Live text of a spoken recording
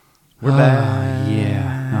We're back.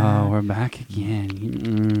 Yeah. Oh, we're back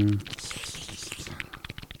again.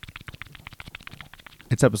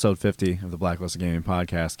 It's episode 50 of the Blacklisted Gaming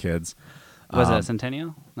Podcast, kids. Was it a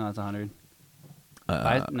centennial? No, it's 100.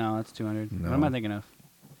 No, it's 200. No. What am I thinking of?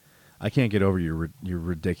 I can't get over your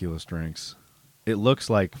ridiculous drinks. It looks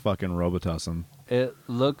like fucking Robitussin. It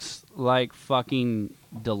looks like fucking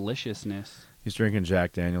deliciousness. He's drinking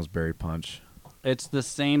Jack Daniel's Berry Punch. It's the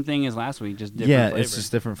same thing as last week, just different flavor. It's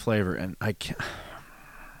just different flavor, and I can't...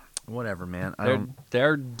 Whatever, man.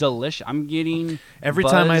 They're delicious. I'm getting every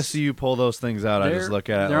buzz. time I see you pull those things out, I just look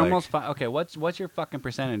at it. They're like, almost okay. What's your fucking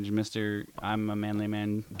percentage, Mister? I'm a manly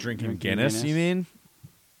man. Drinking Guinness, you mean?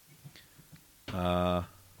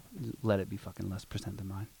 Let it be fucking less percent than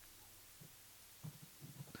mine.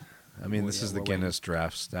 I mean, this is the Guinness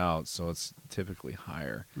Draft Stout, so it's typically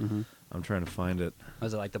higher. Mm-hmm. I'm trying to find it.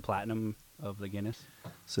 Was it like the platinum of the Guinness?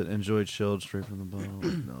 Said enjoyed chilled straight from the bottle.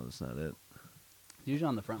 No, that's not it. Usually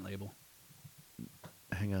on the front label.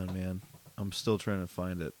 Hang on, man. I'm still trying to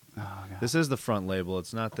find it. Oh, God. This is the front label.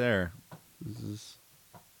 It's not there.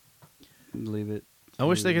 Leave it. I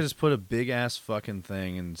wish they could just put a big ass fucking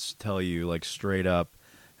thing and tell you, like, straight up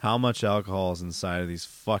how much alcohol is inside of these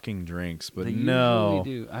fucking drinks. But they no,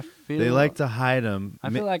 usually do. they like to hide them. I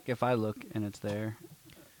feel like if I look and it's there,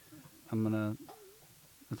 I'm gonna.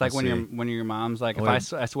 It's like when your mom's like, I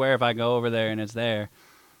swear if I go over there and it's there.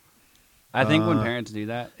 I think when parents do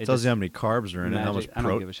that, it tells you how many carbs are in it, how much I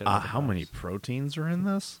don't give a shit about how many proteins are in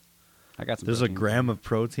this. I got some. There's protein. a gram of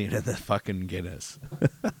protein in the fucking Guinness.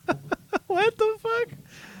 What the fuck?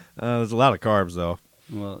 There's a lot of carbs though.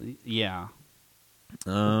 Well, yeah.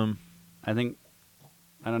 I think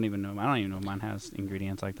I don't even know if mine has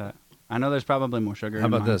ingredients like that. I know there's probably more sugar. How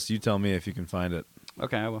in about mine. this? You tell me if you can find it.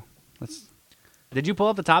 Okay, I will. Did you pull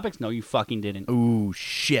up the topics? No, you fucking didn't. Ooh,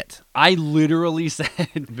 shit. I literally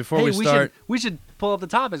said, before we start, we should pull up the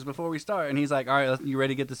topics before we start. And he's like, all right, you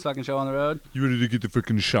ready to get this fucking show on the road? You ready to get the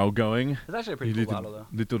fucking show going? It's actually a pretty cool bottle, though.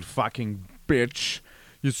 Little fucking bitch.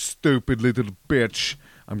 You stupid little bitch.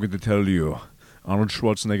 I'm going to tell you. Arnold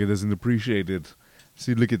Schwarzenegger doesn't appreciate it.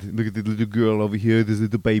 See, look at the little girl over here. This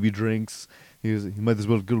little baby drinks. He might as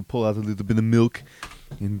well go pull out a little bit of milk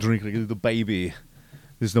and drink like a little baby.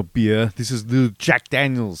 There's no beer. This is little Jack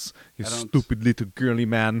Daniels. You stupid little girly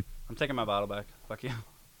man. I'm taking my bottle back. Fuck you.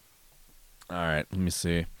 All right, let me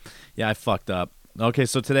see. Yeah, I fucked up. Okay,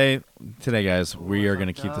 so today, guys, we are going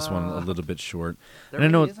to keep this one a little bit short. There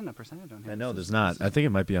really isn't a percentage on here. I know there's not. I think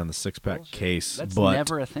it might be on the six-pack case. That's but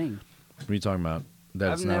never a thing. What are you talking about?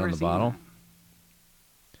 That's I've not never on the seen bottle?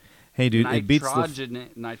 That. Hey, dude, it beats the...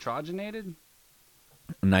 Nitrogenated?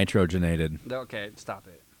 Nitrogenated. Okay, stop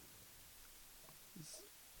it.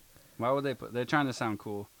 Why would they put... They're trying to sound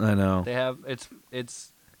cool. I know. They have...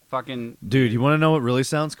 It's fucking... Dude, you want to know what really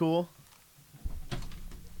sounds cool?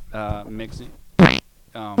 Mixing...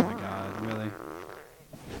 Oh, my God. Really?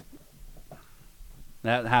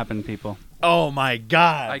 That happened, people. Oh, my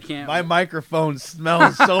God. I can't... My microphone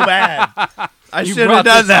smells so bad. I should have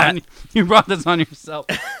done that. You brought this on yourself.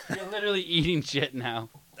 You're literally eating shit now.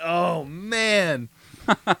 Oh, man.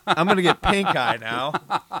 I'm going to get pink eye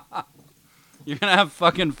now. You're going to have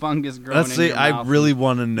fucking fungus growing in your mouth. I really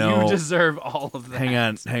want to know. You deserve all of that. Hang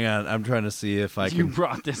on. I'm trying to see if I can. You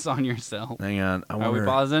brought this on yourself. Hang on. Are we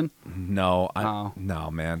pausing? No.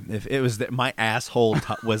 No, man. If it was that my asshole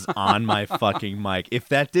was on my fucking mic, if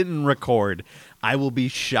that didn't record, I will be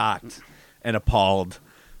shocked and appalled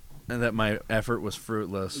that my effort was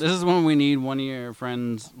fruitless. This is when we need one of your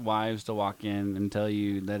friends' wives to walk in and tell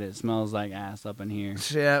you that it smells like ass up in here.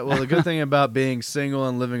 Yeah, well, the good thing about being single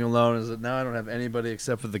and living alone is that now I don't have anybody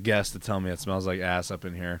except for the guest to tell me it smells like ass up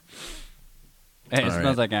in here. Hey, it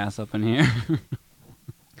smells like ass up in here.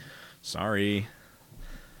 Sorry.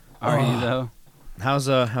 Are you, though? How's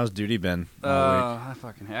duty been all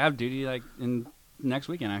week? I have duty like in next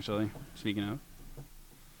weekend, actually, speaking of.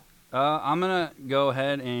 I'm going to go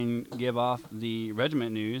ahead and give off the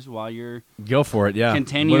regiment news while you're... Go for it, yeah.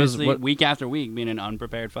 Continuously, week after week, being an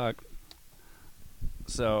unprepared fuck.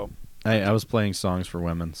 So... I was playing songs for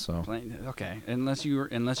women, so... Okay, unless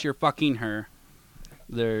you're fucking her,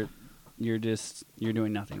 you're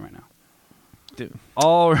doing nothing right now. Dude.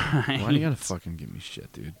 All right. Why do you gotta fucking give me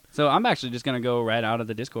shit, dude? So I'm actually just going to go right out of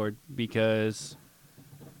the Discord because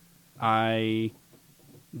I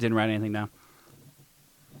didn't write anything down.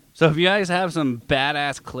 So if you guys have some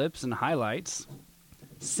badass clips and highlights,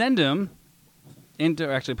 send them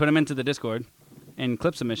put them into the Discord in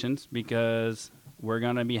clip submissions because we're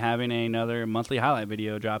going to be having another monthly highlight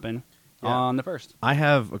video dropping on the 1st. I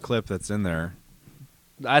have a clip that's in there.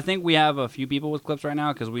 I think we have a few people with clips right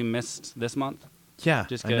now because we missed this month. Yeah,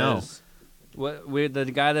 Just I know. because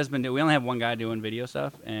the guy that's been we only have one guy doing video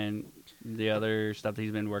stuff, and the other stuff that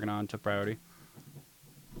he's been working on took priority.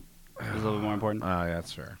 It's a little bit more important. Oh, yeah,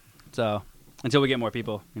 that's fair. So until we get more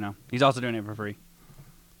people, he's also doing it for free.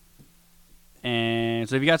 And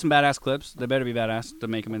so if you got some badass clips, they better be badass to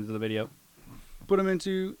make them into the video. Put them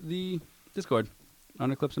into the Discord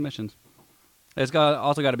under clip submissions. It's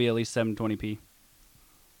also got to be at least 720p.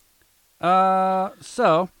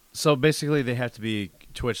 So basically, they have to be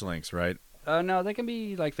Twitch links, right? No, they can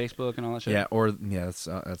be like Facebook and all that shit. Yeah,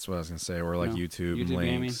 that's what I was gonna say, or like YouTube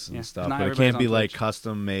links gaming. and stuff. Not But it can't be everybody's on like Twitch.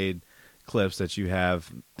 custom made clips that you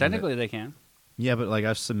have. Technically, they can. Yeah, but like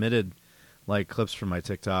I've submitted like clips from my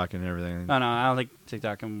TikTok and everything. Oh, no, I don't think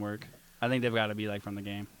TikTok can work. I think they've got to be like from the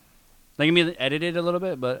game. They can be edited a little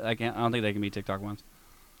bit, but I don't think they can be TikTok ones.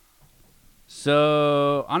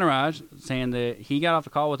 So Anuraj saying that he got off the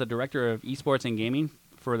call with the director of esports and gaming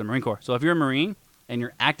for the Marine Corps. So if you're a Marine and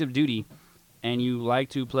you're active duty and you like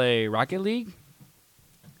to play Rocket League,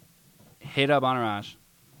 hit up Anuraj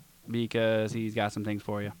because he's got some things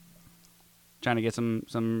for you. Trying to get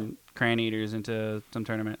some crane eaters into some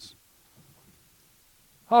tournaments.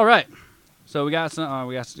 All right. So we got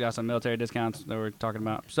some military discounts that we're talking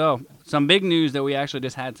about. So some big news that we actually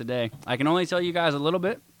just had today. I can only tell you guys a little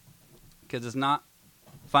bit because it's not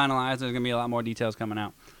finalized. There's going to be a lot more details coming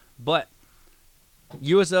out. But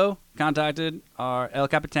USO contacted our El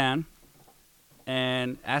Capitan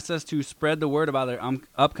and asked us to spread the word about their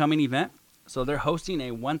upcoming event. So they're hosting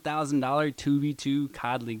a $1,000 2v2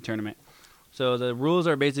 COD League tournament. So the rules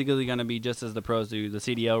are basically going to be just as the pros do, the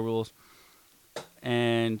CDL rules.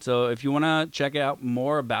 And so if you want to check out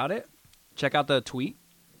more about it, check out the tweet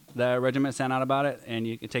that Regiment sent out about it, and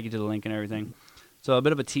you can take you to the link and everything. So a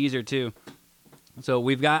bit of a teaser, too. So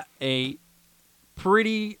we've got a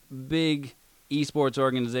pretty big esports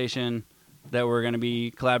organization that we're going to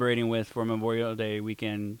be collaborating with for Memorial Day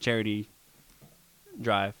weekend charity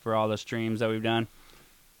drive for all the streams that we've done.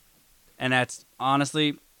 And that's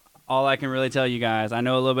honestly all I can really tell you guys. I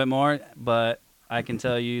know a little bit more, but I can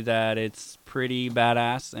tell you that it's pretty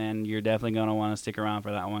badass, and you're definitely going to want to stick around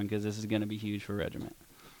for that one because this is going to be huge for Regiment.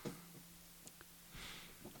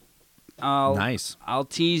 Nice. I'll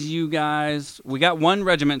tease you guys. We got one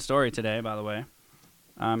Regiment story today, by the way.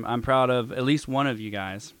 I'm proud of at least one of you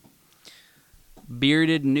guys.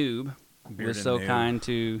 Bearded Noob was so kind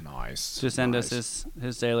to send us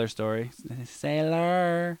his sailor story.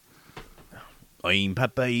 Sailor. I'm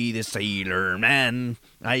Popeye the Sailor Man.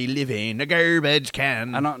 I live in a garbage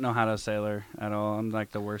can. I don't know how to sailor at all. I'm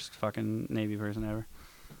like the worst fucking Navy person ever.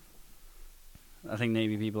 I think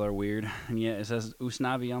Navy people are weird. And yet it says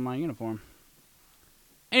Usnavi on my uniform.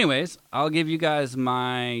 Anyways, I'll give you guys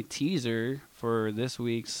my teaser for this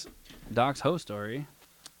week's Doc's Ho story.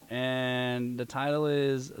 And the title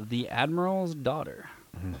is The Admiral's Daughter.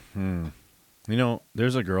 Mm-hmm. You know,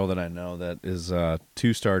 there's a girl that I know that is a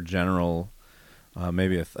 2-star general. I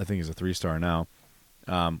think he's a 3-star now.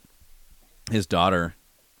 His daughter,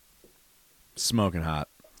 smoking hot.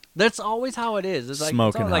 That's always how it is. It's like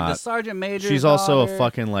Smoking like hot. the sergeant major. She's also a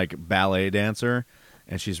fucking like ballet dancer,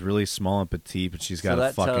 and she's really small and petite, but she's got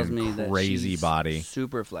a fucking crazy body.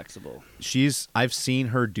 Super flexible. I've seen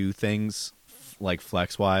her do things like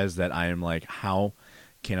flex wise that I am like, how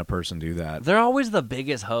can a person do that? They're always the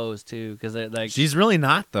biggest hoes too, because they're like. She's really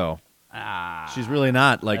not though. She's really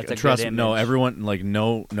not. Like, trust me, no, everyone, like,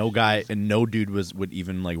 no guy and no dude would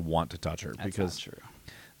even like want to touch her because not true.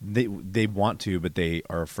 They want to, but they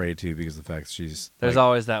are afraid to because of the fact she's. There's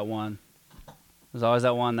always that one. There's always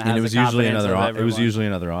that one that has. And it was usually another. It was usually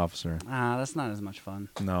another officer. That's not as much fun.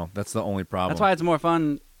 No, that's the only problem. That's why it's more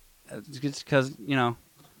fun, because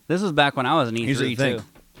this was back when I was an E3 too.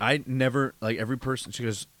 I never like every person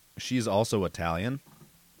because she's also Italian.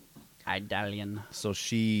 Italian. So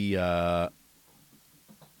she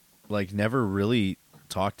like never really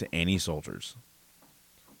talked to any soldiers.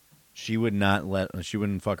 She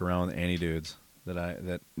wouldn't fuck around with any dudes that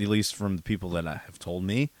at least from the people that have told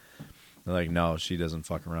me. They're like, no, she doesn't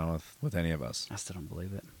fuck around with any of us. I still don't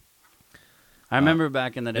believe it. I remember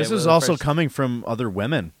back in the day. This is also coming from other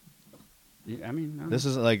women. Yeah, I mean, no. This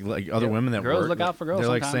is like other women that girls work, look out for girls. They're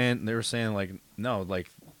like sometimes. they were saying like no, like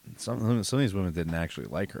some of these women didn't actually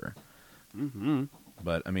like her. Mm-hmm.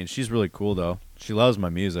 But I mean, she's really cool though. She loves my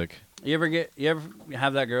music. You ever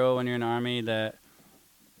have that girl when you're in the army that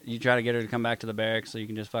you try to get her to come back to the barracks so you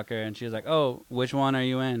can just fuck her, and she's like, "Oh, which one are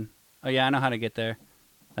you in? Oh yeah, I know how to get there."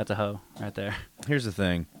 That's a hoe right there. Here's the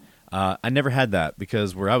thing. I never had that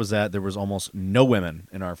because where I was at, there was almost no women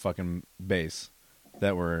in our fucking base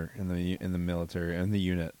that were in the military, in the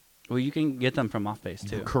unit. Well, you can get them from off base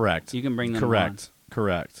too. Correct. You can bring them.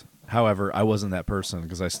 Correct. However, I wasn't that person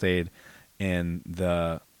because I stayed in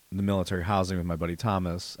the military housing with my buddy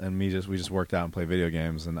Thomas, and we just worked out and played video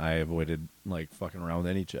games, and I avoided like fucking around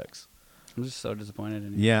with any chicks. I'm just so disappointed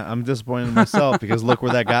in you. Yeah, I'm disappointed in myself because look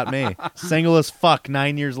where that got me. Single as fuck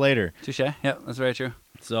 9 years later. Touche. Yep, that's very true.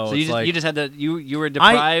 So you just had to you were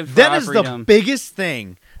deprived. That for is freedom. the biggest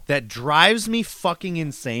thing that drives me fucking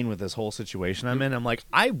insane with this whole situation I'm in. I'm like,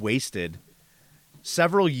 I wasted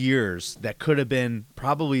several years that could have been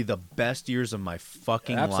probably the best years of my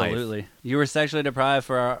fucking life. Absolutely. You were sexually deprived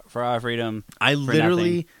for our freedom. I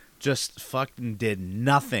literally just fucking did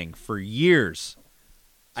nothing for years.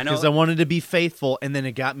 I know. Because I wanted to be faithful, and then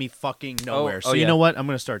it got me fucking nowhere. So you know what? I'm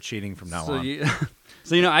going to start cheating from now on.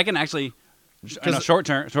 So I can actually, on a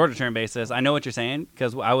shorter term basis, I know what you're saying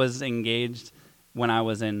because I was engaged when I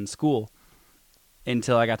was in school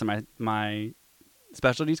until I got to my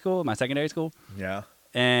specialty school, my secondary school. Yeah.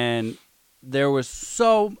 And there was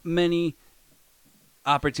so many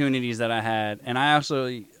opportunities that I had, and I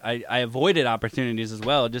avoided opportunities as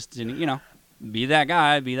well, just to be that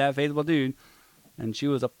guy, be that faithful dude. And she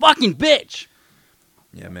was a fucking bitch.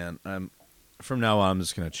 Yeah, man. From now on, I'm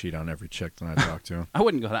just going to cheat on every chick that I talk to. I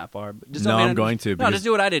wouldn't go that far. But just I'm going to. No, just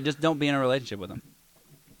do what I did. Just don't be in a relationship with them.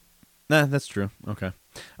 Nah, that's true. Okay.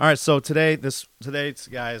 All right, so today,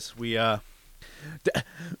 guys, we...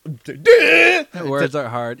 Words are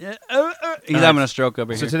hard. He's having a stroke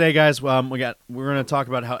over here. So today, guys, we're going to talk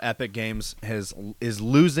about how Epic Games is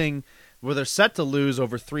losing... Well, they're set to lose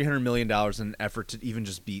over $300 million in an effort to even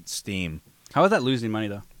just beat Steam. How is that losing money,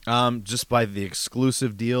 though? Just by the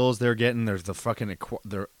exclusive deals they're getting. There's the fucking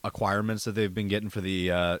their acquirements that they've been getting for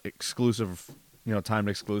the exclusive, timed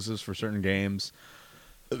exclusives for certain games.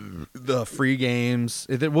 The free games.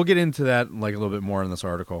 We'll get into that like a little bit more in this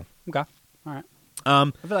article. Okay. All right.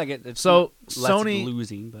 I feel like it's so less Sony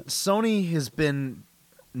losing, but Sony has been.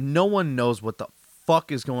 No one knows what the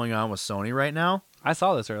fuck is going on with Sony right now. I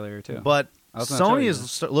saw this earlier too. But Sony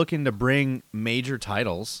is looking to bring major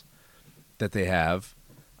titles that they have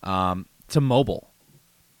to mobile.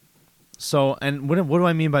 So, and what do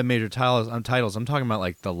I mean by major titles? I'm talking about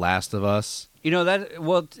like The Last of Us.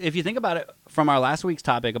 If you think about it from our last week's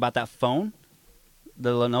topic about that phone,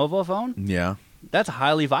 the Lenovo phone, yeah, that's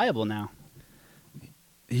highly viable now.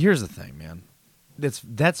 Here's the thing, man.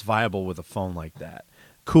 That's viable with a phone like that.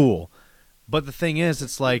 Cool. But the thing is,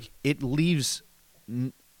 it's like it leaves...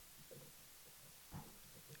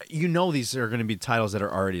 these are going to be titles that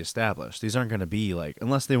are already established. These aren't going to be like,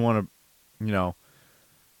 unless they want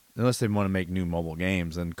to make new mobile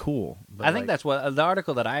games, then cool. But I think that's what the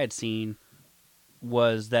article that I had seen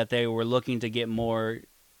was, that they were looking to get more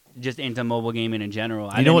just into mobile gaming in general.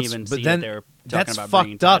 I didn't even see that they were talking about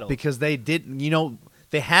bringing titles. That's fucked up because they did,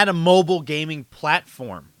 they had a mobile gaming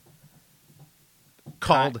platform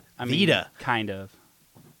called Vita. Kind of.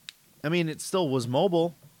 I mean, it still was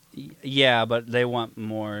mobile. Yeah, but they want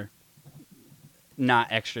more,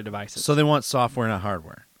 not extra devices. So they want software, not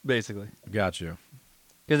hardware. Basically. Got you.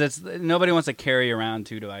 Because nobody wants to carry around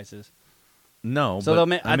two devices. No. So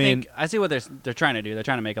I think I see what they're trying to do. They're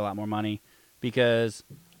trying to make a lot more money because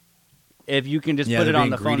if you can just put it on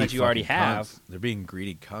the phone that you already have, they're being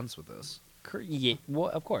greedy cunts with this. Yeah, well,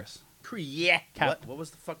 of course. What was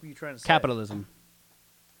the fuck were you trying to say? Capitalism.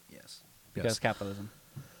 Yes. Because capitalism.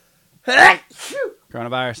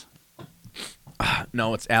 Coronavirus.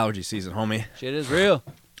 No, it's allergy season, homie. Shit is real.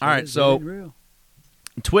 All right, so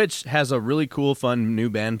Twitch has a really cool, fun new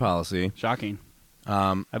ban policy. Shocking.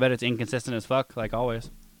 I bet it's inconsistent as fuck, like always.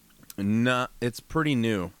 No, it's pretty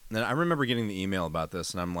new. And I remember getting the email about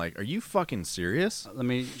this, and I'm like, "Are you fucking serious?" Let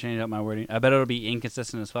me change up my wording. I bet it'll be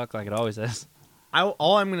inconsistent as fuck, like it always is.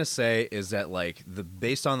 All I'm gonna say is that, like,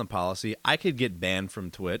 based on the policy, I could get banned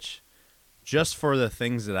from Twitch just for the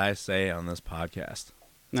things that I say on this podcast.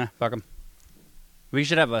 Nah, fuck them. We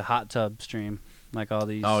should have a hot tub stream, like all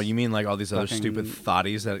these. Oh, you mean like all these other stupid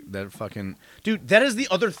thotties that fucking... Dude, that is the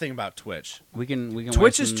other thing about Twitch. We can.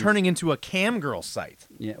 Twitch is turning into a cam girl site.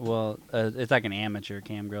 Yeah, well, it's like an amateur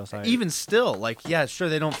cam girl site. Even still, like, yeah, sure,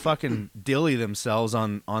 they don't fucking dilly themselves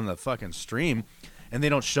on the fucking stream, and they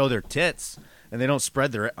don't show their tits. And they don't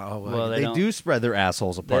spread their... they do spread their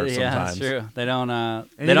assholes apart sometimes. Yeah, that's true. They don't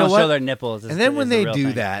show their nipples. And then when they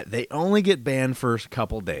do that, they only get banned for a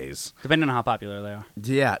couple days. Depending on how popular they are.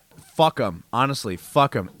 Yeah, fuck them. Honestly,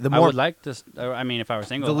 fuck them. I would like to... I mean, if I were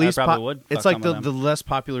single, I probably would. It's like the less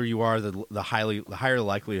popular you are, the higher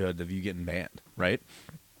likelihood of you getting banned, right?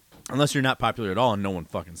 Unless you're not popular at all and no one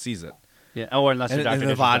fucking sees it. Yeah, or unless you're Dr.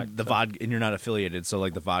 VOD, and you're not affiliated, so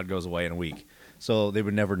like the VOD goes away in a week. So they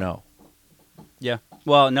would never know. Yeah.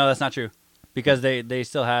 Well, no, that's not true, because they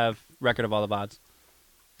still have record of all the VODs.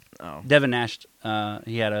 Oh. Devin Nash,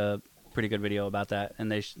 he had a pretty good video about that,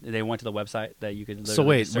 and they went to the website that you could. So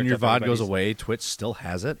wait, search when your up VOD everybody's- goes away, Twitch still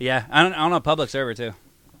has it? Yeah, on a public server too,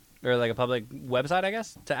 or like a public website, I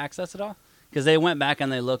guess, to access it all. Because they went back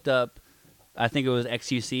and they looked up, I think it was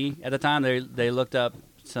XQC at the time. They looked up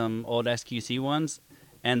some old XQC ones,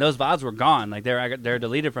 and those VODs were gone. Like they're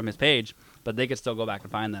deleted from his page, but they could still go back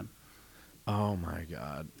and find them. Oh my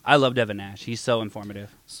god. I love Devin Nash. He's so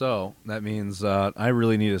informative. So that means I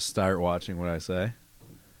really need to start watching what I say.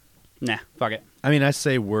 Nah, fuck it. I mean, I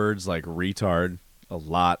say words like retard a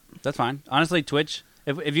lot. That's fine. Honestly, Twitch.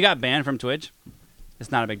 If you got banned from Twitch,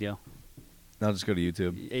 it's not a big deal. I'll just go to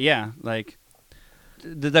YouTube. Yeah, like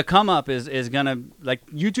the come up is gonna, like,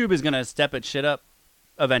 YouTube is gonna step its shit up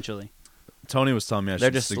eventually. Tony was telling me I They're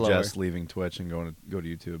should just suggest slower. leaving Twitch and go to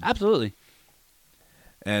YouTube. Absolutely.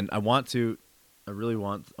 And I want to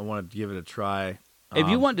give it a try. If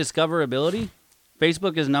you want discoverability,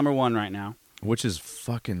 Facebook is number one right now. Which is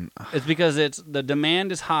fucking... It's because the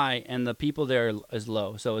demand is high and the people there is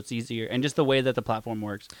low, so it's easier. And just the way that the platform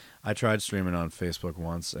works. I tried streaming on Facebook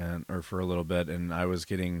once, or for a little bit, and I was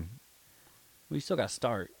getting... We still got to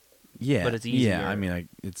start. Yeah. But it's easier. Yeah, I mean,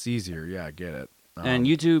 it's easier. Yeah, I get it. And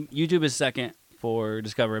YouTube is second for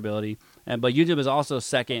discoverability, but YouTube is also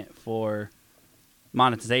second for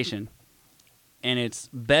monetization. And it's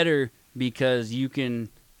better because you can...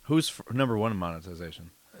 Who's number one in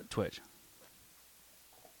monetization? Twitch.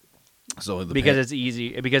 So Because it's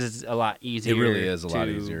easy. Because it's a lot easier. It really is a lot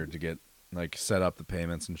easier to get, like, set up the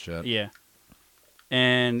payments and shit. Yeah.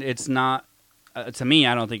 And it's not... to me,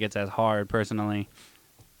 I don't think it's as hard, personally.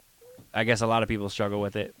 I guess a lot of people struggle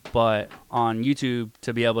with it. But on YouTube,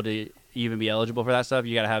 to be able to even be eligible for that stuff,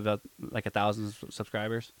 you got to have, like, 1,000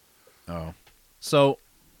 subscribers. Oh. So,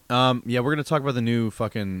 yeah, we're going to talk about the new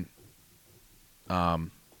fucking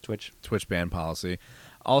Twitch ban policy.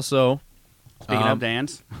 Also... Speaking of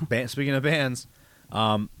bans. Speaking of bans,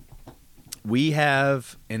 we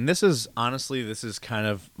have, and this is kind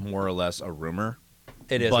of more or less a rumor.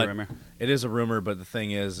 It is a rumor. It is a rumor, but the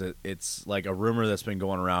thing is, it's like a rumor that's been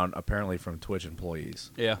going around apparently from Twitch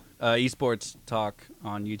employees. Yeah. Esports Talk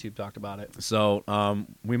on YouTube talked about it. So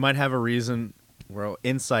we might have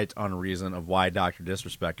insight on a reason of why Dr.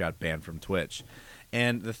 Disrespect got banned from Twitch.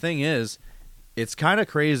 And the thing is, it's kind of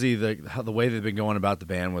crazy the way they've been going about the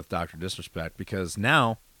ban with Dr. Disrespect, because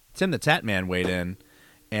now TimTheTatman weighed in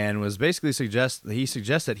and was basically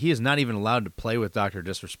suggested he is not even allowed to play with Dr.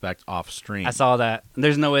 Disrespect off stream. I saw that.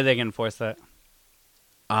 There's no way they can enforce that.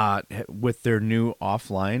 With their new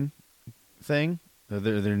offline thing,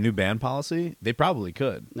 their new ban policy, they probably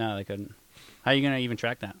could. No, they couldn't. How are you going to even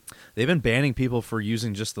track that? They've been banning people for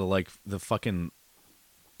using just the fucking,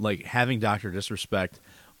 like, having Dr. Disrespect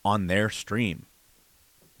on their stream.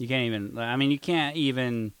 You can't even. I mean, you can't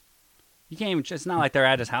even. It's not like they're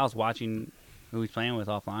at his house watching who he's playing with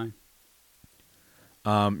offline.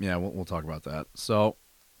 Yeah, we'll talk about that. So,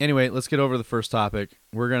 anyway, let's get over to the first topic.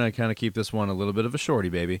 We're gonna kind of keep this one a little bit of a shorty,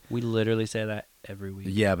 baby. We literally say that every week.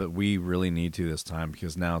 Yeah, but we really need to this time,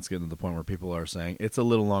 because now it's getting to the point where people are saying it's a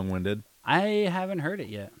little long-winded. I haven't heard it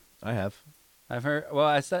yet. I have. I've heard. Well,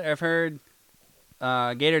 I've heard.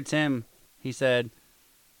 Gator Tim, he said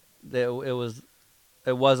that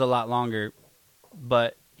it was a lot longer,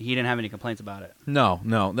 but he didn't have any complaints about it. No.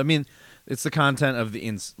 I mean, it's the content of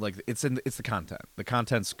it's the content. The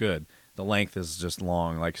content's good. The length is just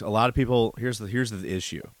long. Like, a lot of people, here's the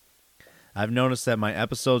issue. I've noticed that my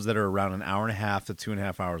episodes that are around an hour and a half to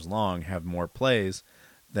 2.5 hours long have more plays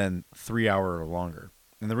than 3 hour or longer.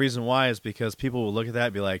 And the reason why is because people will look at that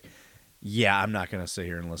and be like, yeah, I'm not going to sit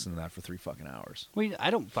here and listen to that for 3 fucking hours.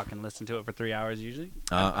 I don't fucking listen to it for 3 hours usually.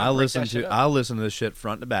 I'll listen to this shit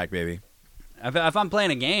front to back, baby. If I'm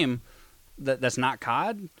playing a game that's not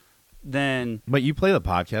COD, then... But you play the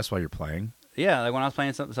podcast while you're playing? Yeah, like when I was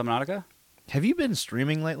playing Subnautica. Have you been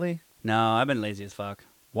streaming lately? No, I've been lazy as fuck.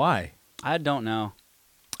 Why? I don't know.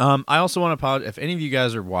 I also want to apologize. If any of you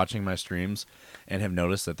guys are watching my streams and have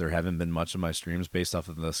noticed that there haven't been much of my streams based off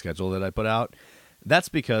of the schedule that I put out, that's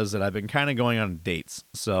because that I've been kind of going on dates.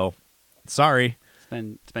 So, sorry.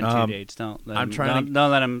 It's been 2 dates. Don't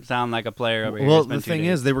let him sound like a player over here. Well, the thing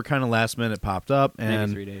is, they were kind of last minute popped up,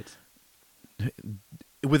 and maybe 3 dates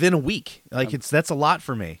within a week. Like, that's a lot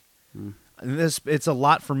for me. It's a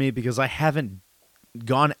lot for me because I haven't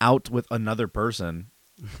gone out with another person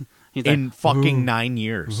in fucking 9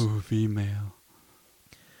 years. Ooh, female.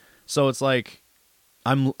 So it's like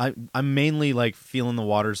I'm mainly like feeling the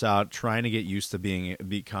waters out, trying to get used to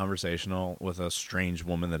be conversational with a strange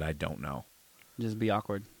woman that I don't know. Just be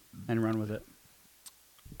awkward and run with it.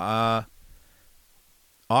 Awkward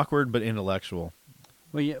but intellectual.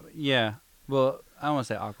 Well, yeah. Well, I don't want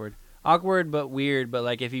to say awkward. Awkward but weird, but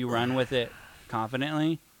like if you run with it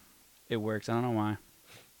confidently, it works. I don't know why.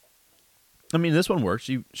 I mean, this one works.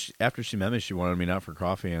 She after she met me, she wanted me out for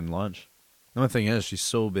coffee and lunch. The only thing is, she's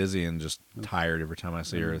so busy and just tired every time I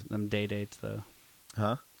see her. Them day dates, though.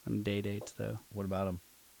 Huh? Them day dates, though. What about them?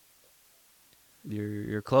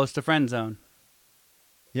 You're close to friend zone.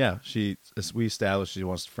 Yeah, we established she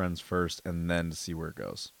wants friends first and then to see where it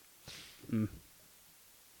goes. Mm.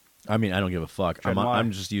 I mean, I don't give a fuck. Tread water.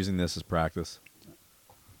 I'm just using this as practice.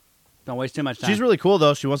 Don't waste too much time. She's really cool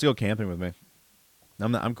though. She wants to go camping with me.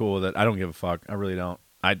 I'm cool with it. I don't give a fuck. I really don't.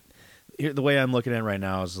 The way I'm looking at it right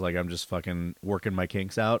now is like I'm just fucking working my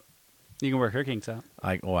kinks out. You can work her kinks out.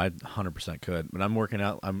 I 100% could, but I'm working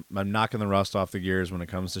out. I'm knocking the rust off the gears when it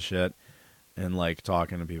comes to shit, and like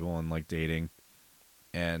talking to people and like dating,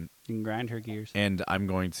 and you can grind her gears. And I'm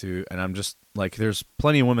just like, there's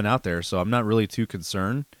plenty of women out there, so I'm not really too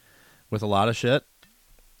concerned with a lot of shit.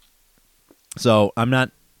 So I'm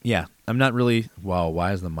not really. Wow,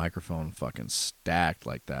 why is the microphone fucking stacked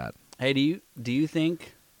like that? Hey, do you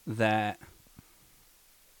think that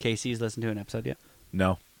Casey's listened to an episode yet?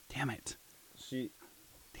 No. Damn it.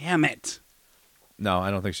 Damn it. No,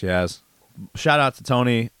 I don't think she has. Shout out to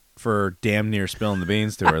Tony for damn near spilling the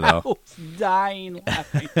beans to her, though. I was dying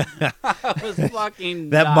laughing. I was fucking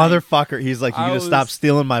that dying. Motherfucker, he's like, you gonna stop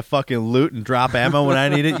stealing my fucking loot and drop ammo when I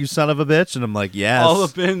need it, you son of a bitch? And I'm like, yes.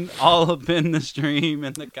 All up in the stream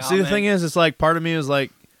and the comments. See, the thing is, it's like, part of me is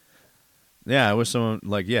like, yeah, I wish someone,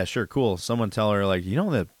 like, yeah, sure, cool. Someone tell her, like, you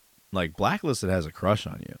know that, like, Blacklisted has a crush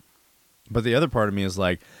on you. But the other part of me is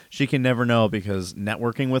like, she can never know because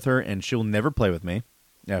networking with her, and she'll never play with me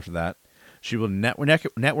after that. She will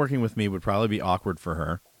networking with me would probably be awkward for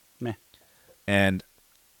her. Meh. And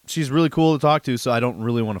she's really cool to talk to, so I don't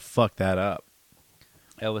really want to fuck that up.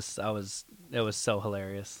 It was so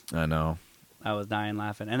hilarious. I know. I was dying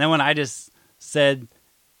laughing. And then when I just said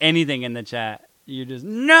anything in the chat, you just,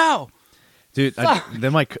 no! Dude,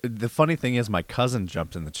 the funny thing is my cousin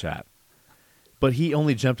jumped in the chat. But he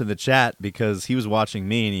only jumped in the chat because he was watching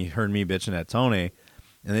me and he heard me bitching at Tony.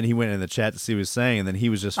 And then he went in the chat to see what he was saying, and then he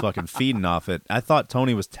was just fucking feeding off it. I thought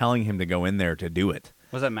Tony was telling him to go in there to do it.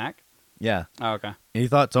 Was that Mac? Yeah. Oh, okay. And he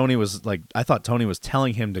thought Tony was like, I thought Tony was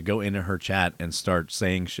telling him to go into her chat and start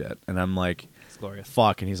saying shit. And I'm like, it's glorious.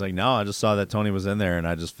 Fuck. And he's like, no, I just saw that Tony was in there and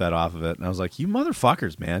I just fed off of it. And I was like, you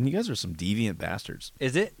motherfuckers, man. You guys are some deviant bastards.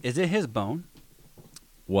 Is it his bone?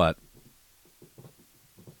 What?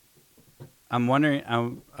 I'm wondering.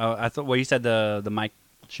 I thought. Well, you said the mic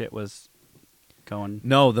shit was going.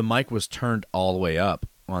 No, the mic was turned all the way up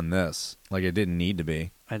on this. Like it didn't need to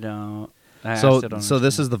be. I don't. So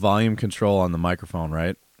this is the volume control on the microphone,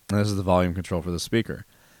 right? And this is the volume control for the speaker.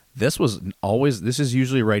 This is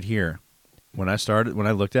usually right here. When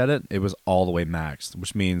I looked at it, it was all the way maxed,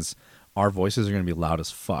 which means our voices are going to be loud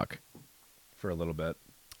as fuck for a little bit.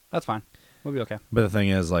 That's fine. We'll be okay. But the thing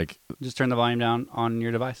is, like, just turn the volume down on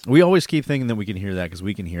your device. We always keep thinking that we can hear that because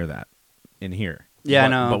we can hear that in here. Yeah, I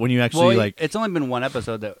know. But when you actually it's only been one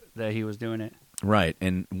episode that he was doing it. Right,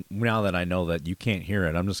 and now that I know that you can't hear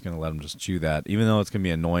it, I'm just going to let him just chew that. Even though it's going to be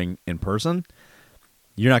annoying in person,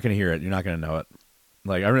 you're not going to hear it. You're not going to know it.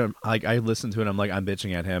 Like I listened to it, I'm like, I'm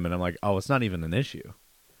bitching at him, and I'm like, oh, it's not even an issue.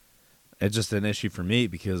 It's just an issue for me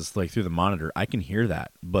because, like, through the monitor, I can hear that,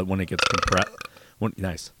 but when it gets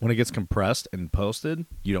when it gets compressed and posted,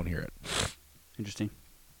 you don't hear it. Interesting.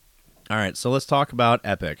 All right, so let's talk about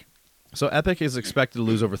Epic. So Epic is expected to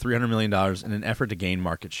lose over $300 million in an effort to gain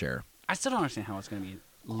market share. I still don't understand how it's going to be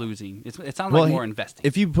losing. It sounds like more investing.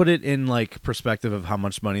 If you put it in like perspective of how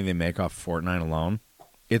much money they make off Fortnite alone,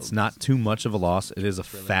 it's not too much of a loss. It is a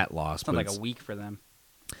fat loss. Sounds like a week for them.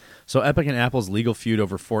 So Epic and Apple's legal feud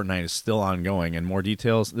over Fortnite is still ongoing, and more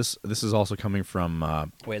details. This is also coming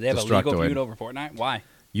from Wait, they have a legal feud over Fortnite? Why?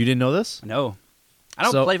 You didn't know this? No. I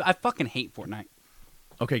don't play. I fucking hate Fortnite.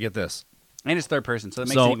 Okay, get this. And it's third person, so it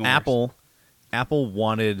makes it even worse. Apple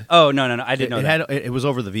wanted... Oh, no. I didn't know that. It was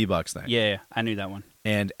over the V-Bucks thing. Yeah, I knew that one.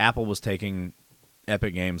 And Apple was taking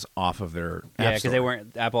Epic Games off of their App Store.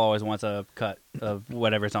 Because Apple always wants a cut of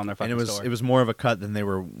whatever's on their fucking store. And it was more of a cut than they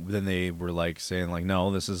were like saying like, no,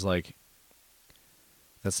 this is like...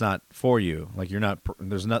 That's not for you. Like you're not.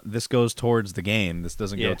 This goes towards the game. This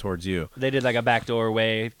doesn't go towards you. They did like a backdoor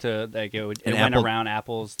way to like it went around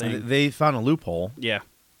Apple's thing. They found a loophole. Yeah,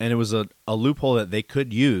 and it was a loophole that they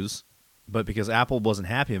could use, but because Apple wasn't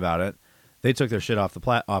happy about it, they took their shit off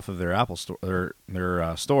of their Apple store,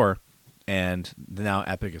 their store, and now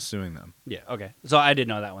Epic is suing them. Yeah. Okay. So I did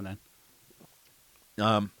know that one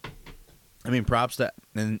then. I mean, props to,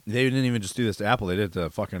 and they didn't even just do this to Apple. They did it to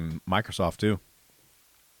fucking Microsoft too.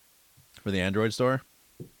 For the Android store.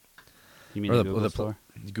 You mean the Google store?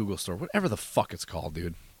 Google store, whatever the fuck it's called,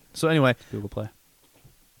 dude. So anyway, Google Play.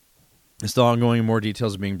 It's still ongoing, and more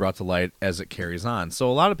details are being brought to light as it carries on. So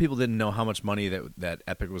a lot of people didn't know how much money that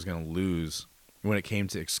Epic was going to lose when it came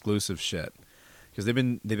to exclusive shit, because they've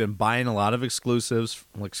been buying a lot of exclusives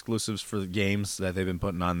for the games that they've been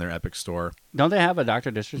putting on their Epic store. Don't they have a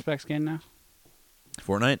Dr. Disrespect skin now?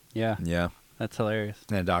 Fortnite? Yeah. That's hilarious.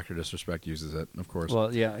 And Dr. Disrespect uses it, of course.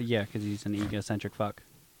 Well, yeah, because he's an egocentric fuck.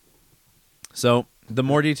 So the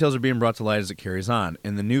more details are being brought to light as it carries on.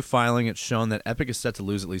 In the new filing, it's shown that Epic is set to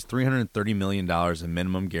lose at least $330 million in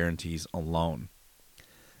minimum guarantees alone.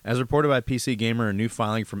 As reported by PC Gamer, a new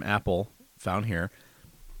filing from Apple, found here,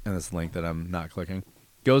 and this link that I'm not clicking,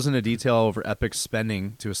 goes into detail over Epic's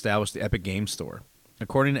spending to establish the Epic Game Store.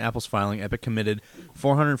 According to Apple's filing, Epic committed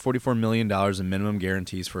 $444 million in minimum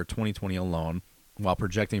guarantees for 2020 alone, while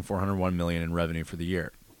projecting $401 million in revenue for the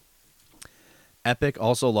year. Epic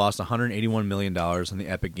also lost $181 million in the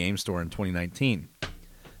Epic Game Store in 2019.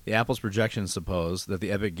 The Apple's projections suppose that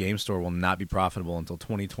the Epic Game Store will not be profitable until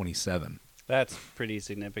 2027. That's pretty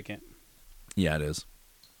significant. Yeah, it is.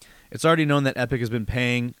 It's already known that Epic has been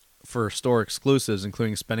paying for store exclusives,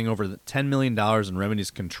 including spending over $10 million in Remedy's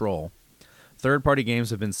Control. Third-party games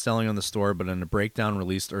have been selling on the store, but in a breakdown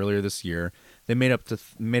released earlier this year, they made up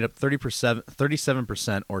 37%,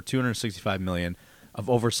 or $265 million, of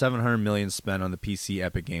over $700 million spent on the PC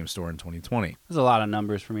Epic Game Store in 2020. There's a lot of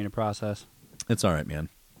numbers for me to process. It's all right, man.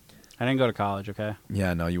 I didn't go to college, okay?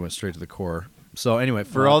 Yeah, no, you went straight to the core. So anyway,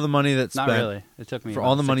 for all the money that's spent, not really. It took me for about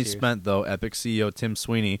all the 6 money years. spent, though, Epic CEO Tim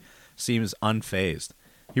Sweeney seems unfazed.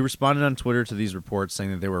 He responded on Twitter to these reports,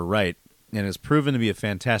 saying that they were right, and has proven to be a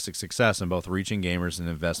fantastic success in both reaching gamers and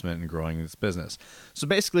investment and growing this business. So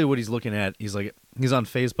basically, what he's looking at, he's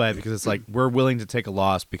unfazed by it because it's like we're willing to take a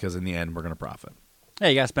loss because in the end we're going to profit. Yeah,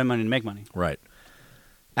 you got to spend money to make money. Right.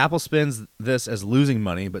 Apple spends this as losing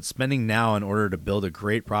money, but spending now in order to build a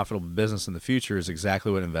great profitable business in the future is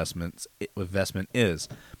exactly what investment is,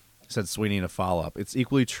 said Sweeney in a follow-up. It's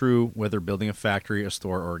equally true whether building a factory, a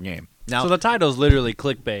store, or a game. Now, so the title's literally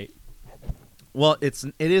clickbait. Well, it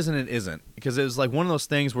is and it isn't, because it was like one of those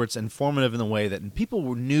things where it's informative in the way that people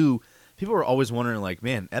were always wondering, like,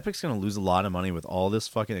 man, Epic's going to lose a lot of money with all this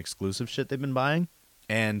fucking exclusive shit they've been buying,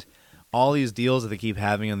 and all these deals that they keep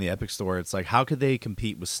having on the Epic Store. It's like, how could they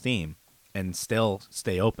compete with Steam and still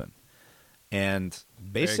stay open? And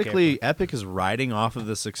basically, Epic is riding off of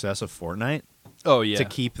the success of Fortnite. Oh yeah, to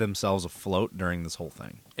keep themselves afloat during this whole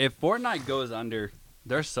thing. If Fortnite goes under,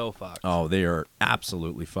 they're so fucked. Oh, they are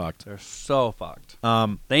absolutely fucked. They're so fucked.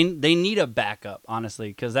 They need a backup, honestly,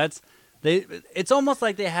 because it's almost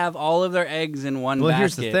like they have all of their eggs in one basket. Well,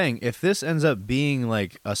 here's the thing: if this ends up being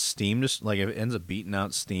like a Steam, if it ends up beating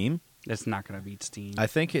out Steam, it's not going to beat Steam. I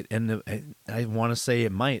think I want to say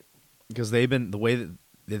it might, because they've been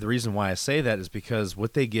the reason why I say that is because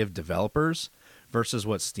what they give developers versus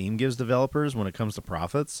what Steam gives developers when it comes to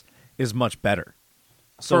profits is much better.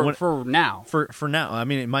 So for now, I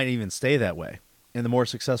mean, it might even stay that way. And the more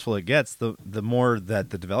successful it gets, the more that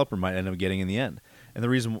the developer might end up getting in the end. And the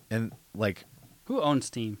reason, and like, who owns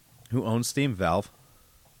Steam? Who owns Steam? Valve.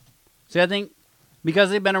 See, I think because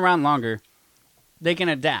they've been around longer, they can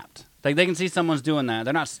adapt. Like, they can see someone's doing that.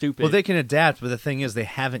 They're not stupid. Well, they can adapt, but the thing is, they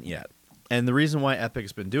haven't yet. And the reason why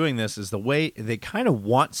Epic's been doing this is the way they kind of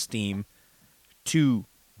want Steam to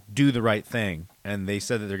do the right thing. And they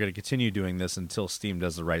said that they're going to continue doing this until Steam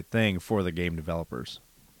does the right thing for the game developers.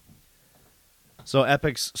 So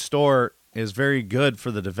Epic's store is very good for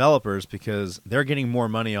the developers because they're getting more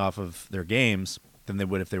money off of their games than they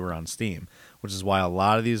would if they were on Steam, which is why a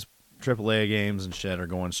lot of these AAA games and shit are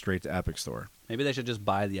going straight to Epic Store. Maybe they should just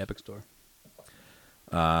buy the Epic Store.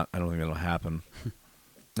 I don't think that'll happen.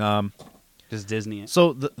 Just Disney it.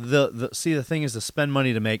 So the thing is to spend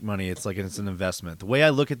money to make money. It's like it's an investment. The way I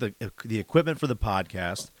look at the equipment for the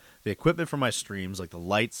podcast, the equipment for my streams, like the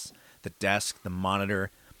lights, the desk, the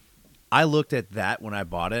monitor, I looked at that when I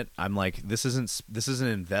bought it. I'm like, this is an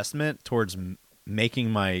investment towards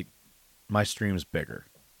making my streams bigger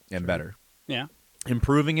and better. Yeah,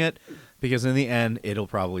 improving it, because in the end it'll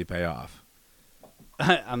probably pay off.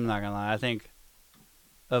 I'm not gonna lie. I think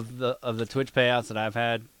of the Twitch payouts that I've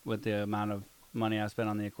had with the amount of money I've spent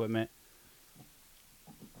on the equipment,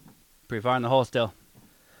 pretty far in the hole still.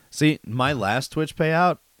 See, my last Twitch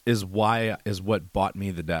payout is what bought me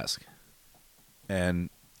the desk. And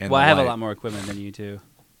well, I have a lot more equipment than you too.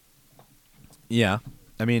 Yeah,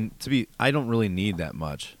 I mean, I don't really need that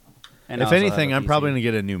much. And if also anything, have a I'm PC. probably gonna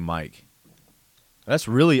get a new mic. That's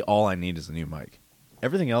really all I need is a new mic.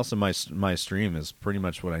 Everything else in my stream is pretty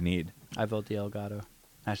much what I need. I vote the Elgato.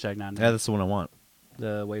 Hashtag not. Yeah, that's the one I want.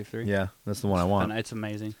 The Wave 3. Yeah, that's the one I want. And it's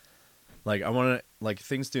amazing. Like I want to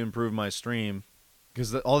things to improve my stream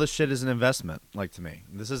because all this shit is an investment. Like to me,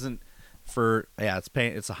 this isn't for it's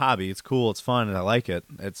paying. It's a hobby. It's cool. It's fun, and I like it.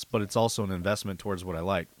 But it's also an investment towards what I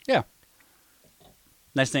like. Yeah.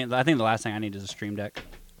 Next thing, I think the last thing I need is a Stream Deck.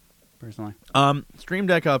 Personally, Stream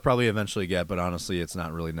Deck I'll probably eventually get, but honestly, it's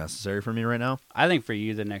not really necessary for me right now. I think for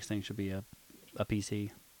you, the next thing should be a PC.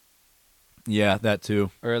 Yeah, that too.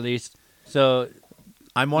 Or at least, so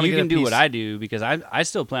you can do what I do because I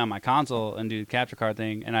still play on my console and do the capture card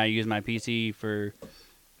thing, and I use my PC for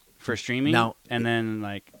streaming. Now, and then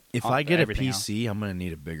like if I get a PC, else. I'm gonna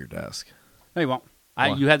need a bigger desk. No, you won't.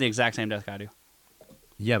 You have the exact same desk I do.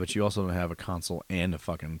 Yeah, but you also don't have a console and a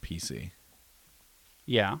fucking PC.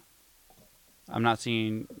 Yeah. I'm not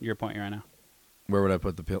seeing your point right now. Where would I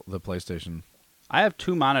put the PlayStation? I have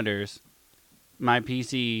 2 monitors, my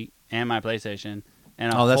PC and my PlayStation,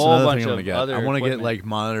 and a that's whole another bunch thing I of want to get. other I want to get equipment. like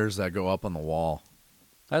monitors that go up on the wall.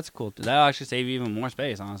 That's cool. That'll actually save you even more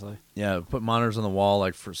space, honestly. Yeah, put monitors on the wall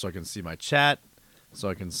like so I can see my chat, so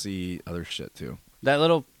I can see other shit too. That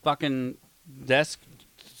little fucking desk,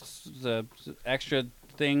 the extra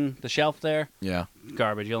thing, the shelf there. Yeah,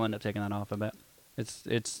 Garbage. You'll end up taking that off, I bet.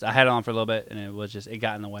 It's. I had it on for a little bit, and it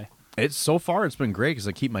got in the way. It's been great because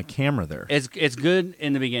I keep my camera there. It's good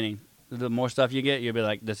in the beginning. The more stuff you get, you'll be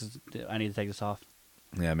like, I need to take this off.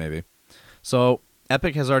 Yeah, maybe. So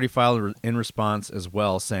Epic has already filed in response as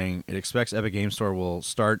well, saying it expects Epic Game Store will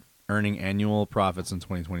start earning annual profits in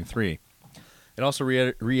 2023. It also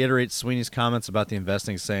reiterates Sweeney's comments about the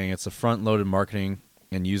investing, saying it's a front-loaded marketing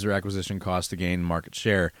and user acquisition cost to gain market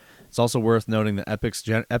share. It's also worth noting that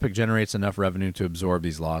Epic generates enough revenue to absorb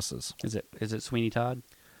these losses. Is it Sweeney Todd?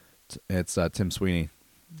 It's Tim Sweeney.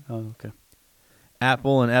 Oh, okay.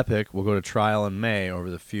 Apple and Epic will go to trial in May over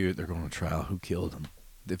the feud. They're going to trial. Who killed him?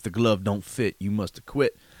 If the glove don't fit, you must have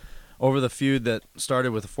quit. Over the feud that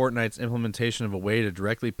started with Fortnite's implementation of a way to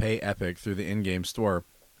directly pay Epic through the in-game store,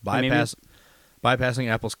 bypassing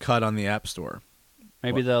Apple's cut on the App Store.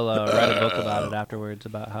 Maybe they'll write a book about it afterwards,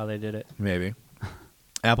 about how they did it. Maybe.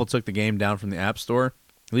 Apple took the game down from the App Store,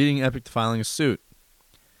 leading Epic to filing a suit.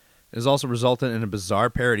 It has also resulted in a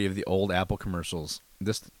bizarre parody of the old Apple commercials,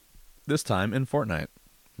 this time in Fortnite.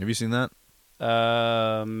 Have you seen that?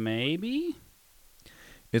 Maybe?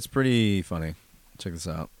 It's pretty funny. Check this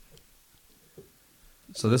out.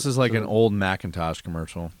 So this is like an old Macintosh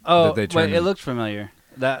commercial. Oh, wait, it looks familiar.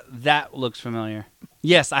 That looks familiar.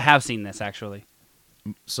 Yes, I have seen this, actually.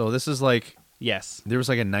 So this is like... Yes. There was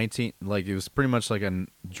like it was pretty much like a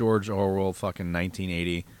George Orwell fucking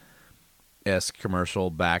 1980-esque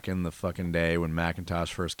commercial back in the fucking day when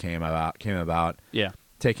Macintosh first came about. Yeah.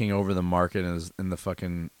 Taking over the market in the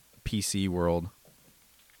fucking PC world.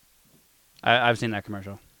 I've seen that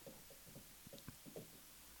commercial.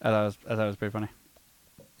 I thought it was pretty funny.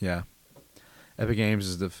 Yeah. Epic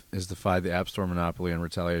Games has defied the App Store monopoly. In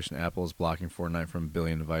retaliation, Apple is blocking Fortnite from a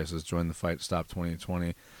billion devices. Join the fight to stop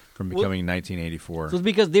 2020 from becoming 1984. So it's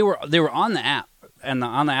because they were on the app and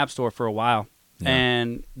on the App Store for a while,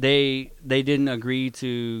 and they didn't agree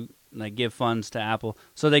to like give funds to Apple,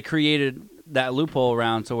 so they created that loophole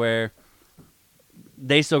around to where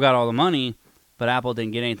they still got all the money, but Apple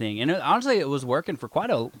didn't get anything. And honestly, it was working for quite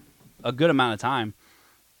a good amount of time,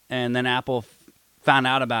 and then Apple found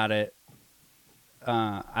out about it.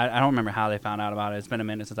 I don't remember how they found out about it. It's been a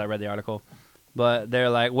minute since I read the article, but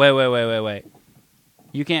they're like, wait.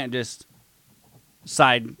 You can't just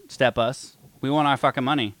sidestep us. We want our fucking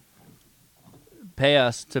money. Pay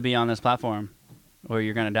us to be on this platform or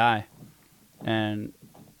you're going to die. And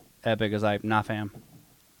Epic is like, nah, fam.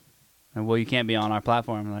 And well, you can't be on our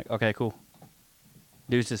platform. I'm like, okay, cool.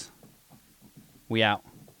 Deuces. We out.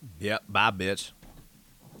 Yep, bye, bitch.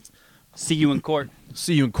 See you in court.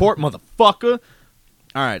 See you in court, motherfucker.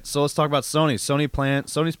 All right, so let's talk about Sony.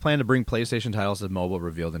 Sony's plan to bring PlayStation titles to mobile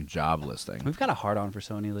revealed in job listing. We've got a hard on for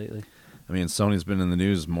Sony lately. I mean, Sony's been in the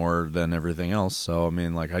news more than everything else, so I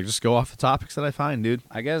mean, like, I just go off the topics that I find, dude.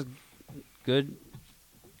 I guess good.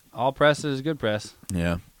 All press is good press.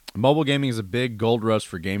 Yeah. Mobile gaming is a big gold rush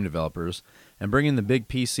for game developers, and bringing the big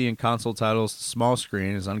PC and console titles to small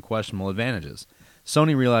screen is unquestionable advantages.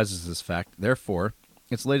 Sony realizes this fact. Therefore,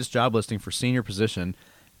 its latest job listing for senior position,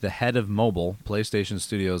 the head of mobile, PlayStation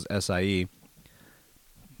Studios SIE,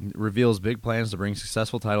 reveals big plans to bring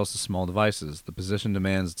successful titles to small devices. The position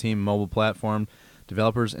demands a team mobile platform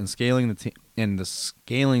developers and scaling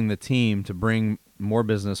the team to bring more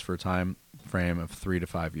business for a time frame of 3 to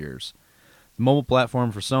 5 years. The mobile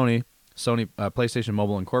platform for Sony Sony PlayStation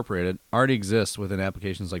Mobile Incorporated, already exists within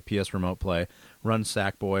applications like PS Remote Play, Run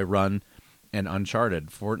Sackboy, Run, and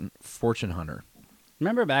Uncharted, Fortune Hunter.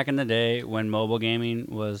 Remember back in the day when mobile gaming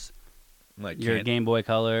was Like your Game Boy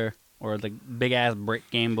Color or the big-ass brick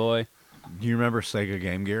Game Boy? Do you remember Sega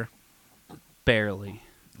Game Gear? Barely.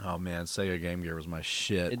 Oh, man, Sega Game Gear was my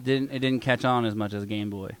shit. It didn't catch on as much as Game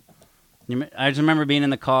Boy. I just remember being in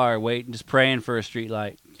the car, just praying for a street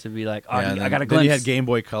light to be like, oh, Yeah, I got a glimpse. Then you had Game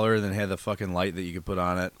Boy Color, and then had the fucking light that you could put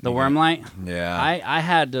on it. The worm light? Yeah. I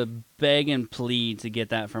had to beg and plead to get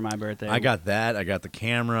that for my birthday. I got that. I got the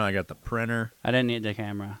camera. I got the printer. I didn't need the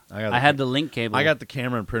camera. I had the link cable. I got the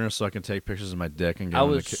camera and printer so I can take pictures of my dick and give I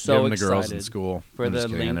them was to, so give them to girls in excited school. for I'm just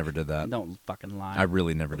the kidding. I link. never did that. Don't fucking lie. I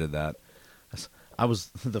really never did that. I was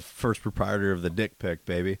the first proprietor of the dick pic,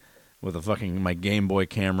 baby, with a fucking my Game Boy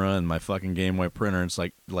camera and my fucking Game Boy printer. It's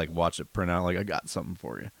like watch it print out. Like, I got something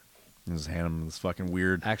for you. And just hand him this fucking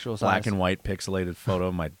weird Actual black size. and white pixelated photo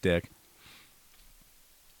of my dick.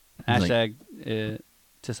 Hashtag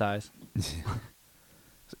to size.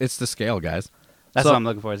 It's the scale, guys. That's So- what I'm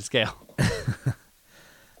looking for, is a scale.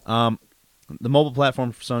 The mobile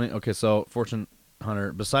platform for Sony. Okay, so Fortune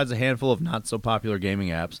Hunter. Besides a handful of not so popular gaming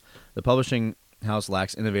apps, the publishing house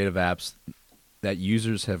lacks innovative apps that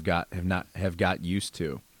users have got used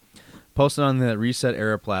to. Posted on the Reset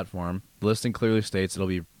Era platform, the listing clearly states it'll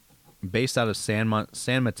be based out of San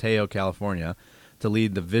Mateo, California, to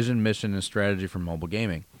lead the vision, mission, and strategy for mobile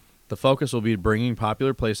gaming. The focus will be bringing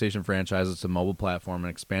popular PlayStation franchises to mobile platform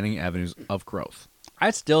and expanding avenues of growth. I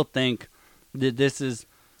still think that this is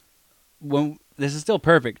still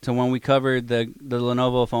perfect to when we covered the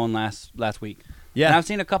Lenovo phone last week. Yeah. And I've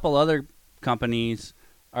seen a couple other companies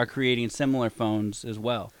are creating similar phones as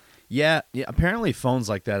well. Yeah. Apparently, phones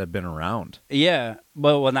like that have been around. Yeah,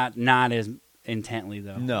 but not as intently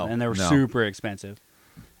though. No, and they were no. super expensive.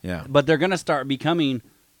 Yeah. But they're going to start becoming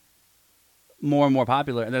more and more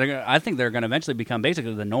popular. I think they're going to eventually become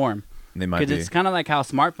basically the norm. They might be. Because it's kind of like how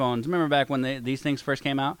smartphones. Remember back when these things first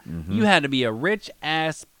came out? Mm-hmm. You had to be a rich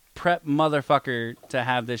ass prep motherfucker to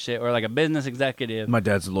have this shit, or like a business executive. My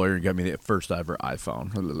dad's a lawyer and got me the first ever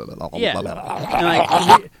iPhone. Yeah. And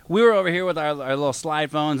like, we were over here with our little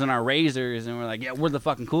slide phones and our razors, and we're like, yeah, we're the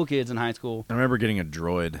fucking cool kids in high school. I remember getting a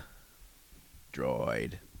Droid.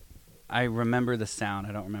 I remember the sound.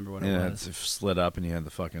 I don't remember what it Yeah, was. it slid up and you had the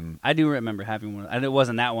fucking... I do remember having one. And it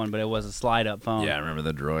wasn't that one, but it was a slide-up phone. Yeah, I remember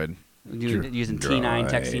the Droid. Using T9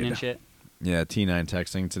 texting and shit. Yeah, T9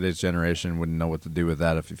 texting. Today's generation wouldn't know what to do with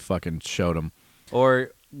that if you fucking showed them.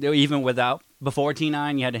 Or even before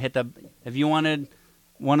T9, you had to hit if you wanted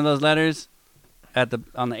one of those letters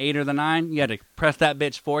on the 8 or the 9, you had to press that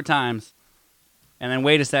bitch 4 times. And then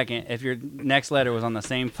wait a second, if your next letter was on the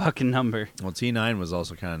same fucking number. Well, T9 was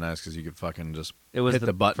also kind of nice because you could fucking just It was hit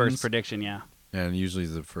the buttons. first prediction, yeah. And usually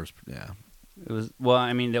the first, yeah. It was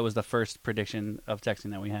that was the first prediction of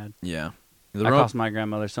texting that we had. Yeah. I cost my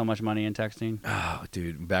grandmother so much money in texting. Oh,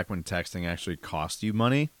 dude, back when texting actually cost you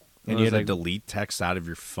money, and It you was had like- to delete text out of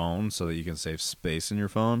your phone so that you can save space in your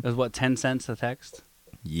phone. It was what, 10 cents a text?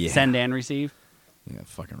 Yeah. Send and receive? Yeah,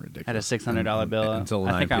 fucking ridiculous. Had a $600 bill. Until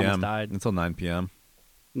I 9 think I p.m. almost died. Until 9 p.m.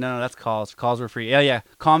 No, that's calls. Calls were free. Yeah.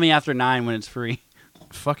 Call me after 9 when it's free.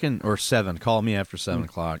 Fucking, or 7. Call me after 7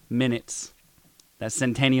 o'clock. Minutes. That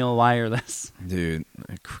Centennial Wireless. Dude,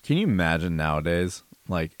 can you imagine nowadays?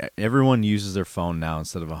 Like, everyone uses their phone now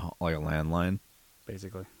instead of a landline.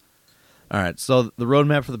 Basically. All right, so the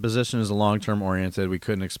roadmap for the position is a long-term oriented. We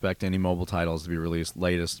couldn't expect any mobile titles to be released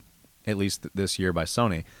at least this year by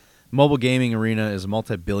Sony. Mobile gaming arena is a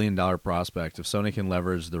multi-billion-dollar prospect. If Sony can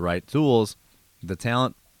leverage the right tools, the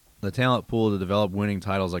talent pool to develop winning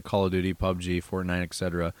titles like Call of Duty, PUBG, Fortnite,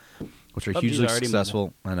 etc., which are PUBG's hugely already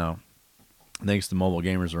successful. I know, thanks to mobile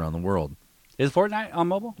gamers around the world. Is Fortnite on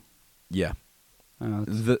mobile? Yeah.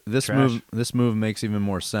 It's This move makes even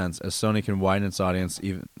more sense as Sony can widen its audience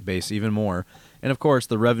base even more, and of course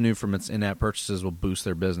the revenue from its in-app purchases will boost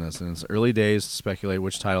their business. In its early days, to speculate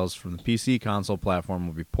which titles from the PC console platform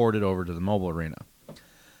will be ported over to the mobile arena.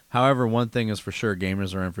 However, one thing is for sure: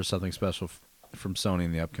 gamers are in for something special from Sony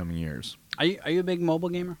in the upcoming years. Are you a big mobile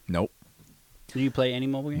gamer? Nope. Do you play any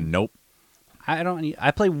mobile game? Nope.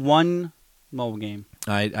 I play one mobile game.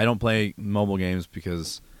 I don't play mobile games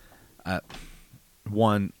because,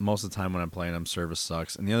 one, most of the time when I'm playing them, service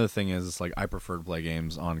sucks, and the other thing is, it's like I prefer to play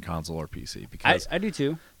games on console or PC because I do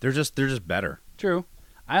too. they're just better. True.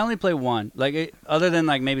 I only play one. Other than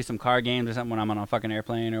maybe some car games or something when I'm on a fucking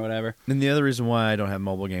airplane or whatever. And the other reason why I don't have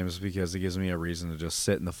mobile games is because it gives me a reason to just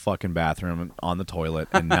sit in the fucking bathroom on the toilet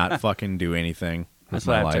and not fucking do anything. That's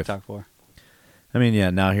with what I my have life. TikTok for. I mean, yeah,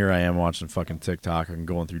 now here I am watching fucking TikTok and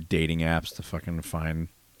going through dating apps to fucking find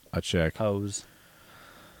a chick. Hoes.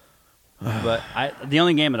 But the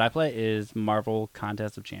only game that I play is Marvel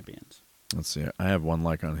Contest of Champions. Let's see. I have one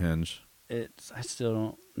like on Hinge. I still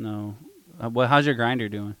don't know. How's your grinder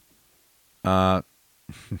doing? I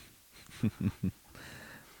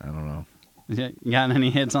don't know. You gotten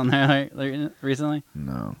any hits on there recently?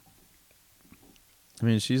 No. I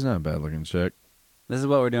mean, she's not a bad looking chick. This is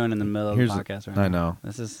what we're doing in the middle of the podcast right now. I know.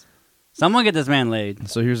 This is someone get this man laid.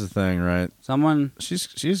 So here's the thing, right? Someone.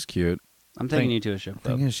 She's cute. I'm taking you to a strip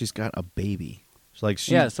club. Thing is, she's got a baby.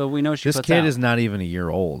 Yeah, so we know she this puts kid out. is not even a year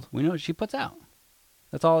old. We know what she puts out.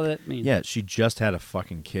 That's all that means. Yeah, she just had a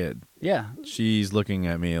fucking kid. Yeah. She's looking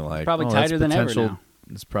at me like, Probably tighter than ever now.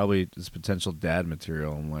 It's potential dad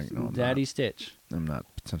material. I'm like, no, I'm Daddy not. Stitch. I'm not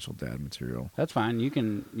potential dad material. That's fine. You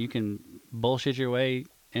can bullshit your way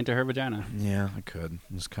into her vagina. Yeah, I could.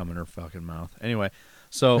 Just come in her fucking mouth. Anyway,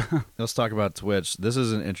 so let's talk about Twitch. This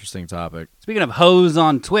is an interesting topic. Speaking of hoes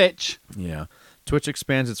on Twitch. Yeah. Twitch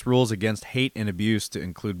expands its rules against hate and abuse to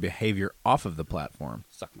include behavior off of the platform.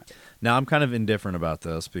 Suck my dick. Now, I'm kind of indifferent about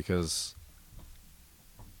this because...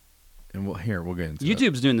 And we'll get into it.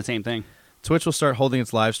 YouTube's doing the same thing. Twitch will start holding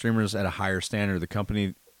its live streamers at a higher standard. The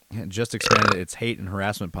company just expanded its hate and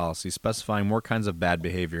harassment policy, specifying more kinds of bad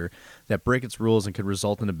behavior that break its rules and could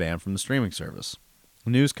result in a ban from the streaming service.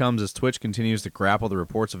 News comes as Twitch continues to grapple the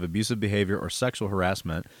reports of abusive behavior or sexual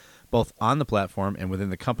harassment, both on the platform and within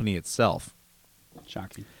the company itself.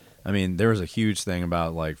 Shocking. I mean, there was a huge thing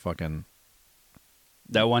about, like, fucking...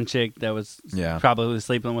 That one chick that was probably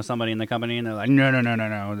sleeping with somebody in the company, and they're like, no,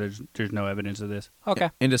 there's no evidence of this.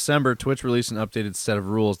 Okay. In December, Twitch released an updated set of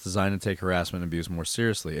rules designed to take harassment and abuse more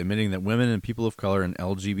seriously, admitting that women and people of color in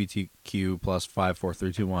LGBTQ plus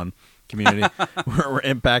 54321 community were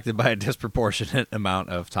impacted by a disproportionate amount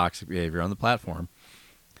of toxic behavior on the platform.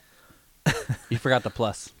 You forgot the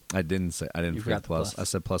plus. I didn't forget the plus. I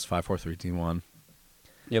said plus 54321.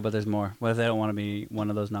 Yeah, but there's more. What if they don't want to be one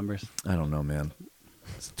of those numbers? I don't know, man.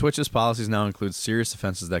 Twitch's policies now include serious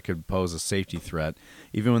offenses that could pose a safety threat,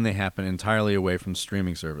 even when they happen entirely away from the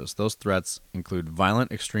streaming service. Those threats include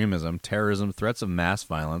violent extremism, terrorism, threats of mass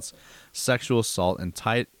violence, sexual assault, and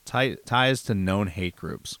ties to known hate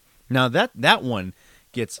groups. Now, that one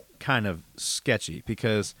gets kind of sketchy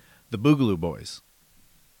because the Boogaloo Boys.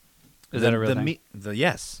 Is that a real thing?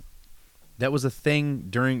 Yes. That was a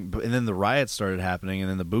thing and then the riots started happening, and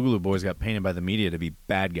then the Boogaloo Boys got painted by the media to be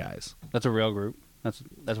bad guys. That's a real group.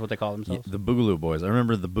 That's what they call themselves. The Boogaloo Boys. I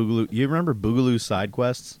remember the Boogaloo. You remember Boogaloo side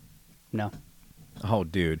quests? No. Oh,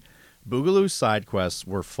 dude. Boogaloo side quests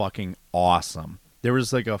were fucking awesome. There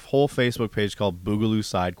was like a whole Facebook page called Boogaloo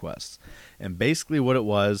Side Quests. And basically what it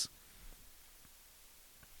was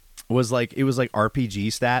like RPG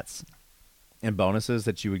stats and bonuses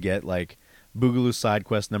that you would get, like Boogaloo Side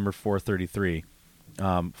Quest number 433.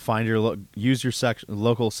 Use your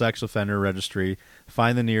local sex offender registry,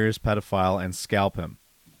 find the nearest pedophile, and scalp him.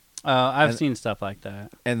 I've seen stuff like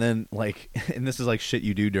that. And then, and this is like shit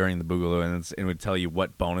you do during the Boogaloo, and it would tell you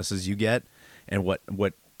what bonuses you get and what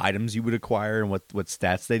items you would acquire and what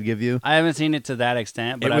stats they'd give you. I haven't seen it to that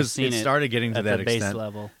extent, but I've seen it. It started getting to that extent. Base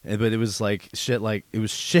level. But it was shit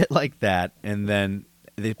like that, and then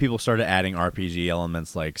people started adding RPG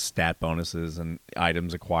elements like stat bonuses and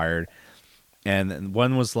items acquired. And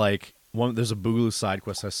one was there's a Boogaloo side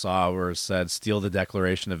quest I saw where it said steal the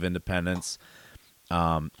Declaration of Independence.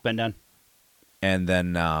 It's been done. And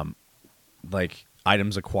then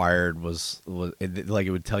items acquired was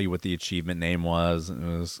it would tell you what the achievement name was.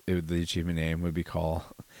 And the achievement name would be called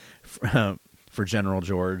for General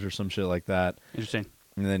George or some shit like that. Interesting.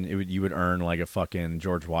 And then you would earn like a fucking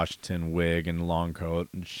George Washington wig and long coat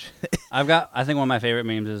and shit. I think one of my favorite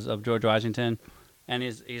memes is of George Washington. And I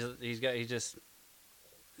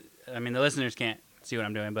mean, the listeners can't see what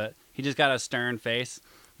I'm doing, but he just got a stern face.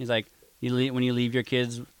 He's like, when you leave your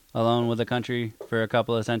kids alone with the country for a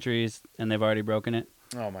couple of centuries and they've already broken it.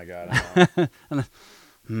 Oh my God.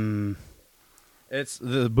 It's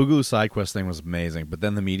the Boogaloo side quest thing was amazing, but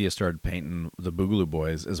then the media started painting the Boogaloo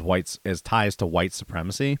Boys as ties to white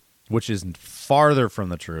supremacy, which is farther from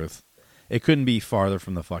the truth. It couldn't be farther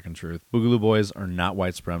from the fucking truth. Boogaloo Boys are not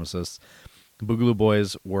white supremacists. Boogaloo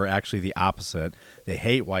Boys were actually the opposite. They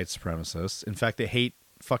hate white supremacists. In fact, they hate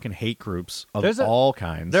groups of all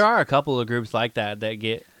kinds. There are a couple of groups like that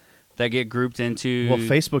get grouped into. Well,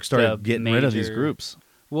 Facebook started getting rid of these groups.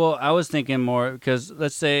 Well, I was thinking more because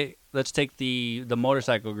let's take the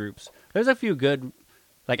motorcycle groups. There's a few good,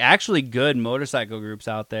 actually good motorcycle groups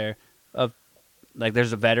out there.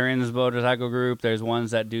 There's a veterans motorcycle group. There's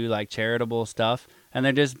ones that do charitable stuff, and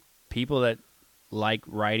they're just people that like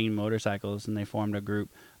riding motorcycles, and they formed a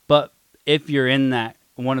group. But if you're in that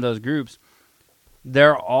one of those groups,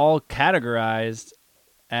 they're all categorized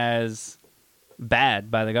as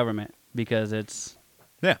bad by the government because it's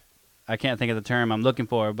I can't think of the term I'm looking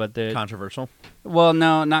for, but the Controversial. well,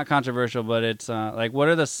 no, not controversial, but it's like what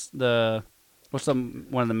are what's one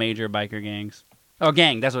of the major biker gangs? Oh,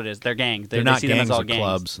 gang. That's what it is. They're gangs. They're not see gangs. them as all They're gangs.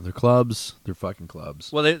 clubs. They're clubs. They're fucking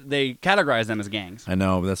clubs. Well, they categorize them as gangs. I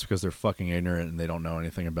know, but that's because they're fucking ignorant and they don't know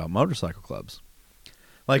anything about motorcycle clubs.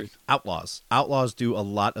 Like outlaws. Outlaws do a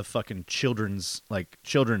lot of fucking children's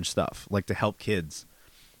stuff, like to help kids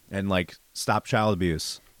and like stop child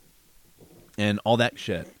abuse and all that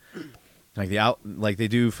shit. Like they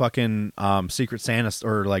do fucking Secret Santa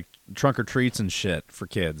or like trunk or treats and shit for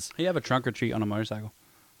kids. You have a trunk or treat on a motorcycle.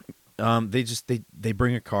 They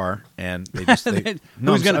bring a car and they just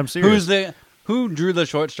no, I'm serious. Who drew the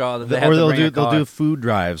short straw that they'll do food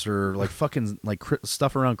drives or like fucking like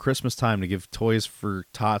stuff around Christmas time to give toys for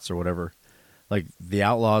tots or whatever. Like the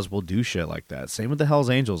Outlaws will do shit like that. Same with the Hells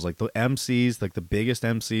Angels. Like the MCs, like the biggest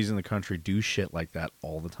MCs in the country, do shit like that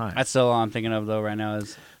all the time. That's still all I'm thinking of though right now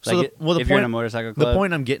is like if you're in a motorcycle club. The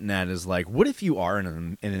point I'm getting at is like, what if you are in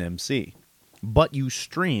an MC, but you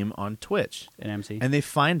stream on Twitch, an MC, and they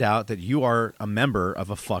find out that you are a member of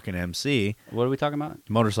a fucking MC. What are we talking about?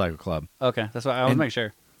 Motorcycle club. Okay, that's why I want to make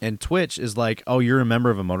sure. And Twitch is like, oh, you're a member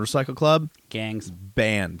of a motorcycle club? Gangs.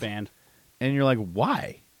 Banned. And you're like,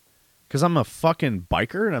 why? Because I'm a fucking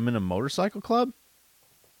biker and I'm in a motorcycle club?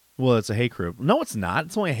 Well, it's a hate group. No, it's not.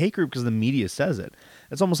 It's only a hate group because the media says it.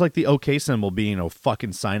 It's almost like the OK symbol being a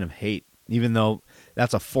fucking sign of hate, even though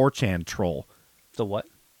that's a 4chan troll. The what?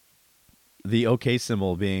 The OK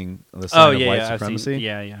symbol being the sign of white supremacy.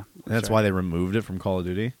 Yeah. That's why they removed it from Call of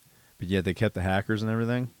Duty. But yet they kept the hackers and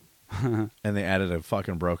everything. And they added a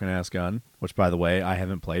fucking broken-ass gun, which, by the way, I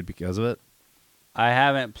haven't played because of it. I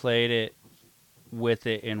haven't played it with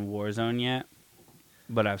it in Warzone yet,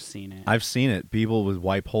 but I've seen it. I've seen it. People would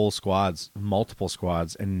wipe whole squads, multiple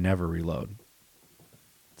squads, and never reload.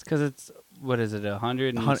 It's because it's, what is it,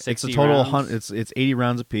 160 It's a total rounds? it's 80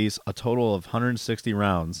 rounds apiece, a total of 160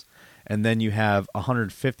 rounds, and then you have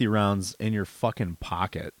 150 rounds in your fucking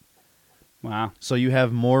pocket. Wow. So you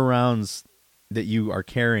have more rounds that you are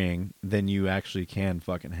carrying than you actually can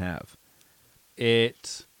fucking have.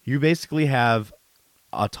 You basically have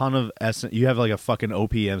a ton of you have like a fucking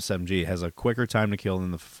OP M7G. It has a quicker time to kill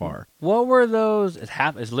than the FAR. What were those?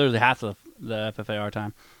 It's literally half of the FFAR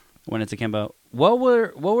time when it's akimbo. What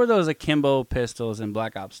were those akimbo pistols in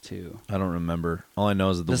Black Ops 2? I don't remember. All I know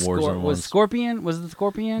is that the Warzone was Scorpion. Was it the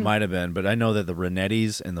Scorpion? Might have been, but I know that the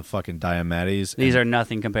Renettis and the fucking Diamatis. These are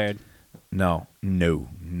nothing compared. No,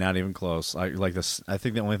 not even close. I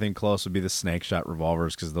think the only thing close would be the snake shot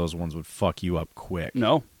revolvers because those ones would fuck you up quick.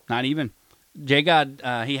 No, not even. J-God,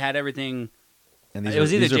 he had everything. And these it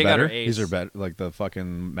was either J-God or Ace. These are better. Like the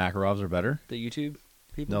fucking Makarovs are better. The YouTube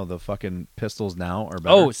people? No, the fucking pistols now are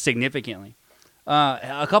better. Oh, significantly.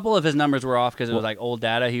 A couple of his numbers were off because it was like old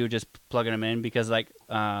data. He was just plugging them in because like...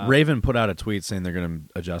 Raven put out a tweet saying they're going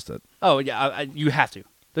to adjust it. Oh, yeah, you have to.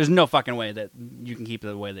 There's no fucking way that you can keep it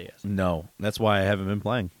the way they is. No, that's why I haven't been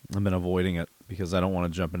playing. I've been avoiding it because I don't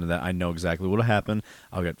want to jump into that. I know exactly what'll happen.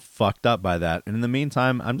 I'll get fucked up by that. And in the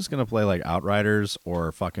meantime, I'm just going to play like Outriders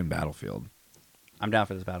or fucking Battlefield. I'm down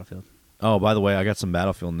for this Battlefield. Oh, by the way, I got some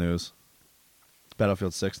Battlefield news. It's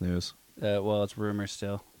Battlefield 6 news. Well, it's rumors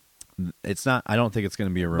still. It's not. I don't think it's going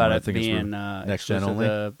to be a rumor. But I think being, it's next gen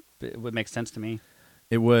only. It would make sense to me.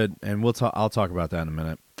 It would, and I'll talk about that in a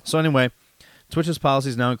minute. So anyway, Twitch's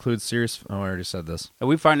policies now include serious. Oh, I already said this.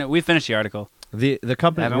 We finished the article. The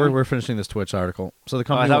company we're finishing this Twitch article. So the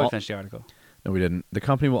company. I thought we finished the article. No, we didn't. The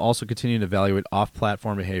company will also continue to evaluate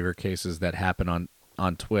off-platform behavior cases that happen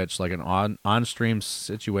on Twitch, like an on-stream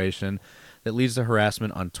situation that leads to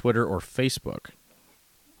harassment on Twitter or Facebook.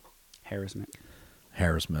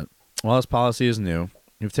 Harassment. While this policy is new,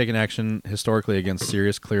 we've taken action historically against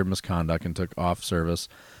serious, clear misconduct and took off service.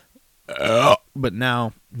 But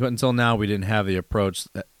until now, we didn't have the approach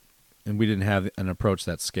and we didn't have an approach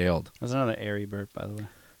that scaled. That's another airy burp, by the way.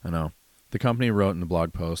 I know. The company wrote in the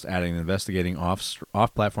blog post, adding investigating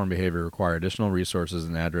off-platform behavior require additional resources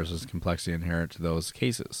and addresses complexity inherent to those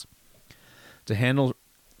cases. To handle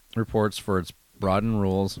reports for its broadened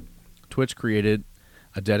rules, Twitch created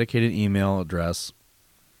a dedicated email address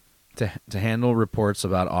to handle reports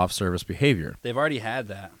about off-service behavior. They've already had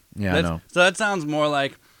that. Yeah, I know. So that sounds more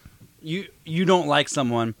like you don't like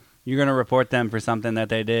someone, you're going to report them for something that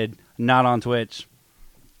they did not on Twitch,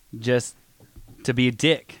 just to be a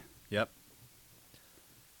dick. Yep.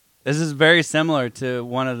 This is very similar to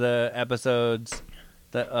one of the episodes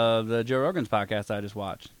The Joe Rogan's podcast I just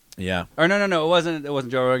watched. Yeah. Or no, it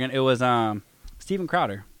wasn't Joe Rogan. It was Steven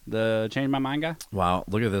Crowder, the Change My Mind guy. Wow,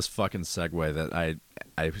 look at this fucking segue that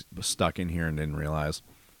I was stuck in here and didn't realize.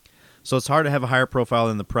 So it's hard to have a higher profile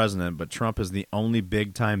than the president, but Trump is the only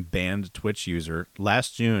big-time banned Twitch user.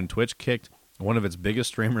 Last June, Twitch kicked one of its biggest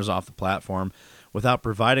streamers off the platform without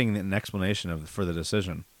providing an explanation for the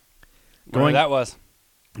decision. Whatever that was.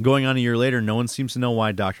 Going on a year later, no one seems to know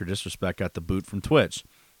why Dr. Disrespect got the boot from Twitch,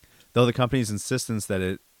 though the company's insistence that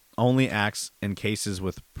it only acts in cases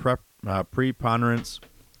with preponderance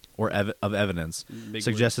or of evidence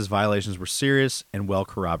suggests his violations were serious and well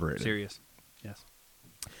corroborated. Serious, yes.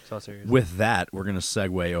 So serious. With that, we're going to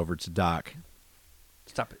segue over to Doc.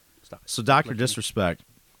 Stop it. So Dr. Disrespect,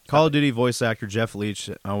 Call of Duty voice actor Jeff Leach.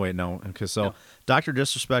 Oh, wait, no. Okay, so no. Dr.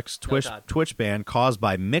 Disrespect's Twitch ban caused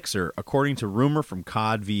by Mixer, according to rumor from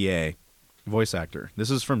COD VA voice actor.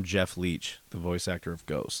 This is from Jeff Leach, the voice actor of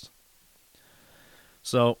Ghost.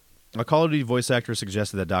 So, a Call of Duty voice actor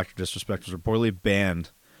suggested that Dr. Disrespect was reportedly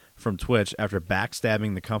banned from Twitch after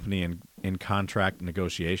backstabbing the company in contract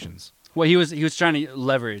negotiations. Well, he was trying to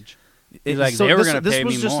leverage. They were going to pay me more. This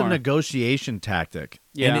was just a negotiation tactic.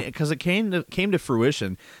 Yeah, because it came to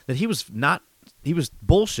fruition that he was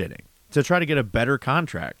bullshitting to try to get a better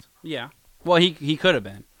contract. Yeah. Well, he could have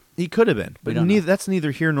been. He could have been, but that's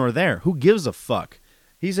neither here nor there. Who gives a fuck?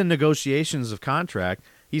 He's in negotiations of contract.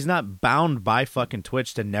 He's not bound by fucking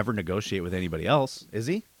Twitch to never negotiate with anybody else, is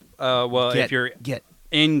he? If you're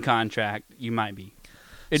in contract, you might be.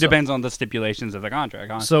 It depends on the stipulations of the contract.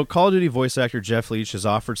 Honestly. So, Call of Duty voice actor Jeff Leach has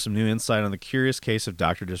offered some new insight on the curious case of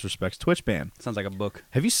Dr. Disrespect's Twitch ban. Sounds like a book.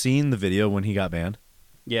 Have you seen the video when he got banned?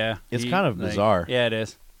 Yeah. It's kind of bizarre. Yeah, it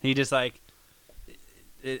is. He just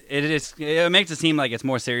it makes it seem like it's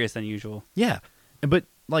more serious than usual. Yeah. But,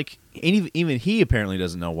 even he apparently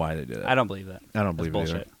doesn't know why they did it. I don't believe that. I don't believe That's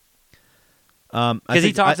it bullshit. Either. Because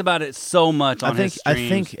he talks about it so much on his streams. I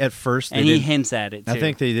think at first he hints at it, too. I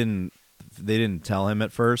think they didn't tell him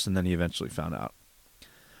at first, and then he eventually found out.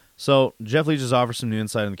 So, Jeff Leach has offered some new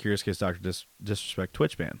insight on the curious case Dr. Disrespect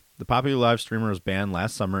Twitch ban. The popular live streamer was banned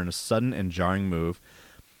last summer in a sudden and jarring move,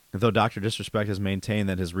 though Dr. Disrespect has maintained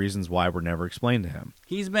that his reasons why were never explained to him.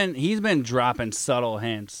 He's been dropping subtle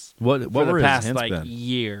hints. What for were the past his hints been?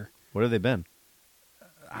 Year? What have they been?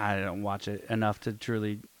 I don't watch it enough to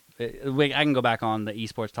truly. I can go back on the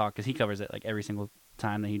esports talk because he covers it every single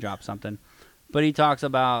time that he drops something. But he talks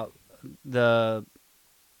about the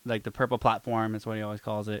purple platform is what he always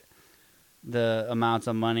calls it. The amounts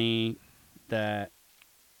of money that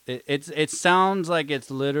it sounds like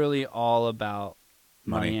it's literally all about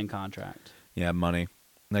money and contract. Yeah, money.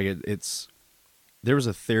 It's there was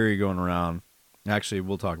a theory going around. Actually,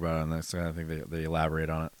 we'll talk about it on this. I think they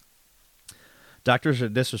elaborate on it. Dr.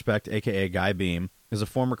 Disrespect, a.k.a. Guy Beam, is a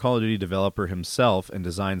former Call of Duty developer himself and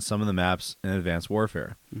designed some of the maps in Advanced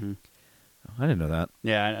Warfare. Mm-hmm. I didn't know that.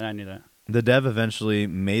 Yeah, I knew that. The dev eventually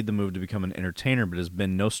made the move to become an entertainer, but has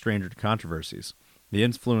been no stranger to controversies. The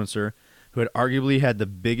influencer, who had arguably had the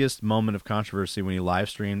biggest moment of controversy when he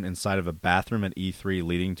live-streamed inside of a bathroom at E3,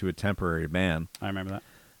 leading to a temporary ban. I remember that.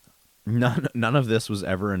 None of this was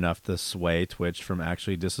ever enough to sway Twitch from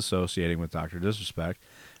actually disassociating with Dr. Disrespect.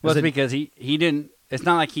 Well, it's because he didn't. It's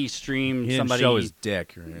not like he streamed he didn't somebody. show his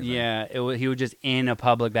dick or anything. Yeah, he was just in a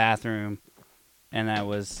public bathroom, and that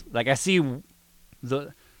was I see if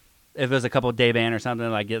there's a couple day ban or something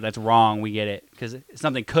that's wrong, we get it because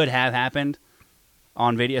something could have happened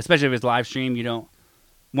on video, especially if it's live stream. You don't.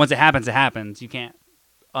 Once it happens. You can't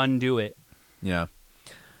undo it. Yeah.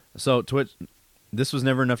 So Twitch. This was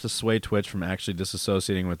never enough to sway Twitch from actually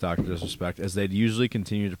disassociating with Dr. Disrespect, as they'd usually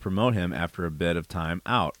continue to promote him after a bit of a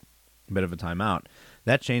timeout.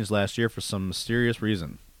 That changed last year for some mysterious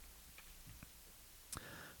reason.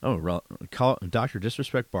 Oh, Dr.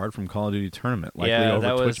 Disrespect barred from Call of Duty tournament, likely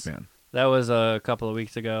over Twitch ban. That was a couple of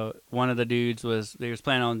weeks ago. One of the dudes was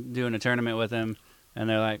planning on doing a tournament with him, and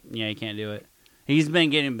they're like, "Yeah, you can't do it." He's been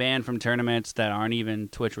getting banned from tournaments that aren't even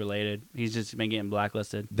Twitch related. He's just been getting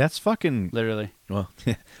blacklisted. That's fucking literally. Well,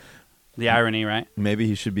 the irony, right? Maybe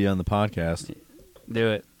he should be on the podcast. Do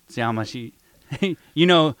it. See how much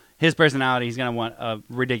his personality. He's gonna want a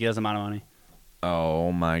ridiculous amount of money.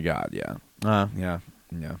 Oh my god, yeah. Yeah.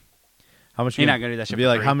 How much? He's not gonna do that shit. Be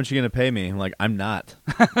like, how much are you gonna pay me? I'm like, I'm not.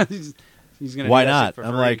 He's gonna. Why do that not? Shit for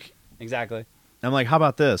I'm free. like, exactly. I'm like, how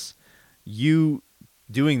about this? You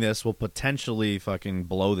doing this will potentially fucking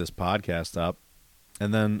blow this podcast up,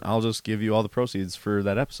 and then I'll just give you all the proceeds for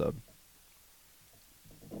that episode.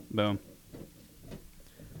 Boom.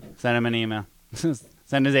 Send him an email.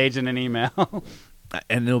 Send his agent an email.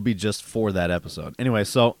 And it'll be just for that episode. Anyway,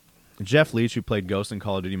 so Jeff Leach, who played Ghost in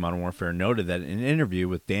Call of Duty Modern Warfare, noted that in an interview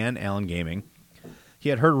with Dan Allen Gaming, he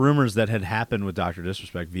had heard rumors that had happened with Dr.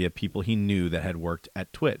 Disrespect via people he knew that had worked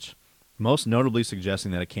at Twitch, most notably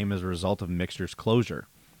suggesting that it came as a result of Mixer's closure.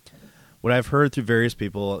 What I've heard through various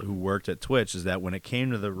people who worked at Twitch is that when it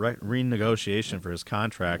came to the renegotiation for his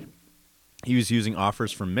contract, he was using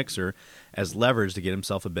offers from Mixer as leverage to get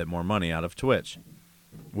himself a bit more money out of Twitch.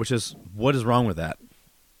 What is wrong with that?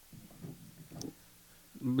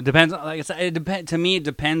 Depends. Like I said, to me, it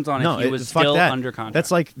depends on if he was still under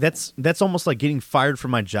contract. That's almost like getting fired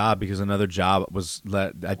from my job because another job was.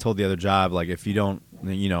 I told the other job, like, if you don't,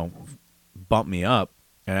 bump me up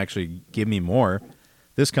and actually give me more,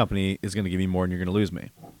 this company is going to give me more and you're going to lose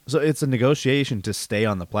me. So it's a negotiation to stay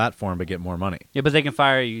on the platform but get more money. Yeah, but they can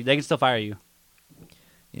fire you. They can still fire you.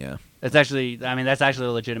 Yeah. That's actually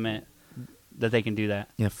legitimate that they can do that.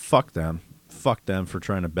 Yeah, fuck them. Fuck them for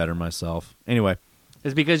trying to better myself. Anyway.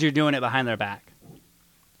 It's because you're doing it behind their back.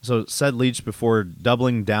 So said Leach before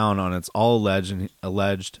doubling down on it's all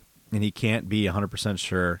alleged, and he can't be 100%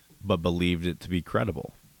 sure, but believed it to be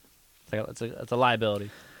credible. It's a liability.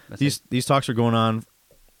 These talks are going on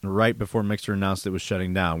right before Mixer announced it was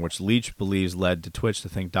shutting down, which Leach believes led to Twitch to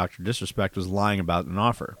think Dr. Disrespect was lying about an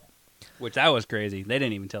offer. Which that was crazy. They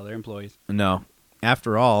didn't even tell their employees. No.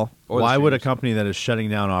 After all, why would a company that is shutting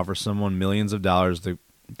down offer someone millions of dollars to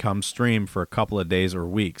come stream for a couple of days or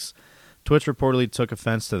weeks? Twitch reportedly took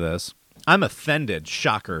offense to this. I'm offended.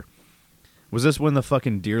 Shocker. Was this when the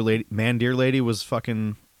fucking deer lady was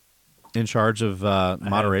fucking in charge of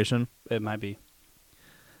moderation? It might be.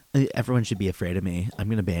 Everyone should be afraid of me. I'm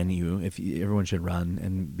going to ban you. Everyone should run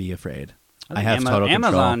and be afraid. I have total control.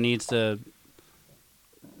 Amazon needs to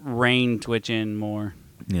rein Twitch in more.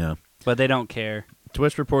 Yeah. But they don't care.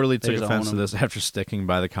 Twitch reportedly took offense to this after sticking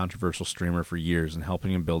by the controversial streamer for years and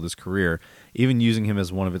helping him build his career, even using him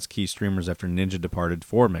as one of its key streamers after Ninja departed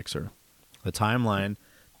for Mixer. The timeline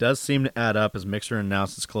does seem to add up as Mixer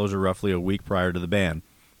announced its closure roughly a week prior to the ban.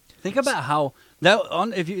 Think about how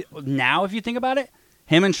if you think about it,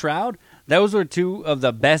 him and Shroud, those were two of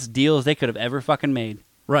the best deals they could have ever fucking made.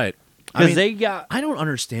 Right. Because I don't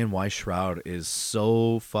understand why Shroud is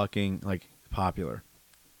so fucking popular.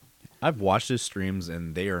 I've watched his streams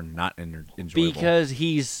and they are not enjoyable. Because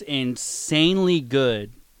he's insanely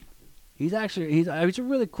good. He's a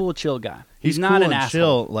really cool, chill guy. He's not cool an and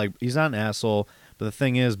asshole. Chill. He's not an asshole. But the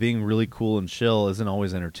thing is, being really cool and chill isn't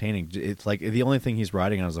always entertaining. It's like the only thing he's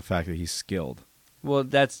riding on is the fact that he's skilled. Well,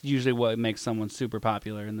 that's usually what makes someone super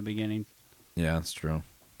popular in the beginning. Yeah, that's true.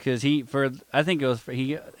 Because he's one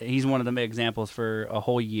of the examples for a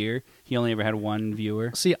whole year. He only ever had one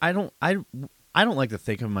viewer. See, I don't like to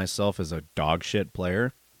think of myself as a dog shit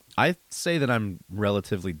player. I say that I'm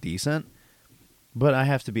relatively decent, but I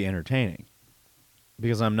have to be entertaining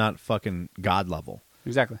because I'm not fucking god level.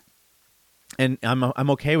 Exactly. And I'm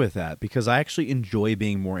okay with that because I actually enjoy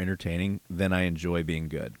being more entertaining than I enjoy being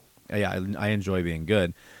good. Yeah, I enjoy being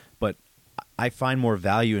good, but I find more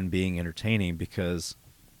value in being entertaining because,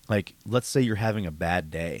 let's say you're having a bad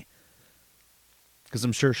day. Because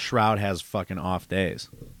I'm sure Shroud has fucking off days.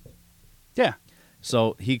 Yeah.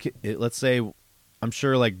 So let's say, I'm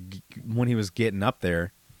sure when he was getting up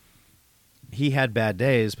there, he had bad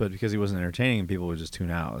days, but because he wasn't entertaining, people would just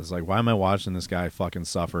tune out. It's like, why am I watching this guy fucking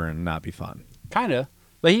suffer and not be fun? Kind of.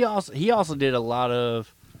 But he also did a lot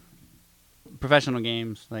of professional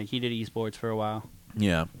games. Like, he did esports for a while.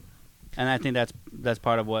 Yeah. And I think that's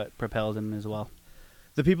part of what propelled him as well.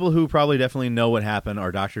 The people who probably definitely know what happened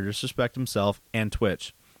are Dr. Disrespect himself and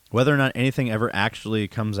Twitch. Whether or not anything ever actually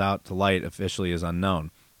comes out to light officially is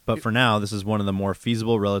unknown. But for now, this is one of the more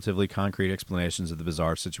feasible, relatively concrete explanations of the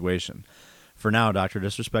bizarre situation. For now, Dr.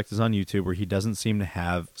 Disrespect is on YouTube, where he doesn't seem to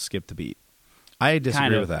have skipped a beat. I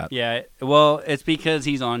disagree with that. Yeah, well, it's because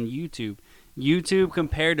he's on YouTube. YouTube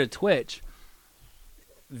compared to Twitch,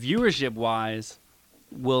 viewership-wise,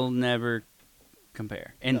 will never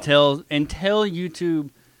compare. Until YouTube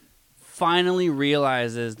finally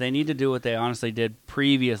realizes they need to do what they honestly did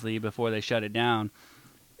previously before they shut it down,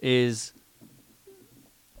 is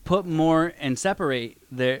put more into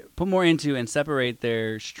and separate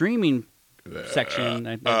their streaming section,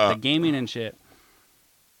 the gaming and shit,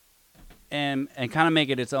 and kind of make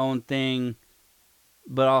it its own thing,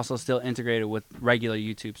 but also still integrate it with regular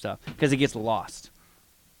YouTube stuff because it gets lost.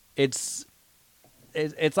 It's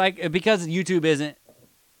like, because YouTube isn't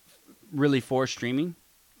really for streaming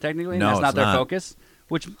technically, no, that's not their not. focus,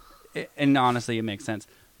 and honestly it makes sense,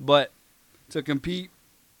 but to compete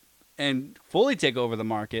and fully take over the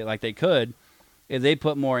market like they could, if they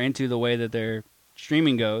put more into the way that their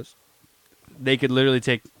streaming goes, they could literally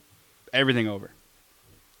take everything over.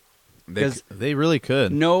 They really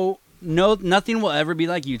could. Nothing will ever be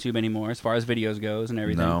like YouTube anymore as far as videos goes and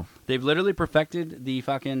everything. No. They've literally perfected the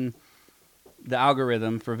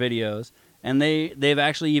algorithm for videos, and they've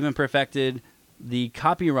actually even perfected the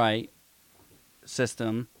copyright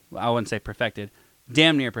system. I wouldn't say perfected,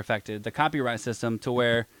 damn near perfected the copyright system to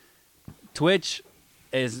where Twitch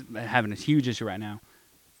is having a huge issue right now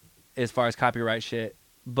as far as copyright shit.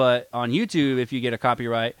 But on YouTube, if you get a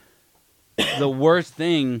copyright, the worst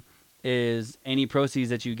thing is any proceeds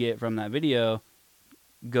that you get from that video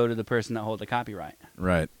go to the person that holds the copyright.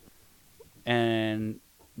 Right. And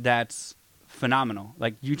that's phenomenal.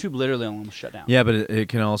 Like, YouTube literally almost shut down. Yeah, but it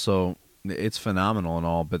can also... It's phenomenal and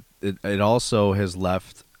all, but it also has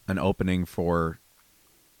left an opening for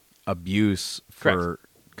abuse for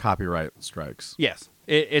copyright strikes. Yes.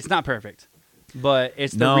 It's not perfect, but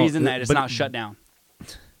it's the reason that it's not shut down.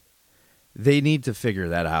 They need to figure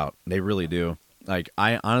that out. They really do. Like,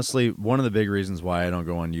 I honestly, one of the big reasons why I don't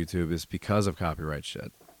go on YouTube is because of copyright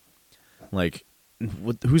shit. Like,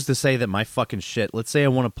 who's to say that my fucking shit, let's say I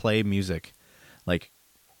want to play music, like,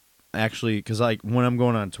 actually, because like when I'm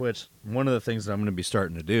going on Twitch, one of the things that I'm going to be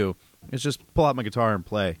starting to do is just pull out my guitar and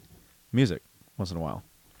play music once in a while,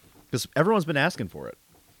 because everyone's been asking for it.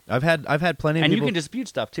 I've had plenty of people. And you can dispute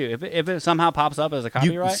stuff too if it somehow pops up as a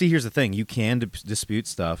copyright. See, here's the thing: you can dispute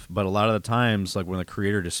stuff, but a lot of the times, like when the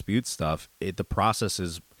creator disputes stuff, the process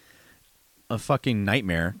is a fucking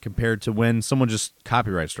nightmare compared to when someone just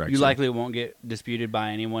copyright strikes you. You likely won't get disputed by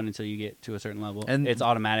anyone until you get to a certain level. And it's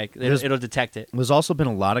automatic. It'll detect it. There's also been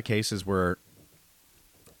a lot of cases where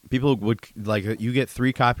people would, like, you get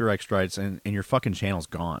 3 copyright strikes and your fucking channel's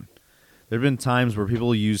gone. There have been times where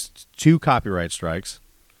people used 2 copyright strikes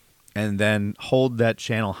and then hold that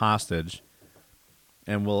channel hostage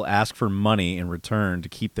and will ask for money in return to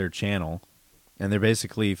keep their channel. And they're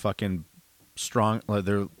basically fucking strong.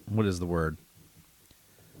 They're, what is the word?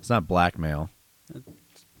 It's not blackmail.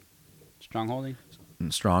 Strongholding?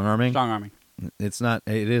 Strong arming? Strong arming. It's not.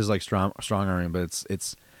 It is like strong arming, but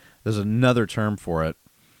it's. There's another term for it,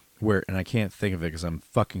 where, and I can't think of it because I'm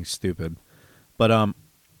fucking stupid. But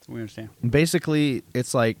we understand. Basically,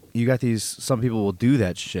 it's like you got these. Some people will do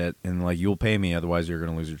that shit, and like, you'll pay me, otherwise you're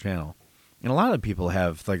gonna lose your channel. And a lot of people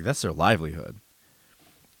have, like, that's their livelihood.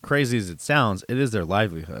 Crazy as it sounds, it is their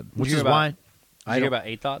livelihood, which is why. Did you hear about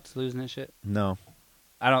 8 Thoughts losing his shit? No,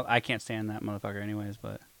 I can't stand that motherfucker anyways,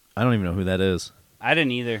 but I don't even know who that is. I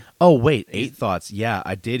didn't either. Oh wait, 8 Thoughts. Yeah,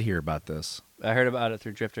 I did hear about this. I heard about it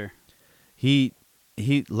through Drifter. He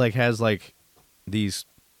like has like these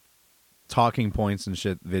talking points and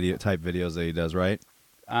shit type videos that he does, right?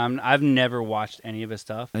 I've never watched any of his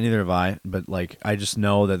stuff. And neither have I, but like, I just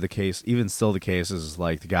know that the case, even still the case is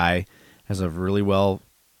like, the guy has a really well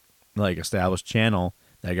like established channel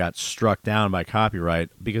that got struck down by copyright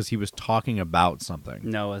because he was talking about something.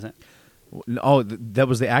 No, it wasn't. Oh, that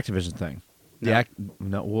was the Activision thing.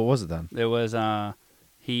 No, what was it then? It was there's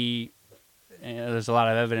a lot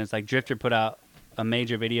of evidence. Like, Drifter put out a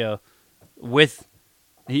major video with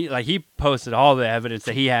he posted all the evidence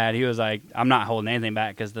that he had. He was like, I'm not holding anything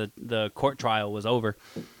back because the court trial was over,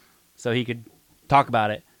 so he could talk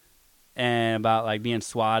about it and about like being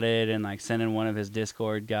swatted and like sending one of his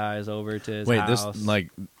Discord guys over to his house. This like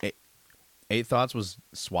 8 Thoughts was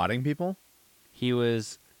swatting people? He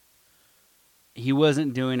wasn't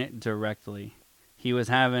doing it directly. He was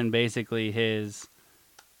having basically his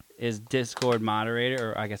Discord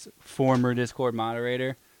moderator, or I guess former Discord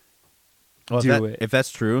moderator, if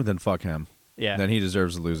that's true, then fuck him. Yeah. Then he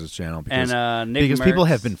deserves to lose his channel because, Nick because Merckx, people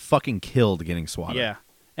have been fucking killed getting swatted. Yeah.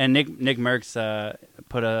 And Nick Merckx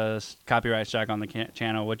put a copyright strike on the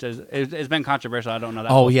channel, which it's been controversial. I don't know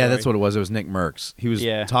that. Oh yeah, that's what it was. It was Nick Merckx. He was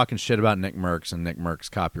Yeah. talking shit about Nick Merckx, and Nick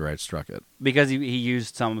Merckx copyright struck it because he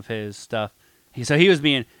used some of his stuff. He was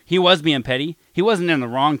being petty. He wasn't in the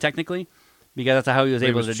wrong technically, because that's how he was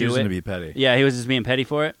able to do it. He was choosing to be petty. Yeah, he was just being petty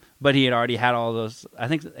for it. But he had already had all those. I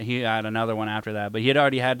think he had another one after that. But he had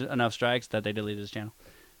already had enough strikes that they deleted his channel.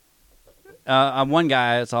 One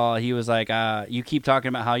guy I saw, he was like, you keep talking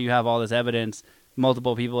about how you have all this evidence.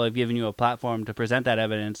 Multiple people have given you a platform to present that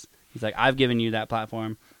evidence. He's like, I've given you that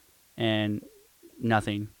platform, and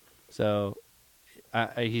nothing. So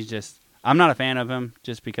I'm not a fan of him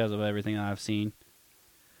just because of everything that I've seen.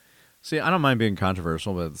 See, I don't mind being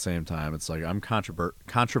controversial, but at the same time, it's like I'm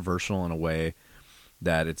controversial in a way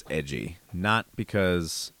that it's edgy. Not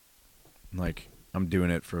because, like, I'm doing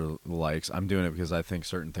it for the likes. I'm doing it because I think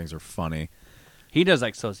certain things are funny. He does,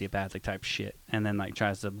 like, sociopathic type shit, and then, like,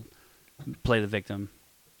 tries to play the victim.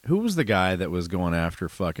 Who was the guy that was going after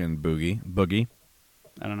fucking Boogie?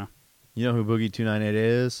 I don't know. You know who Boogie 298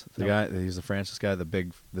 is? The Nope. guy. He's the Francis guy,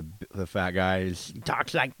 the fat guy. He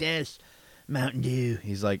talks like this. Mountain Dew.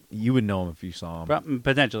 He's like, you would know him if you saw him.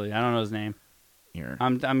 Potentially. I don't know his name. Here.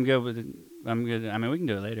 I'm good with it. I'm good. I mean, we can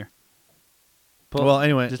do it later. Well,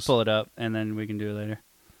 anyway. Just pull it up, and then we can do it later.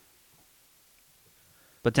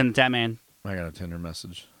 But Tim the Tatman. I got a Tinder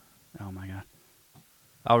message. Oh, my God.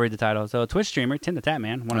 I'll read the title. So, Twitch streamer, Tim the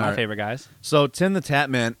Tatman, one of my favorite guys. So, Tim the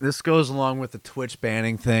Tatman, this goes along with the Twitch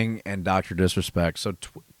banning thing and Dr. Disrespect. So,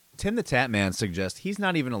 Tim the Tatman suggests he's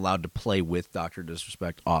not even allowed to play with Dr.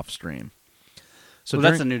 Disrespect off stream. So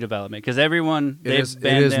that's a new development because everyone it is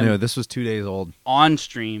new. This was 2 days old on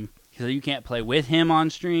stream. So you can't play with him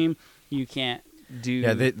on stream. You can't do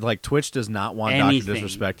Twitch does not want anything. Dr.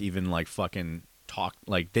 Disrespect even like fucking talk.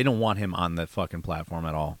 Like they don't want him on the fucking platform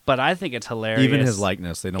at all. But I think it's hilarious. Even his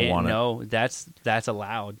likeness, they don't want it. No, that's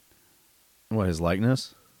allowed. What, his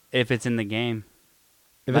likeness? If it's in the game.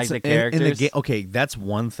 If like it's the characters. in the game, okay, that's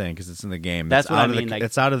one thing because it's in the game. That's what I mean.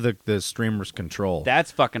 It's out of the streamer's control.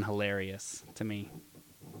 That's fucking hilarious to me.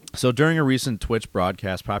 So during a recent Twitch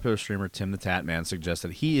broadcast, popular streamer Tim the Tatman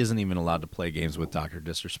suggested he isn't even allowed to play games with Dr.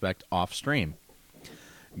 Disrespect off stream.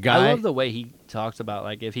 I love the way he talks about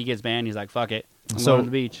like if he gets banned, he's like, "Fuck it, I'm going to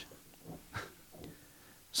the beach."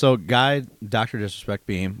 So, guy Dr. Disrespect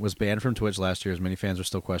Beam was banned from Twitch last year as many fans are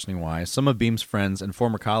still questioning why. Some of Beam's friends and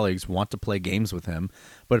former colleagues want to play games with him,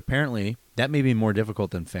 but apparently that may be more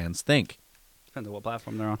difficult than fans think. Depends on what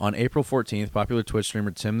platform they're on. On April 14th, popular Twitch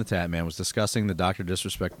streamer Tim the Tatman was discussing the Dr.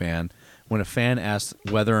 Disrespect ban when a fan asked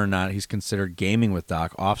whether or not he's considered gaming with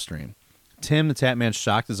Doc off-stream. Tim the Tatman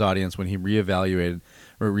shocked his audience when he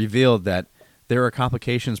revealed that there are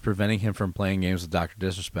complications preventing him from playing games with Dr.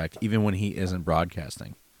 Disrespect, even when he isn't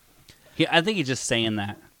broadcasting. I think he's just saying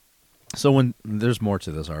that. So when there's more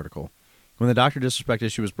to this article. When the Dr. Disrespect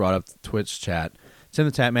issue was brought up to Twitch chat, Tim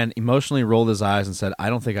the Tatman emotionally rolled his eyes and said,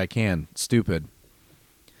 "I don't think I can. Stupid."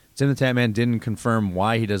 Tim the Tatman didn't confirm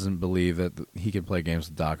why he doesn't believe that he can play games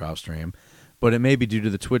with Doc off stream, but it may be due to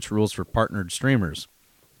the Twitch rules for partnered streamers.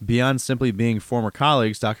 Beyond simply being former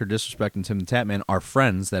colleagues, Dr. Disrespect and Tim the Tatman are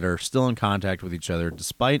friends that are still in contact with each other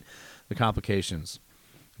despite the complications.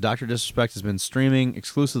 Dr. Disrespect has been streaming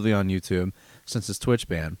exclusively on YouTube since his Twitch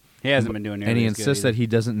ban. He hasn't been doing nearly and he as good insists either. that he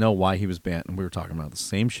doesn't know why he was banned. And we were talking about the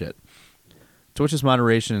same shit. Twitch's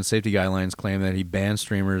moderation and safety guidelines claim that ban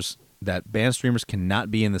streamers cannot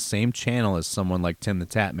be in the same channel as someone like Tim the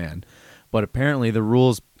Tatman. But apparently the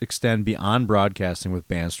rules extend beyond broadcasting with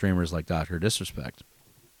banned streamers like Dr. Disrespect.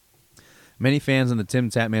 Many fans in the Tim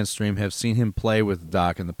Tatman stream have seen him play with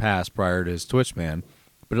Doc in the past prior to his Twitch ban,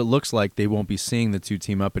 but it looks like they won't be seeing the two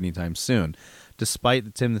team up anytime soon, despite the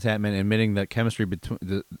Tim the Tatman admitting the chemistry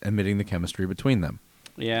between them.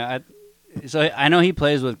 Yeah, so I know he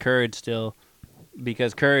plays with Courage still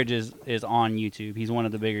because Courage is on YouTube. He's one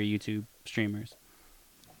of the bigger YouTube streamers.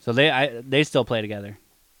 So they still play together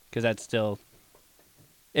because that's still...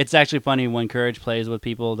 It's actually funny when Courage plays with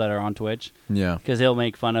people that are on Twitch. Yeah. Because he'll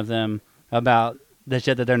make fun of them about the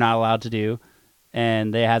shit that they're not allowed to do.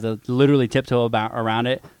 And they have to literally tiptoe around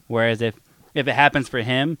it. Whereas if it happens for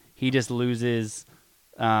him, he just loses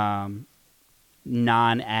non-ad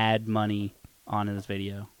money on his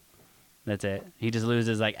video. That's it. He just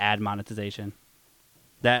loses like ad monetization.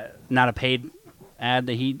 That not a paid ad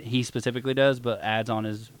that he specifically does, but ads on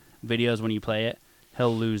his videos when you play it,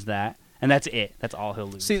 he'll lose that. And that's it. That's all he'll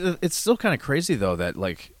lose. See, it's still kind of crazy though that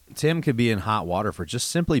like Tim could be in hot water for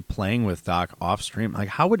just simply playing with Doc off stream. Like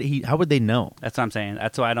how would they know? That's what I'm saying.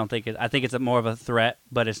 That's why I don't think I think it's more of a threat,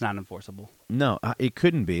 but it's not enforceable. No, it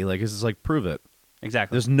couldn't be. Like it's just like prove it.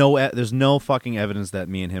 Exactly. There's no fucking evidence that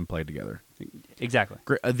me and him played together. Exactly.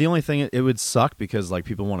 The only thing it would suck because like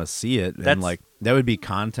people want to see it and like that would be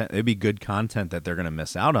content. It'd be good content that they're gonna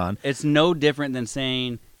miss out on. It's no different than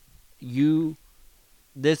saying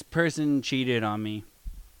this person cheated on me.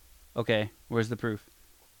 Okay, where's the proof?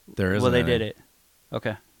 There isn't. Well, they did it.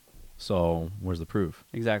 Okay. So where's the proof?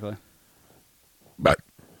 Exactly. But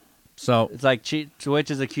so it's like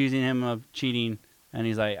Twitch is accusing him of cheating, and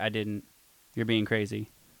he's like, "I didn't. You're being crazy."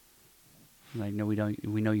 I'm like, no, we don't.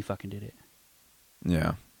 We know you fucking did it.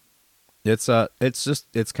 Yeah. It's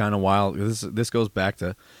kind of wild. This goes back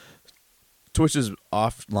to Twitch's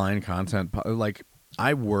offline content. Like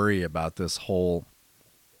I worry about this whole.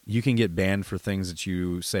 You can get banned for things that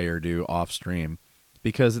you say or do off stream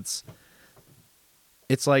because it's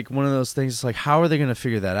like one of those things. It's like, how are they going to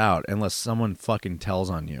figure that out unless someone fucking tells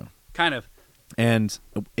on you? Kind of. And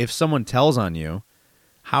if someone tells on you,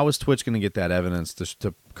 how is Twitch going to get that evidence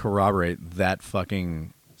to corroborate that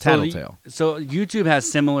fucking tattletale? So YouTube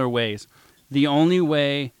has similar ways. The only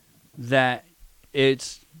way that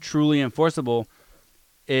it's truly enforceable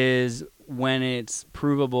is when it's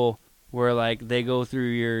provable where, like, they go through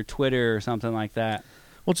your Twitter or something like that.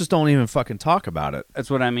 Well, just don't even fucking talk about it. That's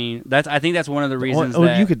what I mean. I think that's one of the reasons Or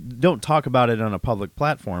that... don't talk about it on a public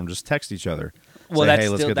platform. Just text each other. Well, Say, hey,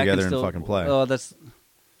 let's get together and fucking play. Oh, that's...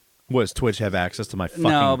 What, does Twitch have access to my fucking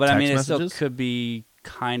No, but text I mean, it messages? still could be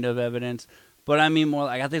kind of evidence. But I mean, more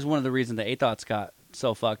like, I think it's one of the reasons that A-Thought's got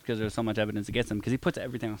so fucked because there's so much evidence against him because he puts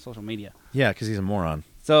everything on social media. Yeah, because he's a moron.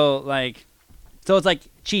 So it's like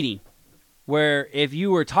cheating, where if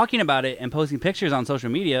you were talking about it and posting pictures on social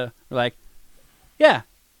media, we're like, yeah,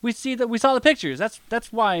 we saw the pictures. That's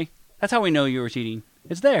how we know you were cheating.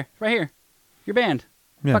 It's there, right here. You're banned.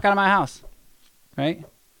 Yeah. Fuck out of my house. Right?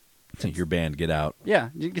 Your band, get out. Yeah,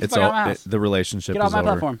 get the fuck out of my house. The relationship Get off is my over.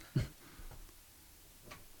 platform.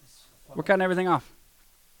 We're cutting everything off.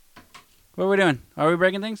 What are we doing? Are we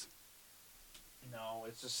breaking things? No,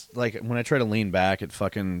 it's just like when I try to lean back, it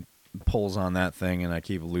fucking pulls on that thing, and I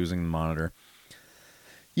keep losing the monitor.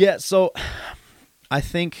 Yeah, so I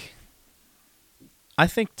think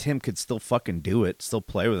Tim could still fucking do it, still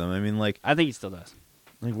play with him. I mean, like, I think he still does.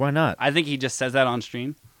 like why not? I think he just says that on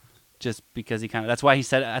stream, just because he kind of. That's why he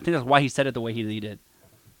said it. I think that's why he said it the way he did.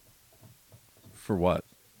 For what?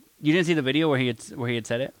 You didn't see the video where he had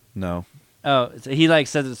said it? No. Oh, so he like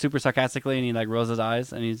says it super sarcastically, and he like rolls his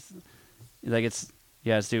eyes, and he's like, "It's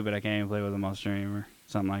stupid. I can't even play with him on stream," or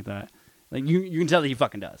something like that. Like you can tell that he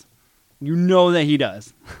fucking does. You know that he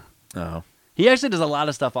does. Oh. He actually does a lot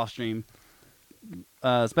of stuff off stream,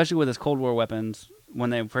 especially with his Cold War weapons when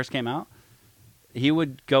they first came out. He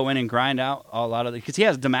would go in and grind out a lot of because he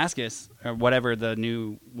has Damascus or whatever the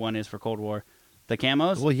new one is for Cold War, the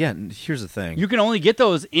camos. Well, yeah. Here's the thing. You can only get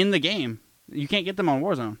those in the game. You can't get them on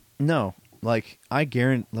Warzone. No, like I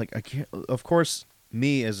guarantee. Like I can't. Of course,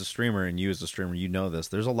 me as a streamer and you as a streamer, you know this.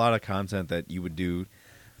 There's a lot of content that you would do.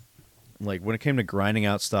 Like when it came to grinding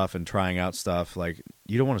out stuff and trying out stuff, like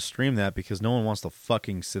you don't want to stream that because no one wants to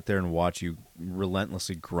fucking sit there and watch you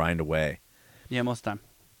relentlessly grind away. Yeah, most of the time.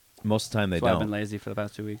 Most of the time they That's why don't. I've been lazy for the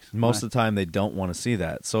past 2 weeks. Most of the time they don't want to see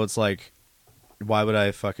that. So it's like, why would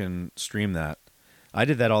I fucking stream that? I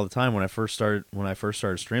did that all the time when I first started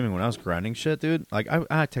streaming. When I was grinding shit, dude. Like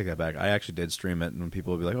I take that back. I actually did stream it, and when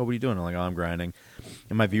people would be like, "Oh, what are you doing?" I'm like, "Oh, I'm grinding,"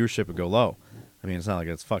 and my viewership would go low. I mean, it's not like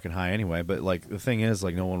it's fucking high anyway, but like the thing is,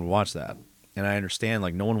 like no one would watch that, and I understand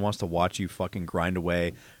like no one wants to watch you fucking grind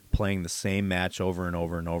away, playing the same match over and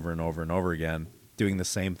over and over and over and over again, doing the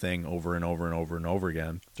same thing over and over and over and over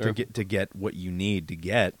again Sure. to get what you need to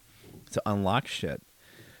get to unlock shit.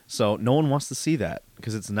 So no one wants to see that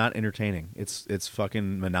because it's not entertaining. It's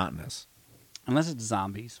fucking monotonous. Unless it's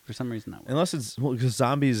zombies. For some reason that works. Unless it's because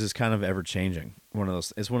zombies is kind of ever changing.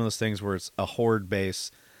 It's one of those things where it's a horde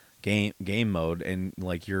based game mode, and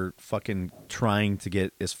like you're fucking trying to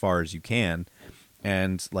get as far as you can,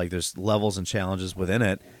 and like there's levels and challenges within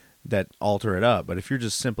it that alter it up. But if you're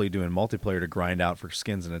just simply doing multiplayer to grind out for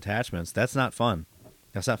skins and attachments, that's not fun.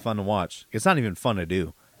 That's not fun to watch. It's not even fun to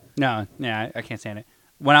do. No, yeah, I can't stand it.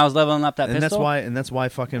 When I was leveling up that pistol, that's why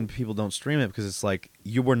fucking people don't stream it, because it's like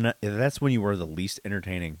you were not. That's when you were the least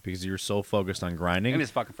entertaining because you're so focused on grinding. and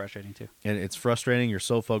it's fucking frustrating too. And it's frustrating. You're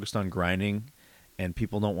so focused on grinding, and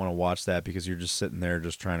people don't want to watch that because you're just sitting there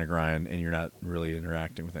just trying to grind, and you're not really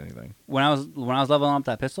interacting with anything. When I was leveling up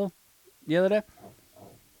that pistol the other day,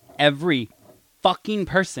 every fucking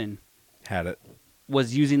person Had it.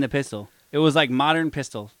 was using the pistol. It was like modern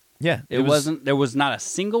pistol. Yeah. It wasn't. There was not a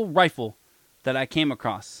single rifle that I came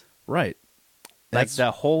across. Right. Like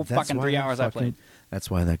the whole that's fucking why 3 that hours I played. That's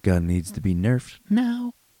why that gun needs to be nerfed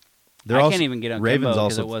now. I can't even get on Raven's Kimbo 'cause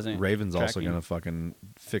also it wasn't Raven's also tracking. gonna fucking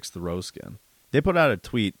fix the rose skin. They put out a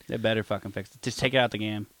tweet. They better fucking fix it. Just take it out the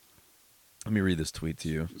game. Let me read this tweet to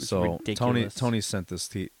you. It's So ridiculous. Tony sent this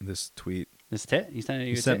tweet. This tit? You sent it to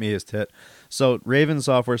He your sent tit? me his tit. So Raven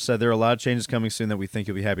Software said there are a lot of changes coming soon that we think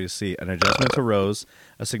you'll be happy to see. An adjustment to Rose,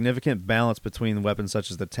 a significant balance between weapons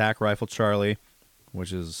such as the TAC rifle Charlie,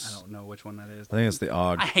 which is I don't know which one that is. I think it's the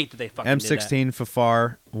AUG. I hate that they fucking M16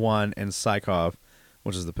 Fafar 1 and Psychov,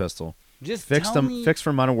 which is the pistol. did that. Just Fixed tell me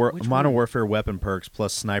for Modern which one. Warfare weapon perks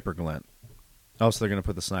plus sniper glint. Oh, so they're going to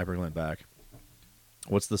put the sniper glint back.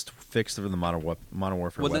 What's this fixed for the Modern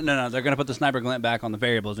Warfare weapon? No, they're going to put the sniper glint back on the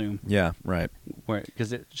variable zoom Yeah, right.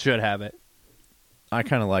 because it should have it. I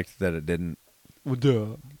kind of liked that it didn't. Well,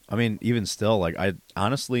 duh. I mean, even still, like I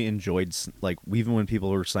honestly enjoyed, like even when people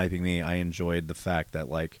were sniping me, I enjoyed the fact that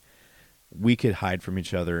like we could hide from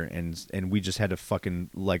each other and we just had to fucking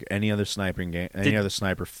like any other sniping game, other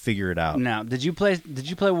sniper figure it out. Now, did you play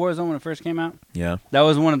Warzone when it first came out? Yeah. That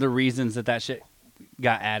was one of the reasons that shit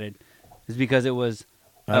got added, is because it was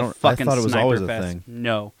a fucking I thought it was sniper always a fest. thing.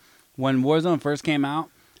 No. When Warzone first came out,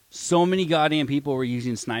 so many goddamn people were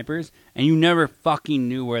using snipers, and you never fucking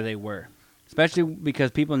knew where they were. Especially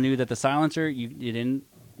because people knew that the silencer, you didn't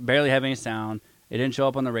barely have any sound. It didn't show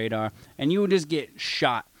up on the radar, and you would just get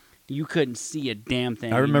shot. You couldn't see a damn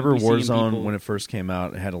thing. I remember You'd be seeing Warzone people- when it first came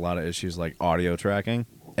out. It had a lot of issues like audio tracking.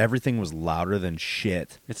 Everything was louder than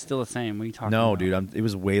shit. It's still the same. What are you talking No, about? dude, it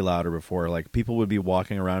was way louder before. Like people would be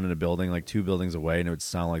walking around in a building like 2 buildings away, and it would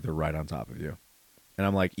sound like they're right on top of you. And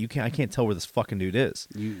I'm like, I can't tell where this fucking dude is.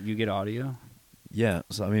 You get audio? Yeah,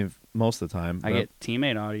 so I mean, most of the time. I get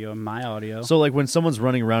teammate audio, my audio. So like when someone's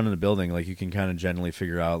running around in a building, like you can kind of generally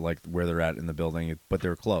figure out like where they're at in the building, but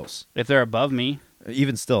they're close. If they're above me,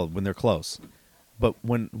 Even still, when they're close. But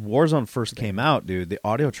when Warzone first came out, dude, the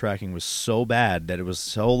audio tracking was so bad that it was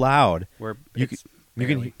so loud.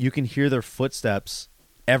 You can hear their footsteps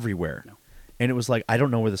everywhere. No. And it was like, I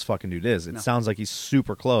don't know where this fucking dude is. It sounds like he's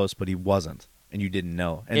super close, but he wasn't, and you didn't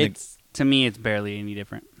know. And to me, it's barely any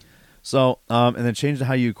different. and then changed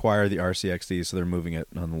how you acquire the RCXD, so they're moving it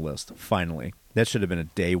on the list. Finally, that should have been a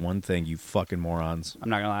day one thing. You fucking morons.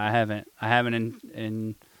 I'm not gonna lie, I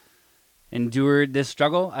haven't endured this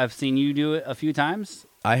struggle. I've seen you do it a few times.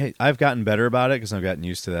 I've gotten better about it because I've gotten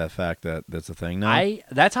used to that fact that that's a thing now.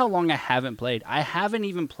 That's how long I haven't played. I haven't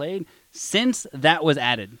even played since that was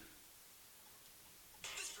added.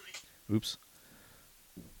 Oops.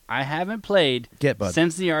 I haven't played Get bud.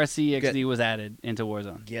 since the RCXD was added into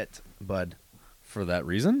Warzone. Get bud. For that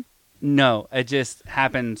reason? No, it just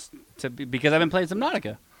happens to be because I've been playing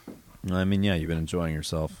Subnautica. I mean, yeah, you've been enjoying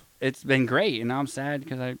yourself. It's been great, and now I'm sad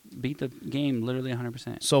because I beat the game literally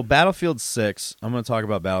 100%. So Battlefield 6, I'm going to talk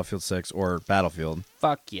about Battlefield 6 or Battlefield.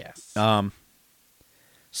 Fuck yes.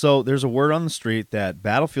 So there's a word on the street that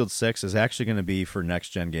Battlefield 6 is actually going to be for next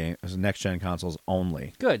gen consoles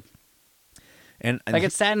only. Good. And Like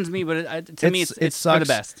it saddens me, but to me, it's for sucks. the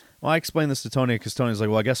best. Well, I explained this to Tony because Tony's like,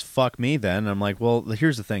 well, I guess fuck me then. And I'm like, well,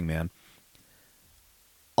 here's the thing, man.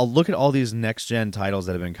 I'll look at all these next-gen titles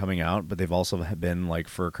that have been coming out, but they've also been like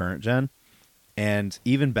for current gen. And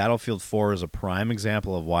even Battlefield 4 is a prime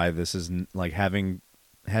example of why this is like having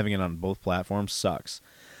it on both platforms sucks.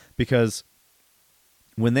 Because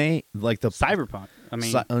when they like the Cyberpunk. I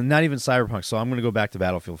mean, not even Cyberpunk. So I'm going to go back to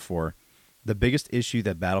Battlefield 4. The biggest issue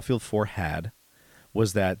that Battlefield 4 had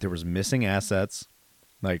was that there was missing assets,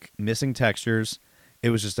 like missing textures. It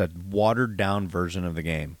was just a watered down version of the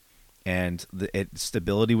game. And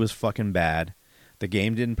stability was fucking bad. The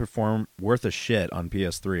game didn't perform worth a shit on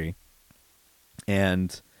PS3.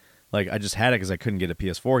 And like I just had it because I couldn't get a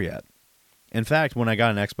PS4 yet. In fact, when I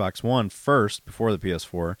got an Xbox One first, before the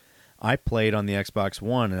PS4, I played on the Xbox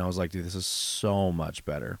One, and I was like, dude, this is so much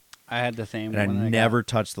better. I had the same. And one I never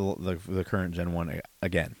touched the current Gen 1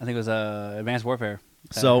 again. I think it was Advanced Warfare.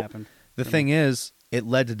 So happened. the thing is, it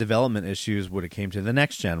led to development issues when it came to the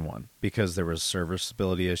next Gen 1 because there was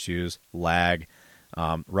serviceability issues, lag,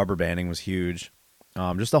 rubber banding was huge,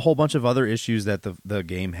 just a whole bunch of other issues that the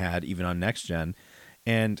game had even on next Gen.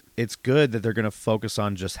 And it's good that they're going to focus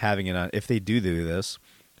on just having it on, if they do this,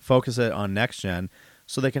 focus it on next Gen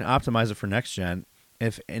so they can optimize it for next Gen.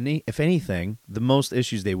 If anything, the most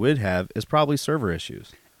issues they would have is probably server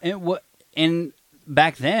issues. And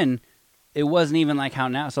back then, it wasn't even like how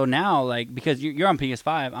now. So now, like, because you're on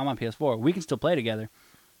PS5, I'm on PS4, we can still play together.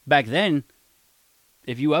 Back then,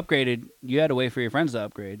 if you upgraded, you had to wait for your friends to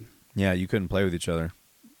upgrade. Yeah, you couldn't play with each other.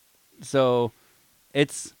 So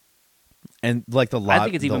it's... And like I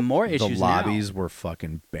think it's even more issues The lobbies now. were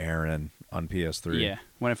fucking barren on PS3. Yeah,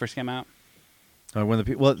 when it first came out. When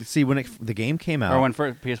the game came out, Or when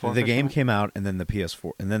PS4 the first game came out, and then the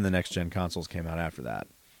PS4, and then the next gen consoles came out after that.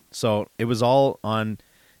 So it was all on.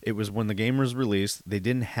 It was when the game was released. They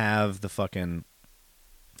didn't have the fucking.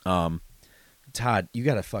 Todd, you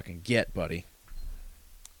gotta fucking get, buddy.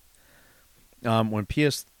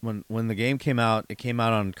 When the game came out, it came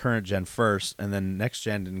out on current gen first, and then next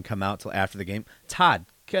gen didn't come out till after the game. Todd,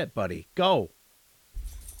 get, buddy, go.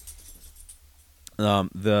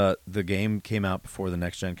 The game came out before the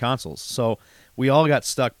next gen consoles, so we all got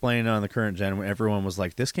stuck playing on the current gen when everyone was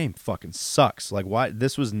like, "This game fucking sucks." Like, why?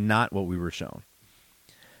 This was not what we were shown.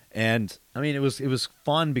 And I mean, it was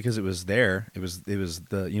fun because it was there. It was it was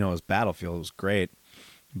Battlefield. It was great,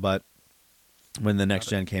 but when the next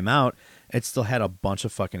gen came out, it still had a bunch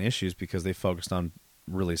of fucking issues because they focused on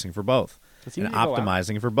releasing for both and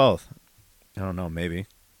optimizing for both. I don't know. Maybe.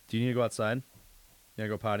 Do you need to go outside? You gotta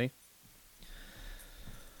go potty.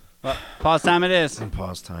 Well, pause time it is.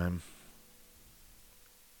 Pause time.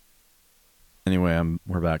 Anyway,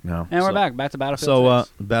 we're back now. And we're back to Battlefield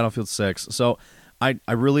 6. Battlefield 6. So I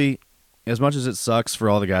really as much as it sucks for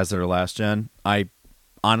all the guys that are last gen, I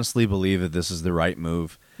honestly believe that this is the right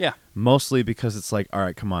move. Yeah. Mostly because it's like, all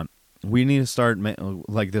right, come on. We need to start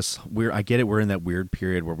like this weird. I get it. We're in that weird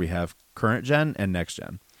period where we have current gen and next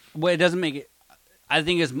gen. Well, it doesn't make it. I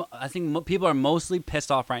think people are mostly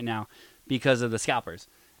pissed off right now because of the scalpers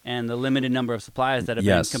and the limited number of supplies that have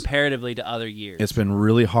been comparatively to other years. It's been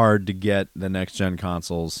really hard to get the next gen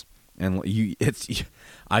consoles, and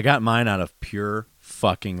I got mine out of pure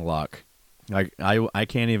fucking luck. Like I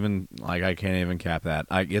can't even cap that.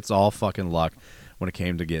 It's all fucking luck when it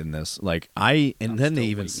came to getting this. Like then they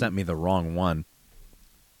even sent me the wrong one.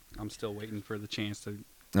 I'm still waiting for the chance to.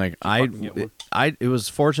 Like it was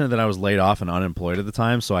fortunate that I was laid off and unemployed at the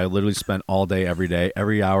time, so I literally spent all day,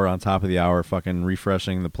 every hour on top of the hour, fucking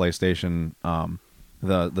refreshing the PlayStation,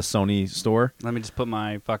 the Sony store. Let me just put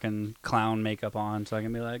my fucking clown makeup on so I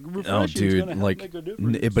can be like, oh, dude, like,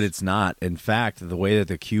 but it's not. In fact, the way that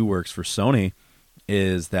the queue works for Sony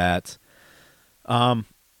is that, I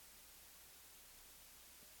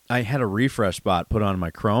had a refresh bot put on my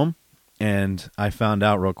Chrome. And I found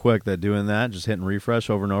out real quick that doing that, just hitting refresh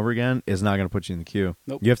over and over again, is not going to put you in the queue.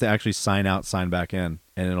 Nope. You have to actually sign out, sign back in,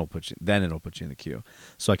 and it'll put you in the queue.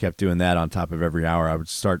 So I kept doing that on top of every hour. I would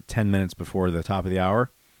start 10 minutes before the top of the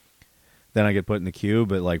hour. Then I get put in the queue,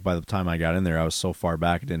 but like by the time I got in there, I was so far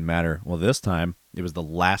back it didn't matter. Well, this time, it was the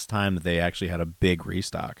last time that they actually had a big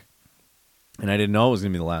restock. And I didn't know it was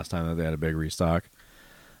going to be the last time that they had a big restock.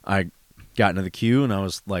 I got into the queue, and I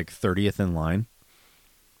was like 30th in line.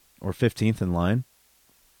 Or 15th in line,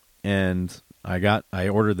 and I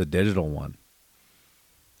ordered the digital one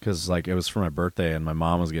because like it was for my birthday and my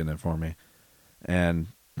mom was getting it for me, and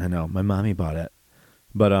I know my mommy bought it,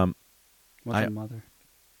 but what's your mother?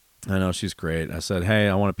 I know she's great. I said, hey,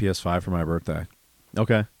 I want a PS5 for my birthday.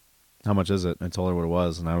 Okay, how much is it? I told her what it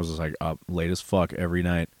was, and I was just like up late as fuck every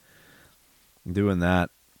night doing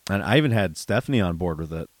that, and I even had Stephanie on board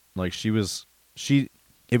with it. Like it was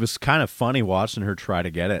kind of funny watching her try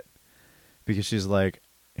to get it. Because she's like,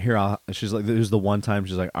 she's like, this is the one time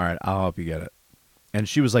she's like, all right, I'll help you get it. And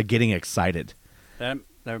she was like getting excited. That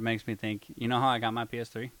makes me think, you know how I got my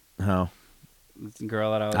PS3? How? This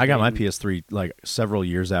girl that I got my PS3 like several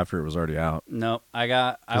years after it was already out. No, I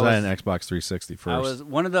had an Xbox 360 first. I was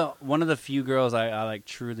one of the few girls I like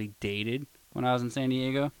truly dated when I was in San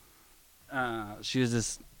Diego. She was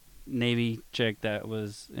this Navy chick that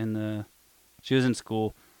was she was in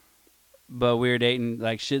school. But we were dating,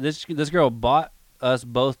 like, shit. This girl bought us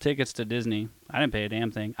both tickets to Disney. I didn't pay a damn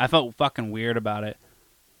thing. I felt fucking weird about it.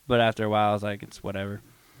 But after a while, I was like, it's whatever.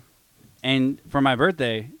 And for my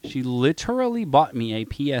birthday, she literally bought me a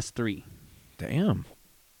PS3. Damn.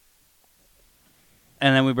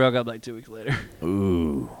 And then we broke up like 2 weeks later.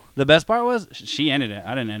 Ooh. The best part was, she ended it.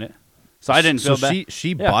 I didn't end it. So I didn't feel bad.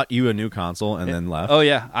 She bought you a new console and then left? Oh,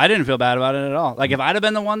 yeah. I didn't feel bad about it at all. Like, if I'd have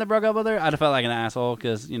been the one that broke up with her, I'd have felt like an asshole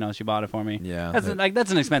because, she bought it for me. Yeah.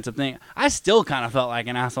 That's an expensive thing. I still kind of felt like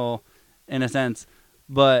an asshole in a sense,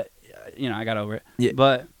 but, I got over it. Yeah.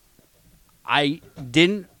 But I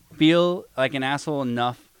didn't feel like an asshole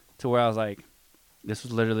enough to where I was like, this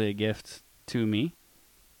was literally a gift to me.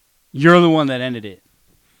 You're the one that ended it.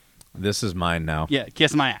 This is mine now. Yeah,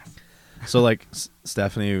 kiss my ass. So, like,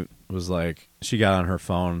 Stephanie was like, she got on her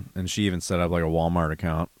phone and she even set up like a Walmart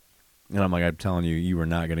account. And I'm like, I'm telling you, you were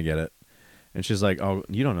not going to get it. And she's like, oh,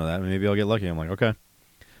 you don't know that. Maybe I'll get lucky. I'm like, okay.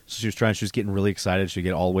 So she was getting really excited. She'd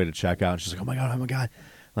get all the way to checkout. And she's like, oh my God.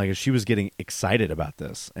 Like, she was getting excited about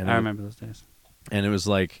this. And I remember those days. And it was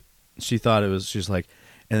like, she's like,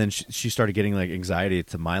 and then she started getting like anxiety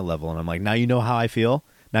to my level. And I'm like, now you know how I feel?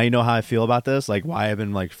 Now you know how I feel about this? Like, why I've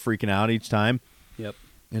been like freaking out each time? Yep.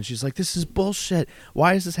 And she's like, this is bullshit.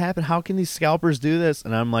 Why does this happen? How can these scalpers do this?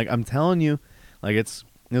 And I'm like, I'm telling you, like,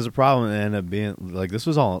 there's a problem. And it ended up being like, this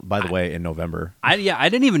was all, by the way, in November. I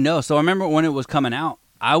didn't even know. So I remember when it was coming out,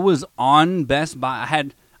 I was on Best Buy.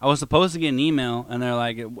 I was supposed to get an email, and they're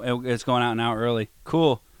like, it's going out an hour early.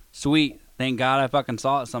 Cool. Sweet. Thank God I fucking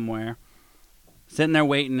saw it somewhere. Sitting there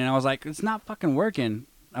waiting, and I was like, it's not fucking working.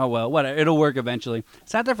 Oh, well, whatever. It'll work eventually.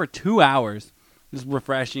 Sat there for 2 hours, just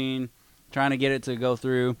refreshing, trying to get it to go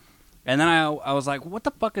through. And then I was like, what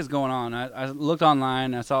the fuck is going on? I looked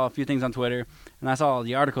online. I saw a few things on Twitter, and I saw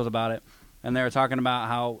the articles about it. And they were talking about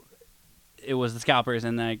how it was the scalpers,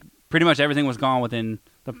 and like pretty much everything was gone within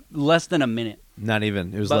less than a minute. Not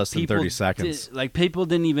even. It was less than 30 seconds. People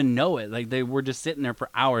didn't even know it. Like, they were just sitting there for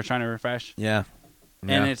hours trying to refresh. Yeah.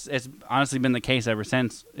 And it's honestly been the case ever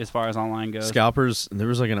since, as far as online goes. Scalpers, there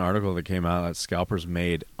was like an article that came out that scalpers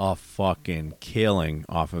made a fucking killing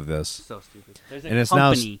off of this. So stupid. There's a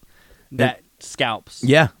company that scalps.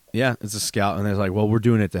 Yeah, it's a scout, and they're like, well, we're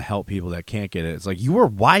doing it to help people that can't get it. It's like, you are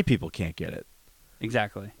why people can't get it.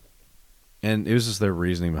 Exactly. And it was just their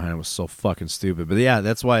reasoning behind it was so fucking stupid. But yeah,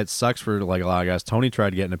 that's why it sucks for like a lot of guys. Tony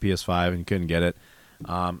tried getting a PS5 and couldn't get it.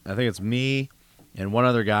 I think it's me and one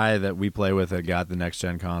other guy that we play with that got the next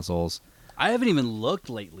gen consoles. I haven't even looked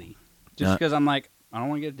lately, just because I'm like, I don't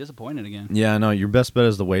want to get disappointed again. Yeah, no, your best bet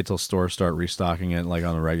is to wait till stores start restocking it like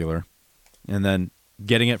on the regular, and then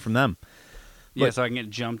getting it from them. Yeah, But- so I can get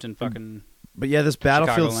jumped in fucking. But yeah, this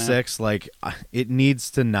Battlefield Chicagoland. 6, like, it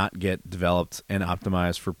needs to not get developed and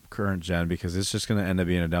optimized for current gen because it's just going to end up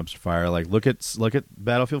being a dumpster fire. Like, look at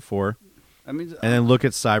Battlefield 4, I mean, and then look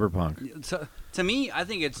at Cyberpunk. to me, I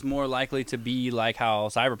think it's more likely to be like how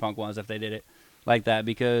Cyberpunk was if they did it like that,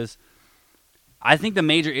 because I think the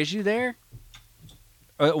major issue there,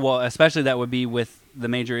 well, especially that would be with the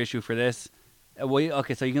major issue for this. Well,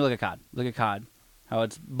 okay, so you can look at COD. Look at COD, how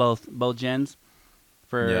it's both gens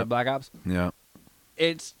for Yep. Black Ops. Yeah.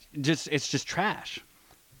 It's just trash.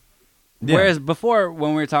 Yeah. Whereas before,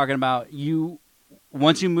 when we were talking about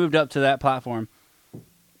once you moved up to that platform,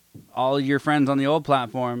 all your friends on the old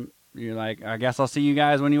platform, you're like, I guess I'll see you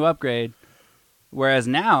guys when you upgrade. Whereas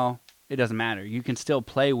now, it doesn't matter. You can still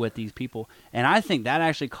play with these people. And I think that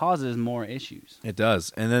actually causes more issues. It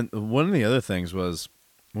does. And then one of the other things was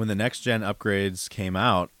when the next gen upgrades came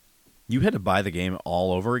out, you had to buy the game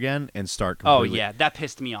all over again and start completely. Oh, yeah. That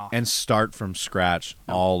pissed me off. And start from scratch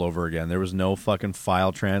all over again. There was no fucking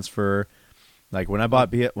file transfer. Like when I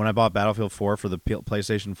bought Battlefield 4 for the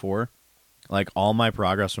PlayStation 4, like all my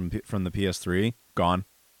progress from the PS3 gone.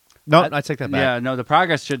 No, I take that back. Yeah, no, the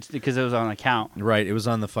progress should, because it was on account. Right, it was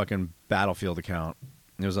on the fucking Battlefield account.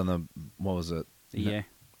 It was on the, what was it? EA.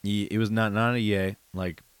 It was not an EA.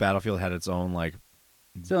 Like Battlefield had its own like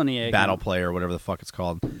Still an EA Battle account. Play or whatever the fuck it's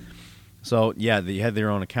called. So yeah, they had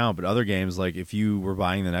their own account, but other games, like if you were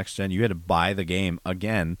buying the next gen, you had to buy the game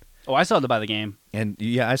again. Oh, I still had to buy the game. And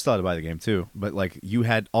yeah, I still had to buy the game too. But like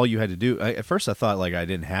all you had to do. At first, I thought like I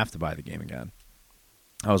didn't have to buy the game again.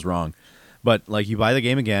 I was wrong. But like you buy the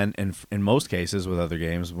game again, and in most cases with other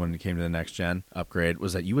games, when it came to the next gen upgrade,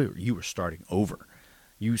 was that you were starting over.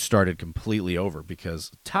 You started completely over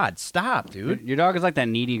because Todd, stop, dude. Your dog is like that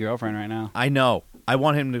needy girlfriend right now. I know. I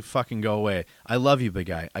want him to fucking go away. I love you, big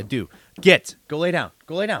guy. I do. Go lay down.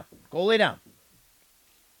 Go lay down. Go lay down.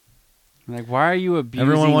 Like, why are you abusing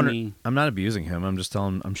Everyone wonder. me? I'm not abusing him. I'm just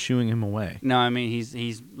telling. I'm shooing him away. No, I mean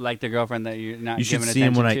he's like the girlfriend that you're not. You should giving see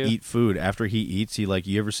him when I attention to. eat food. After he eats, he like.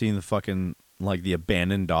 You ever seen the fucking like the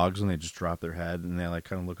abandoned dogs when they just drop their head and they like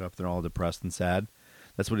kind of look up? They're all depressed and sad.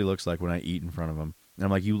 That's what he looks like when I eat in front of him. And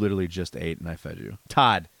I'm like, you literally just ate and I fed you.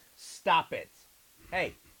 Todd, stop it.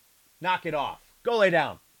 Hey, knock it off. Go lay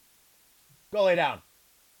down. Go lay down.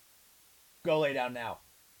 Go lay down now.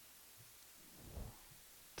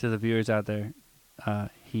 To the viewers out there,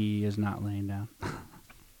 he is not laying down.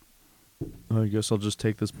 I guess I'll just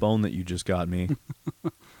take this bone that you just got me.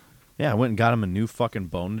 Yeah, I went and got him a new fucking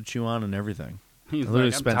bone to chew on and everything. He's I literally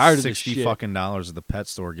like, I'm spent tired of this $60 shit. fucking dollars at the pet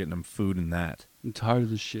store getting him food and that. I'm tired of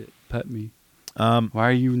this shit. Pet me. Why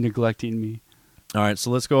are you neglecting me? All right, so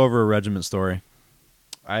let's go over a regiment story.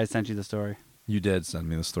 I sent you the story. You did send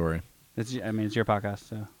me the story. It's your podcast,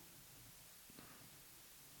 so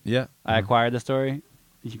Yeah. I acquired the story.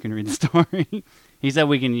 You can read the story. He said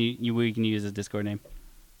we can use his Discord name.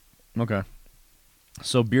 Okay.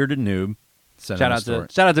 So Bearded Noob sent Shout in a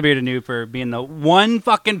out story. to Bearded Noob for being the one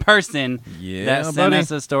fucking person Yeah, that sent buddy.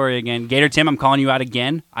 us a story again. Gator Tim, I'm calling you out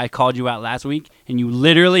again. I called you out last week, and you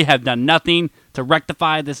literally have done nothing to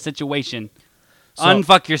rectify this situation. So-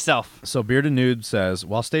 Unfuck yourself. So Bearded Noob says,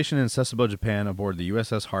 while stationed in Sasebo, Japan, aboard the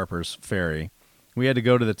USS Harper's ferry, we had to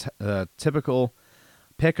go to the typical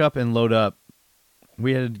pick up and load up.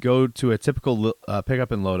 We had to go to a typical pick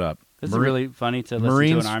up and load up. This is really funny to listen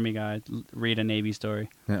Marines- to an Army guy read a Navy story.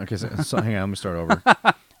 Yeah, okay, so hang on, let me start over.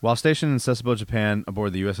 While stationed in Sasebo, Japan,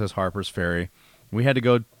 aboard the USS Harper's ferry, we had to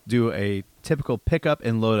go do a typical pickup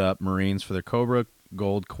and load up Marines for their Cobra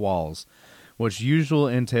Gold quals, which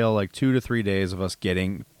usually entail like 2 to 3 days of us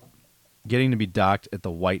getting to be docked at the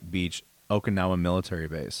White Beach Okinawa military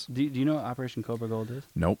base. Do you know what Operation Cobra Gold is?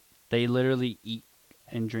 Nope. They literally eat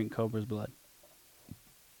and drink Cobra's blood.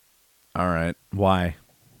 All right. Why?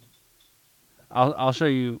 I'll show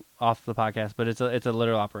you off the podcast, but it's a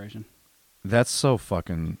literal operation. That's so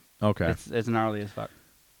fucking okay. It's gnarly as fuck.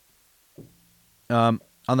 On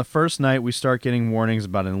the first night, we start getting warnings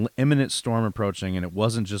about an imminent storm approaching, and it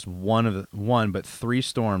wasn't just one, but 3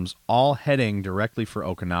 storms, all heading directly for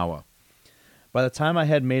Okinawa. By the time I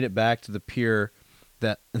had made it back to the pier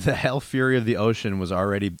that the hell fury of the ocean was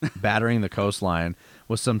already battering the coastline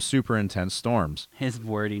with some super intense storms. His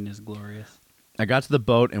wording is glorious. I got to the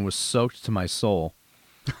boat and was soaked to my soul.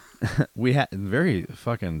 We had very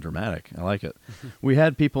fucking dramatic. I like it. We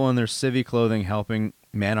had people in their civvy clothing helping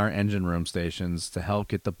man our engine room stations to help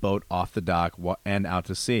get the boat off the dock and out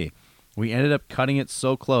to sea. We ended up cutting it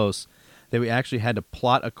so close that we actually had to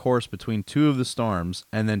plot a course between two of the storms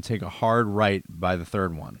and then take a hard right by the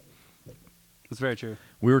third one. That's very true.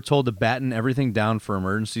 We were told to batten everything down for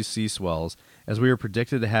emergency sea swells, as we were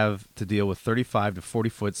predicted to have to deal with 35 to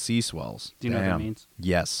 40-foot sea swells. Do you know what that means?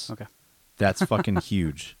 Yes. Okay. That's fucking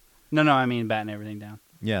huge. No, I mean batting everything down.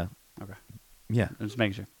 Yeah. Okay. Yeah. I'm just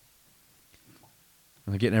making sure.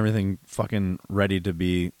 And getting everything fucking ready to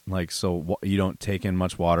be, like, so you don't take in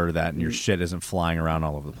much water to that and your shit isn't flying around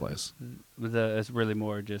all over the place. It's really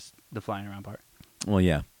more just the flying around part. Well,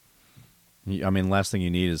 yeah. I mean, last thing you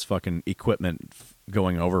need is fucking equipment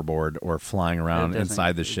going overboard or flying around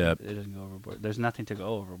inside the ship. It doesn't go overboard. There's nothing to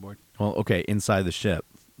go overboard. Well, okay, inside the ship,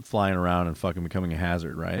 flying around and fucking becoming a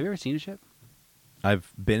hazard, right? Have you ever seen a ship?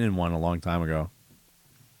 I've been in one a long time ago.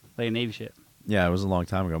 Like a Navy ship? Yeah, it was a long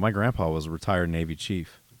time ago. My grandpa was a retired Navy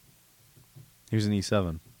chief. He was an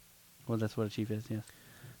E7. Well, that's what a chief is, yes.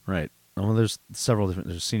 Right. Well, there's several different.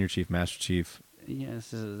 There's senior chief, master chief. Yeah,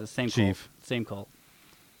 this is the same Chief. cult. Same cult.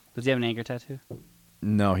 Does he have an anchor tattoo?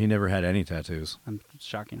 No, he never had any tattoos. It's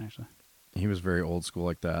shocking, actually. He was very old school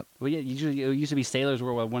like that. Well, yeah, usually it used to be sailors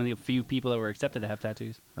were one of the few people that were accepted to have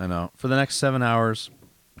tattoos. I know. For the next 7 hours,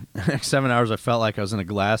 I felt like I was in a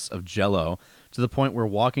glass of Jell-O, to the point where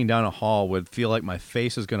walking down a hall would feel like my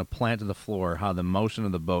face is going to plant to the floor. How the motion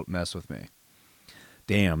of the boat messed with me.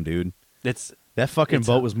 Damn, dude. That fucking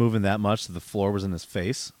boat was moving that much that the floor was in his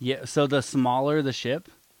face. Yeah. So the smaller the ship,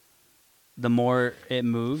 the more it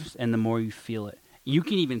moves, and the more you feel it. You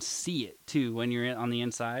can even see it too when you're on the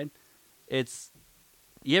inside.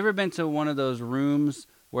 You ever been to one of those rooms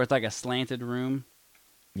where it's like a slanted room?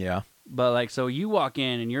 Yeah. But like, so you walk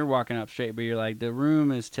in and you're walking up straight, but you're like, the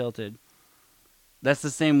room is tilted. That's the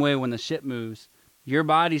same way when the ship moves. Your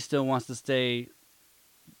body still wants to stay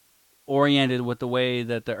oriented with the way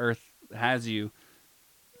that the earth has you.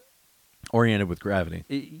 Oriented with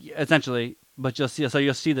gravity. Essentially. But you'll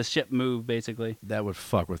see the ship move, basically. That would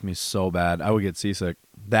fuck with me so bad. I would get seasick.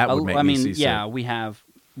 That would make me seasick. Yeah,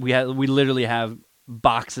 we literally have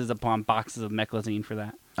boxes upon boxes of meclizine for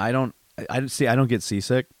that. I don't get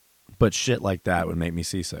seasick, but shit like that would make me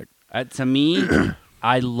seasick. To me,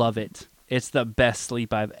 I love it. It's the best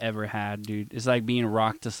sleep I've ever had, dude. It's like being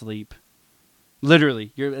rocked to sleep.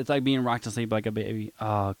 Literally, it's like being rocked to sleep like a baby.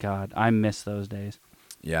 Oh God, I miss those days.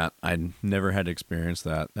 Yeah, I never had to experience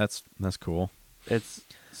that. That's cool. It's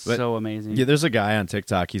so amazing. Yeah, there's a guy on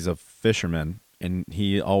TikTok. He's a fisherman, and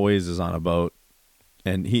he always is on a boat,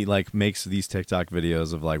 and he like makes these TikTok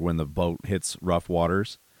videos of like when the boat hits rough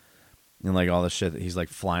waters, and like all the shit that he's like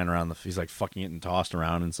flying around. He's like fucking getting tossed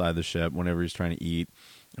around inside the ship whenever he's trying to eat,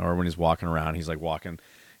 or when he's walking around. He's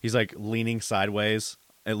like leaning sideways.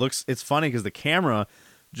 It's funny because the camera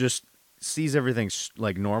just sees everything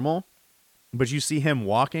like normal. But you see him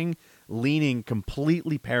walking, leaning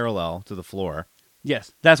completely parallel to the floor.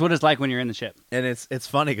 Yes, that's what it's like when you're in the ship. And it's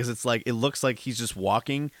funny because it's like it looks like he's just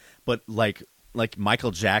walking, but like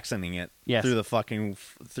Michael Jacksoning it through the fucking.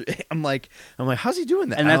 I'm like, how's he doing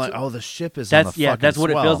that? And I'm like, oh, the ship is on the fucking that's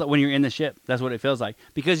what swell. It feels like when you're in the ship. That's what it feels like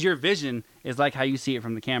because your vision is like how you see it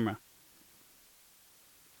from the camera.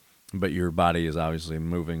 But your body is obviously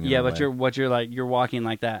moving. Yeah, but you're walking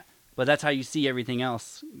like that. But that's how you see everything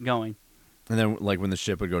else going. And then, like, when the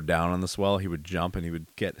ship would go down on the swell, he would jump and he would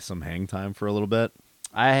get some hang time for a little bit.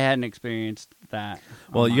 I hadn't experienced that.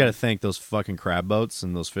 Well, you got to think those fucking crab boats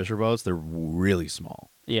and those fisher boats, they're really small.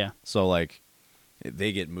 Yeah. So, like,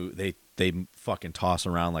 they get they fucking toss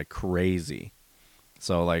around like crazy.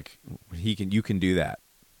 So, like, you can do that.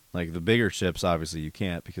 Like, the bigger ships, obviously, you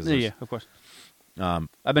can't because... Yeah, of course.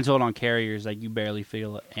 I've been told on carriers like you barely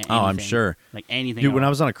feel anything. Oh, I'm sure. Like anything. Dude, when I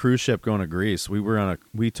was on a cruise ship going to Greece,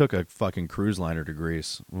 we took a fucking cruise liner to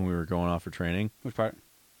Greece when we were going off for training. Which part?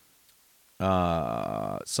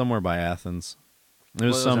 Somewhere by Athens.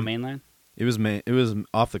 Was it mainland? It was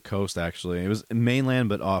off the coast actually. It was mainland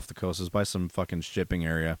but off the coast. It was by some fucking shipping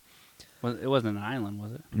area. Well, it wasn't an island,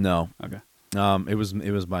 was it? No. Okay. It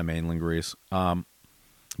was by mainland Greece. But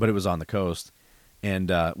it was on the coast.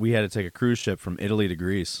 And we had to take a cruise ship from Italy to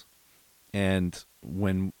Greece. And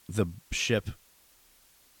when the ship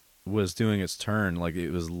was doing its turn, like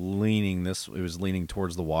it was leaning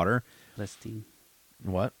towards the water. Listing.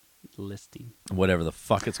 What? Listing. Whatever the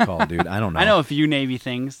fuck it's called, dude. I don't know. I know a few Navy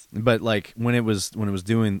things. But like when it was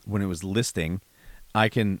listing,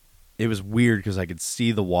 It was weird because I could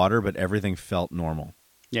see the water, but everything felt normal.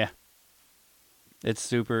 Yeah. It's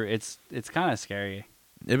super. It's kind of scary.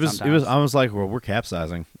 It was. Sometimes. I was like, well, we're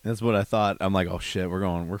capsizing. That's what I thought. I'm like, oh shit,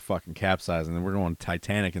 we're fucking capsizing, and we're going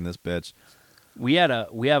Titanic in this bitch. We had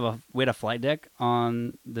a flight deck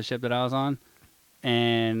on the ship that I was on,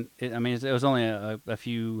 and it was only a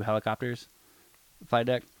few helicopters flight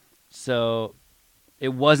deck, so it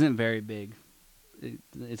wasn't very big.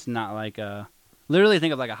 It's not like literally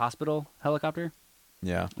think of like a hospital helicopter.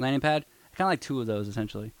 Yeah. Landing pad, kind of like two of those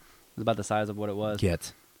essentially. It was about the size of what it was.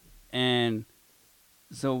 And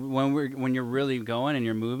so when you're really going and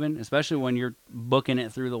you're moving, especially when you're booking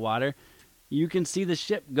it through the water, you can see the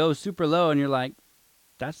ship go super low, and you're like,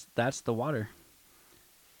 "That's the water."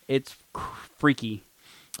 It's freaky.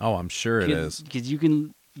 Oh, I'm sure it is. Because you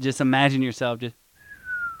can just imagine yourself just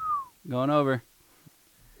going over,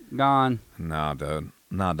 gone. Nah, dude.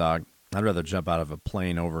 Nah, dog. I'd rather jump out of a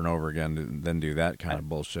plane over and over again than do that kind of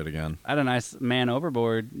bullshit again. I had a nice man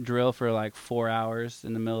overboard drill for like 4 hours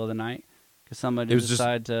in the middle of the night because somebody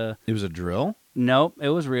decided to. It was a drill? Nope, it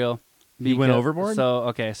was real. You went overboard?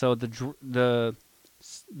 So the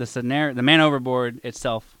scenario, the man overboard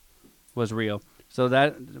itself was real. So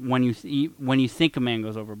that when you think a man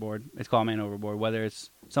goes overboard, it's called man overboard, whether it's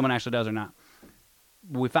someone actually does or not.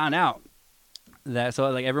 We found out that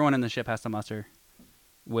like everyone in the ship has to muster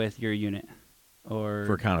with your unit, or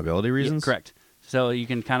for accountability reasons. Yeah, correct. So you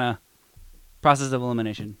can kind of process of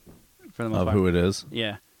elimination for the most part. Of who it is.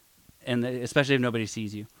 Yeah, and especially if nobody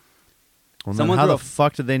sees you. Well, then how the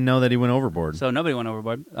fuck did they know that he went overboard? So nobody went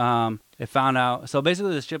overboard. It found out. So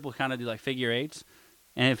basically, the ship will kind of do like figure eights,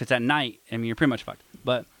 and if it's at night, I mean, you're pretty much fucked.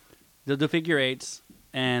 But they'll do figure eights,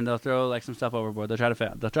 and they'll throw like some stuff overboard. They'll try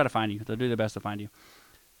to find you. They'll do their best to find you.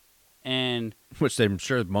 And which I'm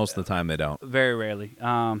sure most of the time they don't. Very rarely.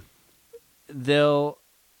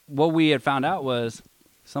 What we had found out was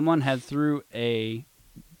someone had threw a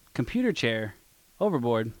computer chair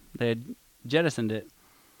overboard. They had jettisoned it.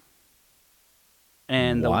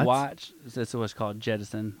 And what? The watch, that's what's called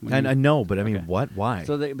jettison. I know, but I mean, what? Why?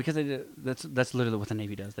 So because they did, that's literally what the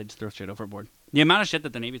Navy does. They just throw shit overboard. The amount of shit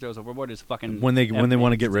that the Navy throws overboard is fucking. When they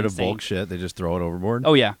want to get rid of bulk shit, they just throw it overboard.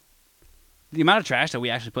 Oh yeah, the amount of trash that we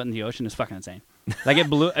actually put in the ocean is fucking insane. Like it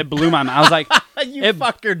blew my mind. I was like, you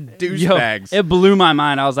fucking douchebags. It blew my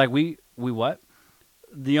mind. I was like, we what?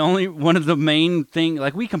 One of the main thing,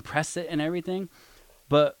 like we compress it and everything.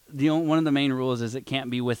 But one of the main rules is it can't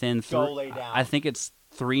be within I think it's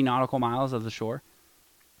 3 nautical miles of the shore.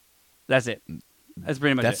 That's it. That's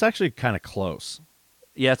pretty much it. That's actually kind of close.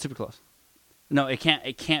 Yeah, it's super close. No, it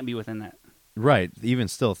can't be within that. Right. Even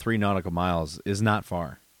still, 3 nautical miles is not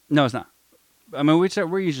far. No, it's not. I mean,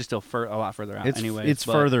 we're usually still a lot further out anyway. It's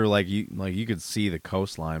further, like you could see the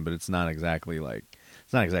coastline, but it's not exactly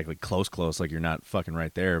close. Like you're not fucking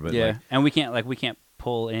right there. But yeah, and we can't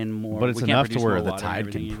pull in more. But it's enough to where the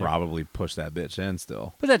tide can probably push that bitch in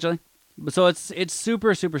still. Potentially. So it's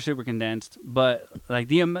super, super, super condensed. But like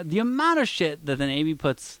the amount of shit that the Navy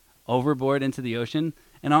puts overboard into the ocean,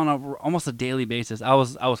 and on almost a daily basis, I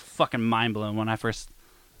was fucking mind blown when I first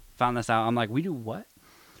found this out. I'm like, we do what?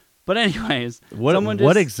 But anyways, what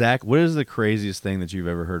is the craziest thing that you've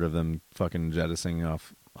ever heard of them fucking jettisoning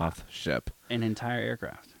off the ship? An entire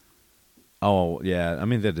aircraft. Oh yeah, I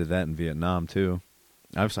mean they did that in Vietnam too.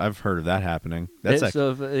 I've heard of that happening. If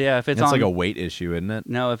it's like a weight issue, isn't it?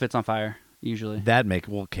 No, if it's on fire, usually.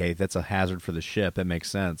 That's a hazard for the ship. That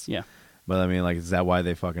makes sense. Yeah. But I mean, like, is that why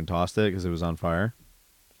they fucking tossed it? Because it was on fire?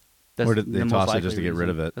 Or did they toss it just to get rid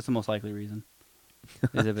of it? That's the most likely reason.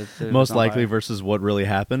 Most likely versus what really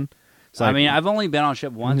happened? So I mean, I've only been on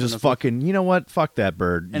ship once. Just fucking, you know what? Fuck that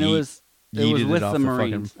bird. And it was with the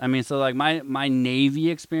Marines. I mean, so like my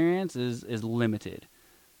Navy experience is limited.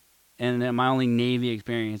 And then my only Navy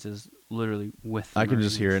experience is literally with the I can Marines.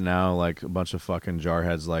 just hear it now, like a bunch of fucking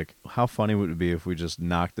jarheads like, how funny would it be if we just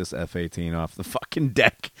knocked this F-18 off the fucking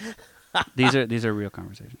deck? These are real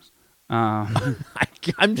conversations.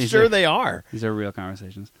 I'm sure they are. These are real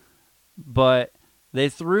conversations. But they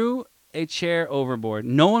threw a chair overboard.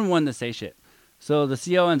 No one wanted to say shit. So the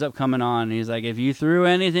CO ends up coming on, and he's like, if you threw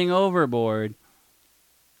anything overboard,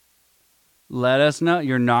 let us know.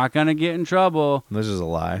 You're not going to get in trouble. This is a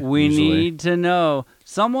lie. We need to know.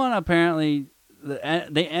 Someone apparently,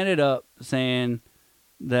 they ended up saying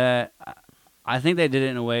that, I think they did it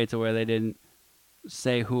in a way to where they didn't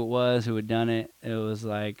say who it was, who had done it. It was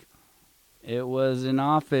like, it was an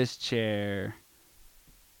office chair.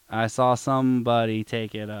 I saw somebody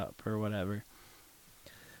take it up or whatever.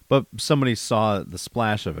 But somebody saw the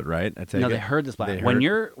splash of it, right? No, they heard the splash. When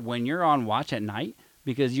you're on watch at night,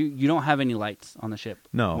 because you don't have any lights on the ship.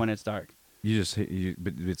 No. When it's dark.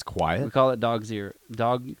 But it's quiet. We call it dog zebra.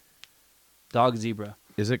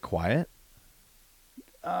 Is it quiet?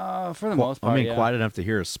 For the most part, I mean, yeah. quiet enough to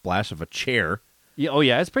hear a splash of a chair. Yeah, oh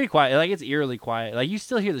yeah, it's pretty quiet. Like it's eerily quiet. Like you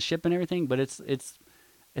still hear the ship and everything, but it's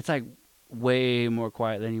like way more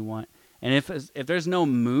quiet than you want. And if there's no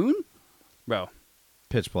moon, bro,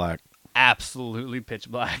 Pitch black. absolutely pitch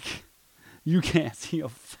black. You can't see a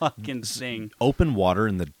fucking thing. Open water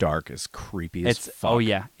in the dark is creepy as fuck. Oh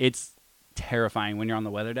yeah, it's terrifying when you're on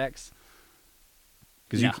the weather decks.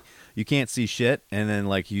 Because you can't see shit, and then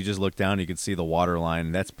like you just look down, you can see the water line.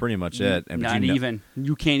 And that's pretty much it. And Not even.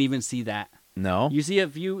 You can't even see that. No. You see a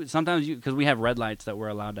few. Sometimes because we have red lights that we're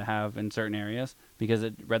allowed to have in certain areas because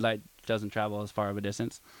red light doesn't travel as far of a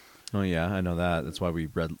distance. Oh yeah, I know that. That's why we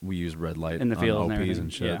use red light In the fields on and OPs everything.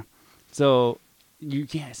 and shit. Yeah. So you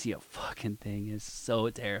can't see a fucking thing. It's so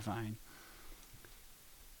terrifying.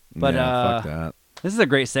 But fuck that. This is a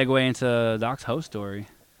great segue into Doc's host story.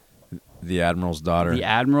 The Admiral's daughter. The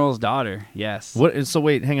Admiral's daughter. Yes. What? So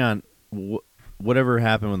wait, hang on. Whatever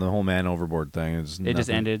happened with the whole man overboard thing? It just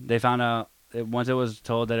ended. They found out once it was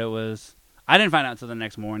told that it was. I didn't find out until the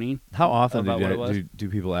next morning. How often do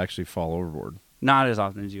people actually fall overboard? Not as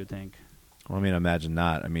often as you would think. Well, I mean, imagine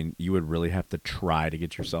not. I mean, you would really have to try to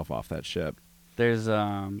get yourself off that ship.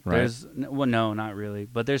 Well, no, not really.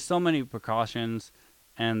 But there's so many precautions,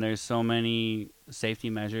 and there's so many safety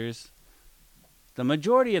measures. The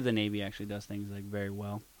majority of the Navy actually does things like very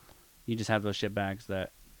well. You just have those ship bags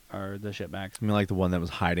that are the ship bags. I mean, like the one that was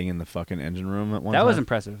hiding in the fucking engine room at one time? That was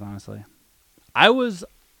impressive, honestly. I was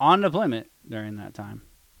on deployment during that time.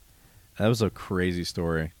 That was a crazy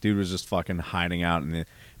story. Dude was just fucking hiding out in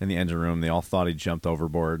the engine room. They all thought he jumped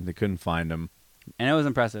overboard. They couldn't find him. And it was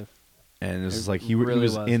impressive. And this is like he really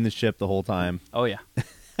was was. in the ship the whole time. Oh, yeah.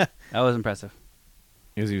 That was impressive.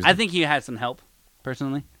 He was I think he had some help,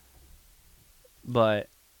 personally. But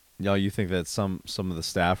you think that some of the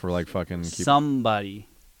staff were like fucking somebody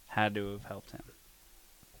had to have helped him.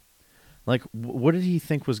 Like, what did he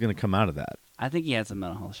think was going to come out of that? I think he had some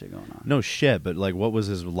mental health shit going on. No shit, but like, what was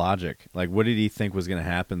his logic? Like, what did he think was going to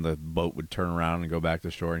happen? The boat would turn around and go back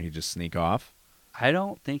to shore, and he'd just sneak off. I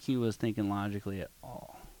don't think he was thinking logically at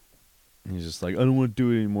all. And he's just like, I don't want to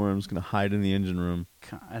do it anymore. I'm just going to hide in the engine room.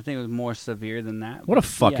 I think it was more severe than that. What a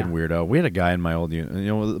fucking weirdo. We had a guy in my old unit.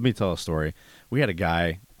 Let me tell a story. We had a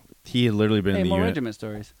guy. He had literally been in the more unit. regiment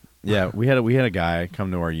stories. Yeah, we had a guy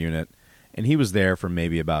come to our unit, and he was there for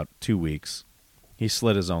maybe about 2 weeks. He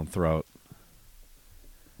slit his own throat.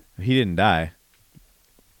 He didn't die.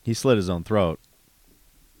 He slit his own throat.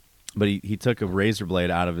 But he took a razor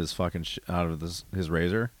blade out of his fucking his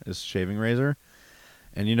razor, his shaving razor,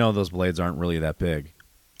 and those blades aren't really that big.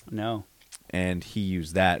 No. And he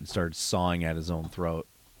used that and started sawing at his own throat.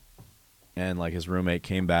 And like his roommate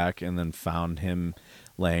came back and then found him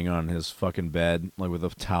laying on his fucking bed, like with a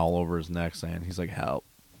towel over his neck, saying, he's like, help.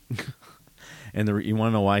 And you want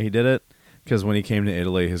to know why he did it? Because when he came to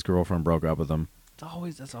Italy, his girlfriend broke up with him.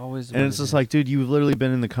 That's always. And it's just like, dude, you've literally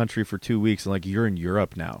been in the country for 2 weeks, and like you're in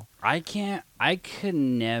Europe now. I could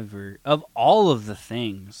never, of all of the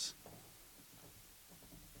things,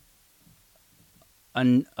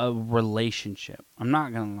 a relationship. I'm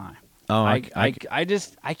not gonna lie. Oh, I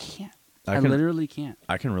can't. I literally can't.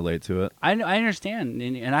 I can relate to it. I understand,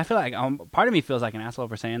 and I feel like part of me feels like an asshole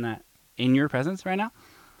for saying that in your presence right now.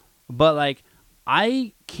 But like,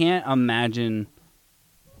 I can't imagine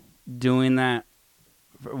doing that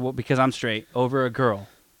because I'm straight over a girl.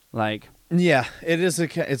 Like, yeah,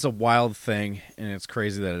 it's a wild thing, and it's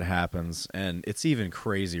crazy that it happens, and it's even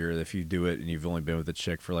crazier if you do it and you've only been with a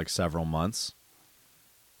chick for like several months.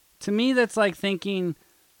 To me, that's like thinking.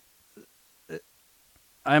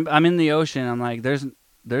 I'm in the ocean. I'm like, there's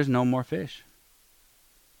no more fish.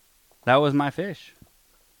 That was my fish.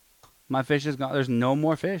 My fish is gone. There's no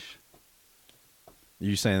more fish. Are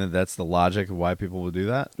you saying that that's the logic of why people would do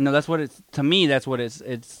that? No, that's what it's. To me, that's what it's.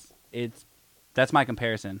 That's my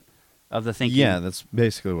comparison of the thinking. Yeah, that's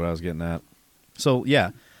basically what I was getting at. So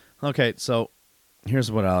yeah, okay. So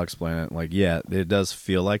here's what I'll explain it. Like, yeah, it does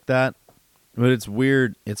feel like that, but it's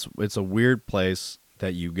weird. It's a weird place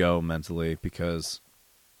that you go mentally because.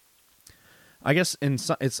 I guess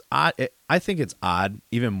it's odd. I think it's odd,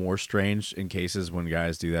 even more strange in cases when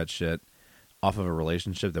guys do that shit off of a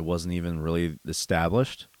relationship that wasn't even really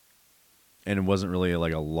established, and it wasn't really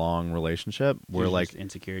like a long relationship. Where like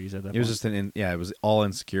insecurities at that. It was just it was all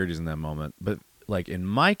insecurities in that moment. But like in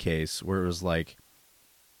my case, where it was like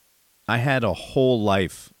I had a whole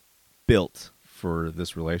life built for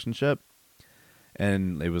this relationship,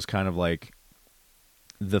 and it was kind of like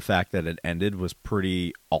the fact that it ended was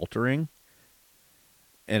pretty altering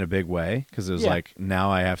in a big way, because it was like,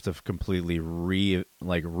 now I have to completely reorient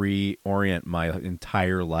my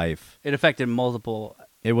entire life. It affected multiple.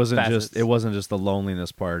 It wasn't facets. just the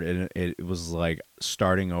loneliness part. It was like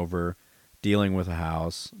starting over, dealing with a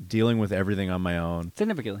house, dealing with everything on my own.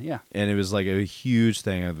 Significantly, yeah. And it was like a huge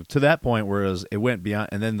thing to that point where it went beyond.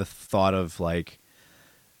 And then the thought of like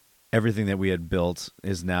everything that we had built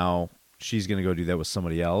is now she's going to go do that with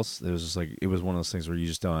somebody else. It was just like, it was one of those things where you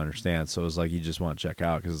just don't understand. So it was like, you just want to check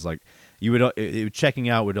out, because it's like checking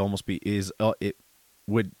out would almost be, it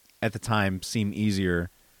would at the time seem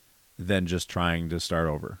easier than just trying to start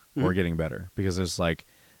over or getting better, because it's like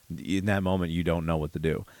in that moment you don't know what to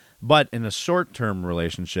do. But in a short-term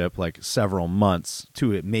relationship, like several months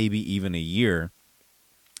to it, maybe even a year,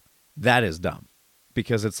 that is dumb,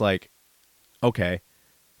 because it's like, okay,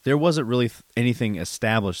 there wasn't really anything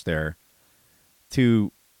established there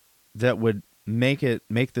that would make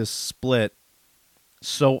this split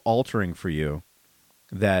so altering for you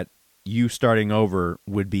that you starting over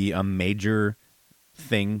would be a major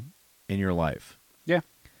thing in your life. Yeah.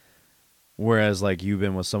 Whereas like you've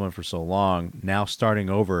been with someone for so long, now starting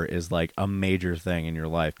over is like a major thing in your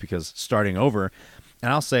life, because starting over,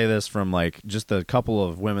 and I'll say this from like just a couple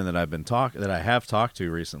of women that I have talked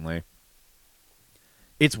to recently,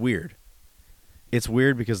 it's weird. It's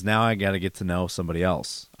weird because now I got to get to know somebody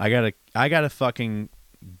else. I got to fucking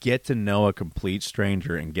get to know a complete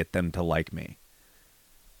stranger and get them to like me.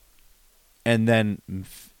 And then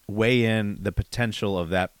weigh in the potential of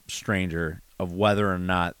that stranger, of whether or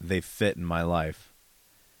not they fit in my life.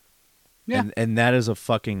 Yeah. And that is a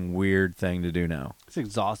fucking weird thing to do now. It's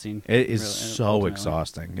exhausting. It is really, so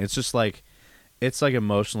exhausting. It's just like, it's like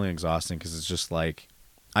emotionally exhausting, because it's just like,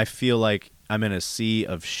 I feel like I'm in a sea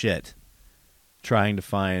of shit trying to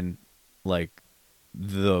find like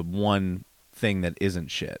the one thing that isn't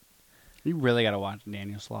shit. You really got to watch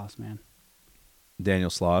Daniel Sloss, man. Daniel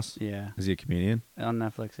Sloss? Yeah. Is he a comedian? On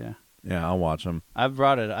Netflix, yeah. Yeah, I'll watch him. I think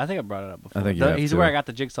I brought it up before. I think he's where I got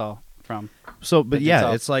the jigsaw from. So, but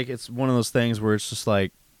yeah, it's like, it's one of those things where it's just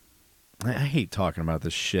like, I hate talking about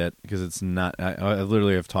this shit, because it's not, I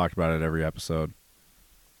literally have talked about it every episode.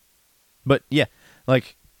 But yeah,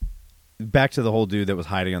 like, back to the whole dude that was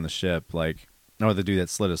hiding on the ship, like, or the dude that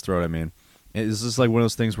slit his throat, I mean. It's just like one of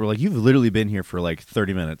those things where, like, you've literally been here for, like,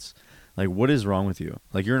 30 minutes. Like, what is wrong with you?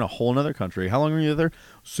 Like, you're in a whole other country. How long were you there?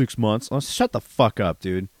 6 months. Oh, shut the fuck up,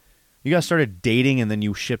 dude. You guys started dating, and then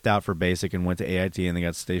you shipped out for basic and went to AIT, and they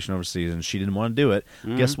got stationed overseas, and she didn't want to do it.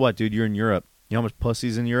 Mm-hmm. Guess what, dude? You're in Europe. You know how much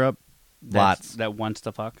pussy's in Europe? Lots. That wants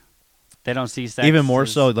to fuck. They don't see sex. Even more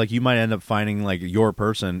so, like, you might end up finding, like, your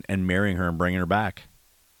person and marrying her and bringing her back.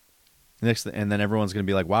 And then everyone's going to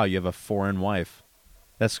be like, wow, you have a foreign wife.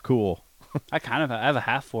 That's cool. I have a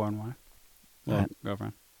half foreign wife. Well,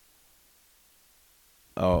 girlfriend.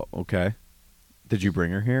 Oh, okay. Did you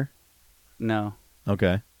bring her here? No.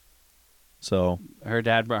 Okay. So. Her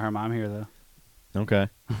dad brought her mom here, though. Okay.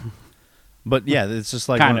 But yeah, it's just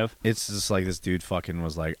like. Kind of. It's just like this dude fucking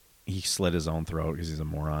was like, he slit his own throat because he's a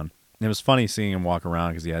moron. And it was funny seeing him walk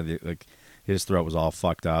around because he had, like, his throat was all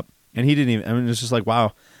fucked up. And he didn't even, I mean, it's just like,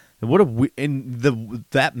 wow.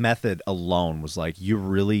 That method alone was like,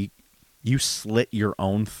 you slit your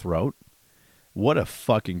own throat? What a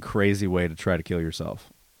fucking crazy way to try to kill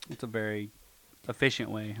yourself. It's a very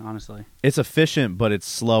efficient way, honestly. It's efficient, but it's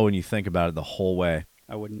slow when you think about it the whole way.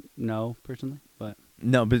 I wouldn't know personally, but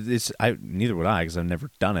no, but neither would I, because I've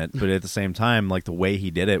never done it. But at the same time, like, the way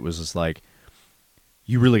he did it was just like,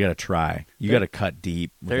 you really got to try. You got to cut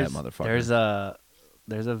deep with that motherfucker.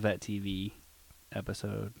 There's a Vet TV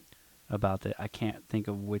episode about that. I can't think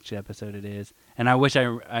of which episode it is, and I wish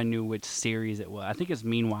I knew which series it was. I think it's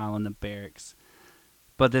Meanwhile in the Barracks.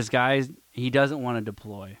 But this guy, he doesn't want to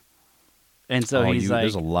deploy, and so he's like,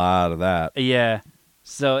 "There's a lot of that." Yeah,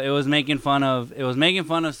 so it was making fun of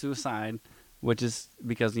suicide, which is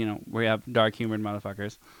because, you know, we have dark humored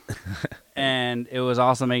motherfuckers, and it was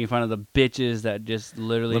also making fun of the bitches that just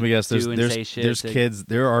literally say shit. There's kids.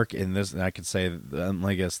 There are in this, and I could say,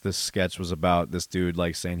 I guess this sketch was about this dude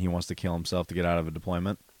like saying he wants to kill himself to get out of a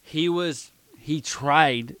deployment. He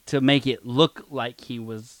tried to make it look like he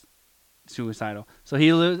was suicidal. So I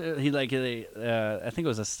think it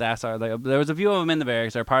was a staff sergeant. Like, there was a few of them in the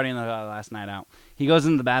barracks. They're partying the last night out. He goes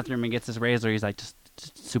into the bathroom and gets his razor. He's like, just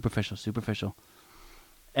superficial.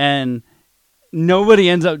 And nobody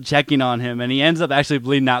ends up checking on him, and he ends up actually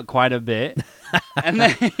bleeding out quite a bit. And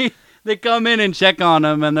they come in and check on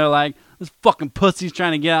him, and they're like, this fucking pussy's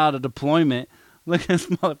trying to get out of deployment. Look at this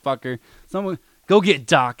motherfucker. Someone, go get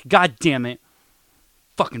Doc. God damn it.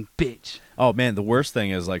 fucking bitch. Oh man, the worst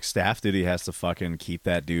thing is like staff duty has to fucking keep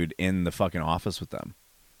that dude in the fucking office with them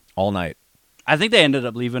all night. I think they ended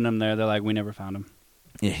up leaving him there. They're like, we never found him.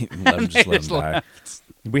 Yeah, let him They die. left.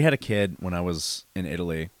 We had a kid when I was in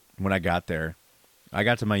Italy. When I got there, I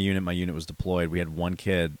got to my unit. My unit was deployed. We had one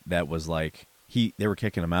kid that was like, they were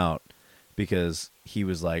kicking him out because he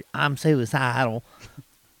was like, I'm suicidal.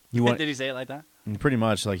 Did he say it like that? And pretty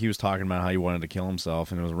much, like, he was talking about how he wanted to kill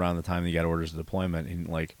himself, and it was around the time he got orders of deployment, and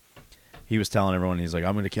like, he was telling everyone, he's like,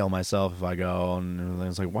 I'm going to kill myself if I go, and everything.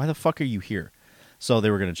 It's like, why the fuck are you here? So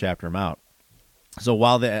they were going to chapter him out. So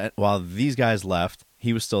while these guys left,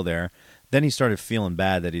 he was still there. Then he started feeling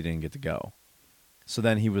bad that he didn't get to go. So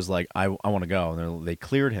then he was like, I want to go. And they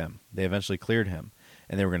cleared him. They eventually cleared him.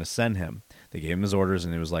 And they were going to send him. They gave him his orders,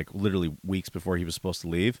 and it was like literally weeks before he was supposed to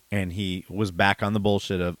leave. And he was back on the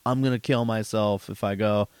bullshit of, I'm going to kill myself if I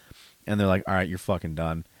go. And they're like, all right, you're fucking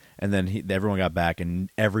done. And then everyone got back, and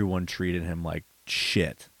everyone treated him like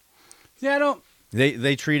shit. Yeah, I don't.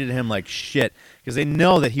 They treated him like shit because they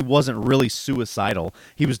know that he wasn't really suicidal.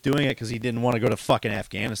 He was doing it because he didn't want to go to fucking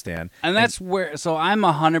Afghanistan. And that's where, so I'm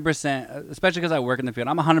 100%, especially because I work in the field,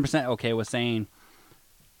 I'm 100% okay with saying,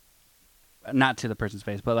 not to the person's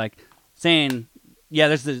face, but like saying, yeah,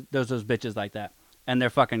 there's those bitches like that. And they're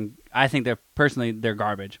fucking, I think they're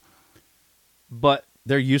garbage. But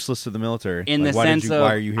they're useless to the military. in like, the sense of,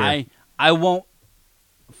 why are you here? I won't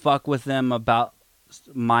fuck with them about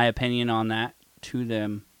my opinion on that to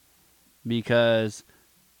them because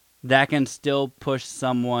that can still push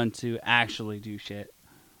someone to actually do shit.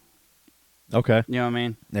 Okay. You know what I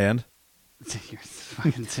mean? And? You're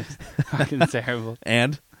fucking terrible.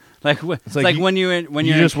 And? Like, It's like you, when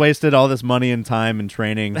you just wasted all this money and time and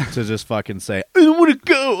training to just fucking say, I don't want to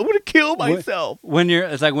go. I'm going to kill myself.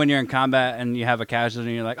 it's like when you're in combat and you have a casualty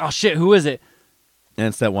and you're like, oh shit, who is it? And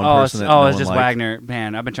it's that one person it's just Wagner.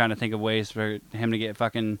 Man, I've been trying to think of ways for him to get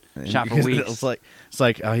fucking shot for weeks. It's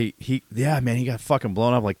like he got fucking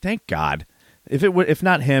blown up. Like, thank God. If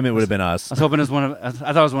not him, it would have been us. I was hoping it was I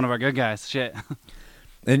thought it was one of our good guys. Shit.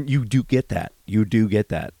 And you do get that. You do get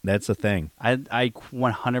that. That's the thing. I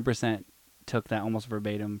 100% took that almost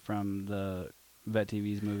verbatim from the Vet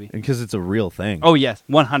TV's movie. Because it's a real thing. Oh yes,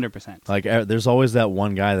 100%. Like there's always that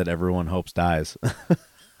one guy that everyone hopes dies.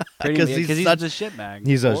 Because he's such a shitbag.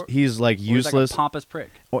 He's like useless, like a pompous prick.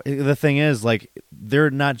 The thing is, like, they're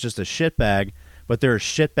not just a shitbag, but they're a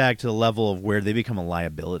shitbag to the level of where they become a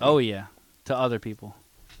liability. Oh yeah, to other people.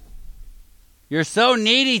 You're so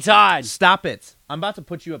needy, Todd. Stop it! I'm about to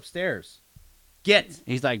put you upstairs. Get.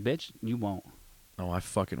 He's like, bitch, you won't. Oh, I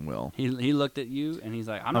fucking will. He looked at you and he's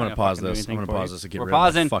like, I'm gonna pause fucking do this. I'm anything gonna for pause you. this to get We're rid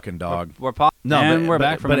pausing. of the fucking dog. We're pausing. No, and but, we're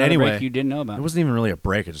back from another break you didn't know about. It wasn't even really a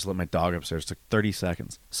break. I just let my dog upstairs. It took 30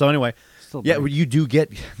 seconds. So anyway, Still yeah, break. you do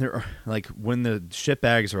get there are, like, when the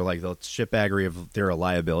shitbags are like the shitbaggery of they're a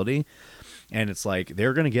liability, and it's like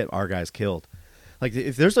they're gonna get our guys killed. Like,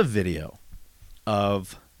 if there's a video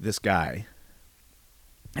of this guy,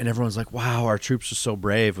 and everyone's like, "Wow, our troops are so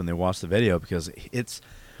brave" when they watch the video, because it's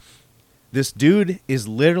this dude is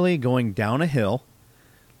literally going down a hill.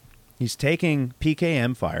 He's taking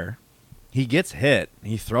PKM fire. He gets hit.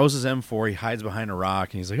 He throws his M4. He hides behind a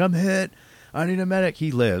rock, and he's like, "I'm hit. I need a medic."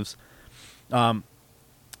 He lives.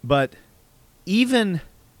 But even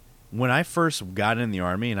when I first got in the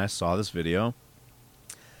Army and I saw this video,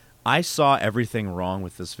 I saw everything wrong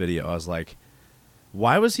with this video. I was like,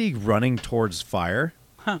 why was he running towards fire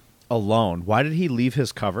alone? Why did he leave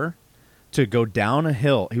his cover to go down a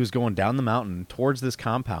hill? He was going down the mountain towards this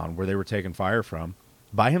compound where they were taking fire from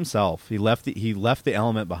by himself. He left the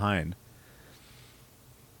element behind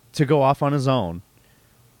to go off on his own,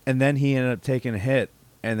 and then he ended up taking a hit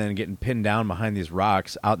and then getting pinned down behind these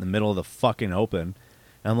rocks out in the middle of the fucking open.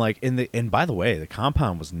 And I'm like, and by the way, the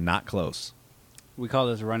compound was not close. We call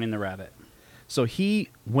this running the rabbit. So he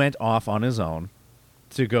went off on his own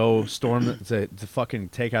to go storm to fucking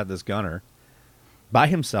take out this gunner by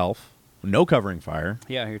himself, no covering fire.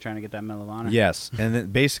 Yeah, you're trying to get that Medal of Honor. Yes, and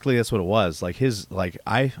then basically that's what it was. Like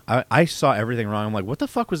I saw everything wrong. I'm like, what the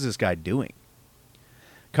fuck was this guy doing?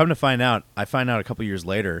 Come to find out, I find out a couple years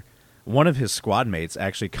later, one of his squad mates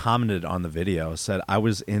actually commented on the video, said, I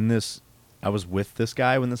was with this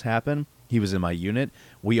guy when this happened. He was in my unit.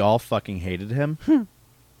 We all fucking hated him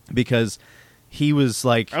because he was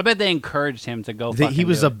like, I bet they encouraged him to go. he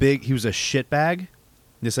was a shitbag.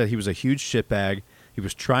 They said he was a huge shitbag. He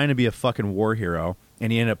was trying to be a fucking war hero,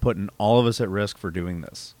 and he ended up putting all of us at risk for doing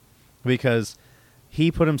this because he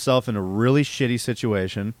put himself in a really shitty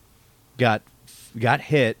situation, got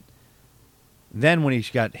hit. Then when he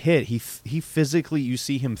got hit, he physically, you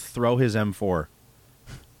see him throw his M4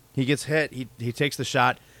 He gets hit. He takes the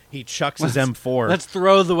shot. He chucks his M4. Let's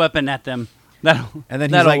throw the weapon at them. And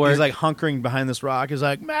then that'll work. he's like hunkering behind this rock. He's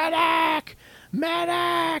like, medic,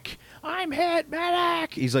 medic, I'm hit,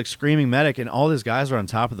 medic. He's like screaming medic, and all these guys are on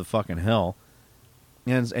top of the fucking hill,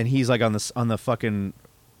 and he's like on the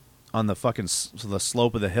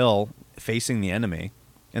slope of the hill facing the enemy,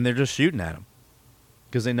 and they're just shooting at him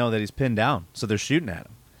because they know that he's pinned down, so they're shooting at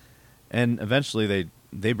him, and eventually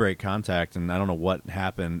they break contact, and I don't know what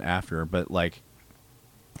happened after, but like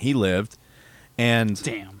he lived, and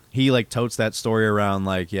damn. He like totes that story around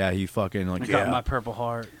like, yeah, he fucking like, I got my Purple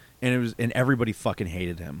Heart. And everybody fucking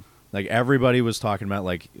hated him. Like everybody was talking about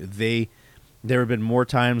like there have been more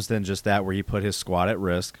times than just that where he put his squad at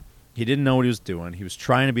risk. He didn't know what he was doing. He was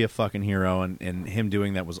trying to be a fucking hero, and him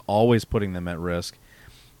doing that was always putting them at risk,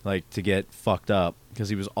 like to get fucked up, because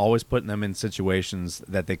he was always putting them in situations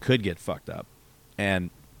that they could get fucked up. And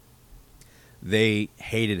they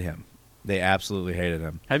hated him. They absolutely hated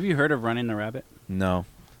him. Have you heard of Running the Rabbit? No.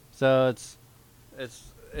 So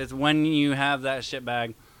it's when you have that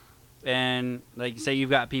shitbag, and like say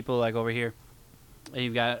you've got people like over here, and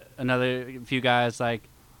you've got another few guys like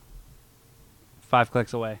 5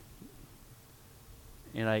 clicks away.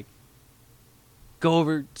 You're like, go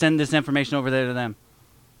over, send this information over there to them,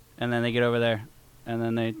 and then they get over there, and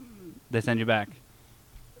then they send you back.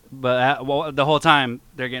 But the whole time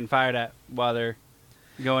they're getting fired at while they're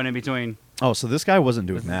going in between. Oh, so this guy wasn't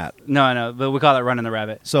doing that. No, I know, but we call it Running the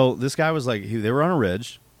Rabbit. So this guy was like, they were on a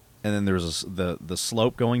ridge, and then there was the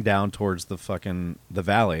slope going down towards the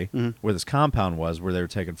valley where this compound was, where they were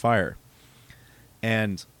taking fire.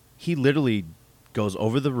 And he literally goes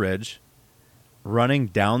over the ridge, running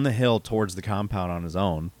down the hill towards the compound on his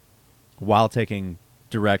own, while taking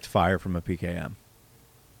direct fire from a PKM.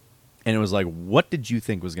 And it was like, what did you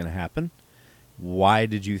think was going to happen? Why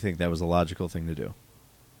did you think that was a logical thing to do?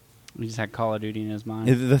 He just had Call of Duty in his mind.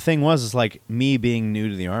 The thing was, like me being new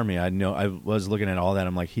to the Army, I was looking at all that.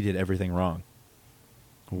 I'm like, he did everything wrong.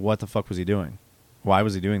 What the fuck was he doing? Why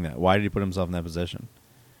was he doing that? Why did he put himself in that position?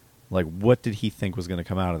 Like, what did he think was going to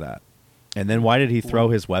come out of that? And then why did he throw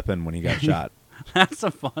his weapon when he got shot? That's the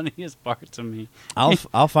funniest part to me.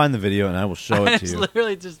 I'll find the video and I will show it to you. It's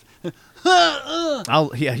literally just. He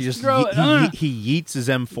yeets his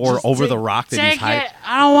M4 over the rock that he's hiding.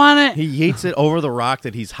 I don't want it. He yeets it over the rock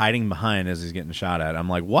that he's hiding behind as he's getting shot at. I'm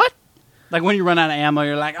like, what? Like when you run out of ammo,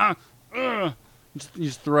 you're like, you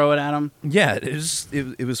just throw it at him. Yeah,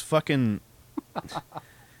 it was fucking.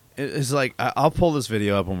 It's like, I'll pull this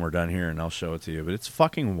video up when we're done here and I'll show it to you, but it's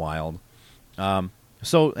fucking wild.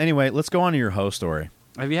 So anyway, let's go on to your hoe story.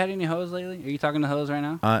 Have you had any hoes lately? Are you talking to hoes right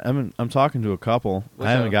now? I'm talking to a couple. Which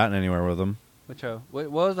I haven't hoe? gotten anywhere with them. Which hoe?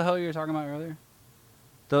 What was the hoe you were talking about earlier?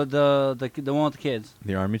 The one with the kids.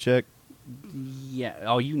 The Army chick? Yeah.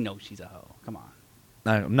 Oh, you know she's a hoe. Come on.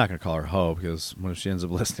 I'm not gonna call her hoe, because what if she ends up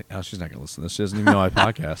listening? Oh, she's not gonna listen to this. She doesn't even know I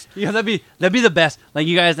podcast. Yeah, that'd be the best. Like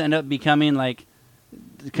you guys end up becoming like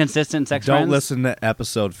consistent sex friends. Don't listen to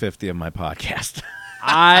episode 50 of my podcast.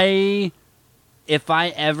 If I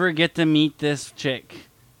ever get to meet this chick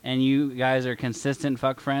and you guys are consistent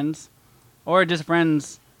fuck friends, or just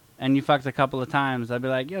friends and you fucked a couple of times, I'd be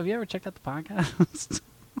like, yo, have you ever checked out the podcast?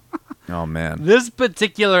 Oh, man. This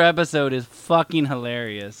particular episode is fucking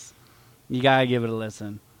hilarious. You gotta give it a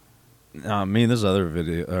listen. I mean, there's other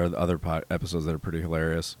episodes that are pretty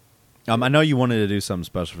hilarious. I know you wanted to do something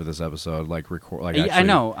special for this episode, like record. Like actually, I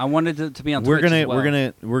know. I wanted to be on Twitch as well.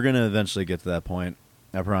 We're gonna eventually get to that point.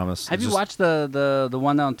 I promise. Have you watched the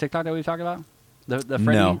one on TikTok that we've talked about? The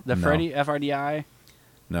Freddy, Freddy FRDI.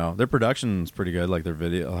 No, their production's pretty good. Like their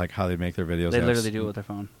video, like how they make their videos. They literally do it with their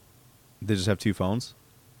phone. They just have 2 phones.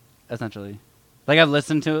 Essentially, like I've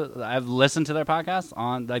listened to their podcast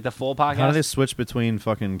on like the full podcast. How do they switch between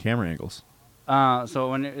fucking camera angles? So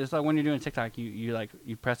when it's like when you're doing TikTok,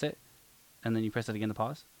 you press it, and then you press it again to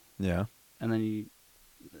pause. Yeah. And then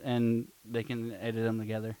they can edit them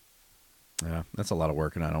together. Yeah, that's a lot of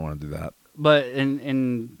work, and I don't want to do that. But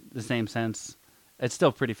in the same sense, it's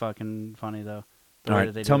still pretty fucking funny though. All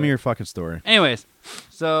right, tell me your fucking story. Anyways,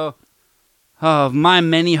 so of my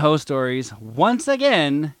many hoe stories, once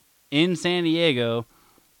again in San Diego,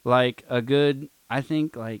 like a good, I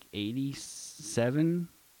think like 87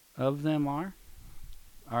 of them are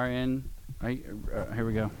in. Here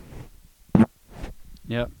we go.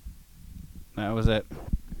 Yep, that was it.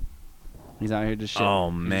 He's out here just shitting. Oh,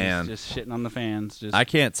 man. Just shitting on the fans. I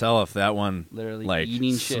can't tell if that one literally like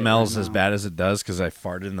eating shit smells right as now. bad as it does because I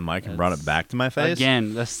farted in the mic and brought it back to my face.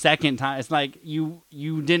 Again, the second time. It's like you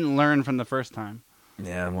didn't learn from the first time.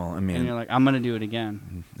 Yeah, well, I mean... And you're like, I'm going to do it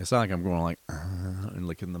again. It's not like I'm going like... and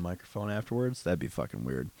licking the microphone afterwards, that'd be fucking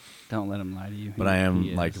weird. Don't let him lie to you. But I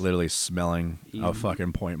am like literally smelling a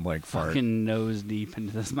fucking point blank fart. Fucking nose deep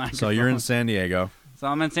into this microphone. So you're in San Diego. So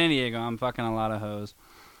I'm in San Diego. I'm fucking a lot of hoes.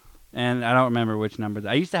 And I don't remember which number.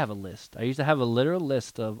 I used to have a list. I used to have a literal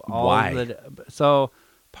list of all Why? the... So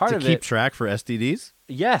part of it... To keep track for STDs?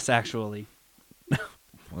 Yes, actually.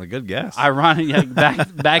 Well, a good guess. Ironic.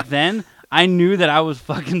 Back then, I knew that I was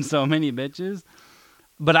fucking so many bitches.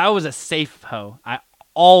 But I was a safe hoe. I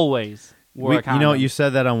always wore a condom. You know, you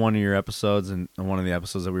said that on one of your episodes, and on one of the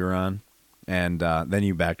episodes that we were on. And then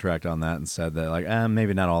you backtracked on that and said that, like,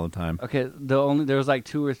 maybe not all the time. Okay, there was like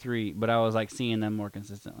 2 or 3, but I was like seeing them more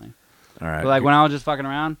consistently. All right. But like when I was just fucking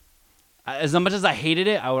around, as much as I hated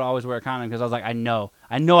it, I would always wear a condom because I was like, I know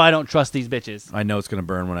I don't trust these bitches. I know it's gonna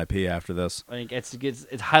burn when I pee after this. Like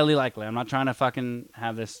it's highly likely. I'm not trying to fucking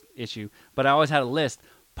have this issue, but I always had a list,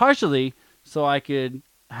 partially so I could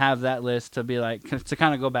have that list to be like to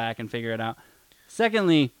kind of go back and figure it out.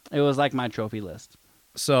 Secondly, it was like my trophy list.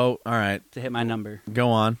 So, all right, to hit my number. Go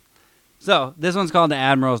on. So this one's called the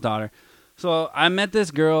Admiral's Daughter. So I met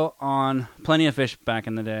this girl on Plenty of Fish back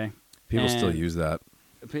in the day. People still use that.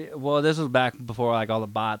 Well, this was back before like all the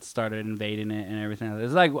bots started invading it and everything. It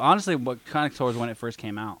was like honestly what kind of towards when it first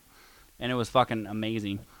came out, and it was fucking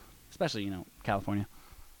amazing, especially California.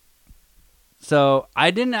 So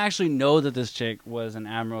I didn't actually know that this chick was an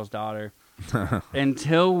Admiral's daughter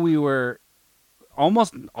until we were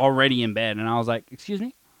almost already in bed, and I was like, "Excuse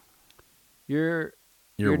me, your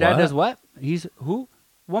dad does what? He's who?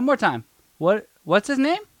 One more time. What's his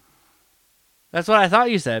name?" That's what I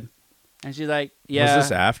thought you said. And she's like, "Yeah." Was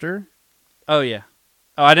this after? Oh yeah.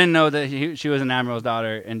 Oh, I didn't know that she was an Admiral's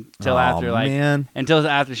daughter until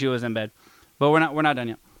after she was in bed. But we're not done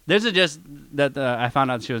yet. This is just that I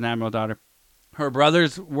found out she was an Admiral's daughter. Her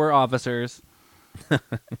brothers were officers.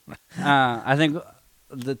 I think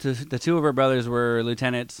the 2 of her brothers were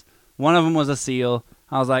lieutenants. One of them was a SEAL.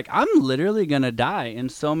 I was like, I'm literally gonna die in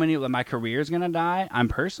so many. My career's gonna die. I'm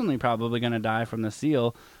personally probably gonna die from the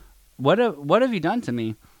SEAL. What have you done to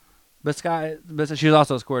me? Besides, she was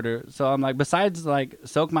also a squirter. So I'm like, besides like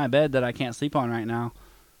soak my bed that I can't sleep on right now,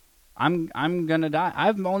 I'm gonna die.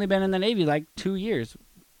 I've only been in the Navy like 2 years.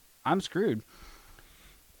 I'm screwed.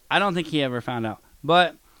 I don't think he ever found out,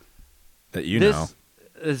 but that know.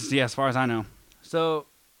 Yeah, as far as I know. So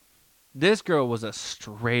this girl was a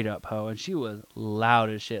straight up hoe, and she was loud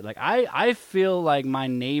as shit. Like I feel like my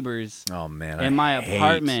neighbors. Oh man, in my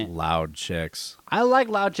apartment, loud chicks. I like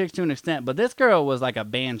loud chicks to an extent, but this girl was like a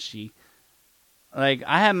banshee. Like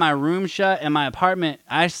I had my room shut and my apartment.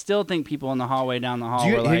 I still think people in the hallway down the hall.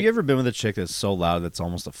 Have you ever been with a chick that's so loud that's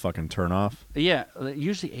almost a fucking turnoff? Yeah,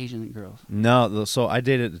 usually Asian girls. No, so I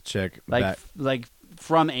dated a chick like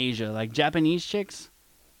from Asia, like Japanese chicks.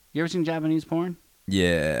 You ever seen Japanese porn?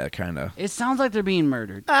 Yeah, kind of. It sounds like they're being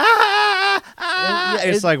murdered.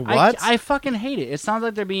 It's like, what? I fucking hate it. It sounds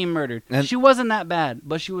like they're being murdered. And she wasn't that bad,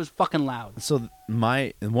 but she was fucking loud. So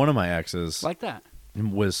one of my exes like that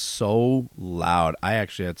was so loud. I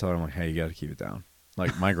actually had to tell her, like, hey, you got to keep it down.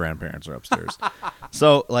 Like, my grandparents are upstairs.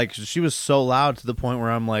 So, like, she was so loud to the point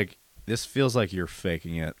where I'm like, this feels like you're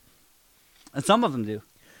faking it. And some of them do.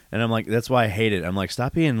 And I'm like, that's why I hate it. I'm like,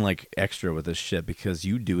 stop being like extra with this shit, because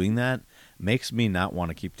you doing that makes me not want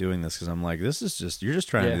to keep doing this, because I'm like, this is just, you're just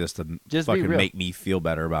trying to do this to just fucking make me feel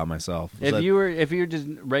better about myself. If you're just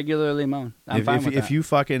regularly moan, I'm fine with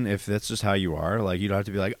that. If that's just how you are, like, you don't have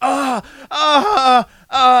to be like, and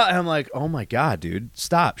I'm like, oh my God, dude,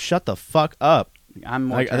 stop, shut the fuck up. I'm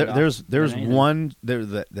more like, there's one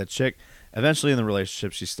that chick. Eventually in the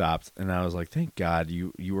relationship, she stopped, and I was like, thank God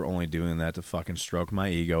you were only doing that to fucking stroke my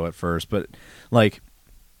ego at first. But, like,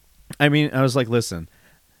 I mean, I was like, listen,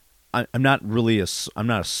 I'm not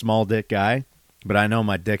a small dick guy, but I know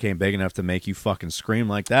my dick ain't big enough to make you fucking scream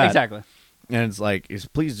like that. Exactly. And it's like,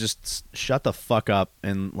 please just shut the fuck up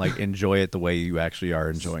and, like, enjoy it the way you actually are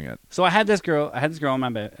enjoying it. So I had this girl in my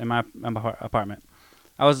bed, in my apartment.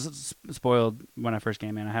 I was spoiled when I first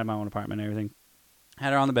came in. I had my own apartment and everything.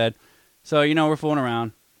 Had her on the bed. So, we're fooling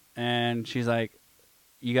around, and she's like,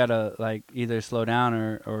 you got to, like, either slow down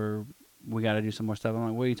or we got to do some more stuff. I'm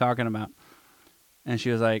like, what are you talking about? And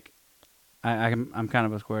she was like, I'm kind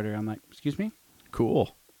of a squirter. I'm like, excuse me?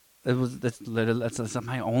 Cool. That's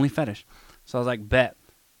my only fetish. So I was like, bet.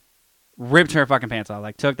 Ripped her fucking pants off,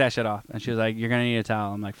 like, took that shit off. And she was like, you're going to need a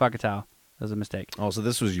towel. I'm like, fuck a towel. That was a mistake. Oh, so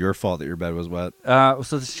this was your fault that your bed was wet?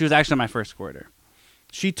 So she was actually my first squirter.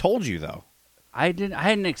 She told you, though. I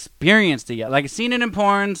hadn't experienced it yet. Like, I'd seen it in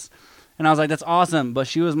porns, and I was like, that's awesome. But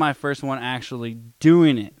she was my first one actually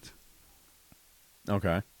doing it.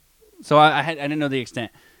 Okay. So I didn't know the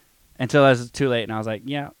extent. until it was too late, and I was like,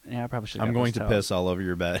 yeah, I probably should. I'm going to piss all over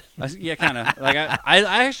your bed. Yeah, kind of. Like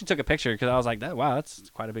I actually took a picture because I was like, wow, that's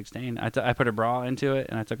quite a big stain. I put a bra into it,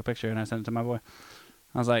 and I took a picture, and I sent it to my boy.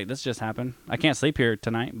 I was like, this just happened. I can't sleep here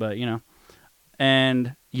tonight, but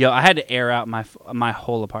And I had to air out my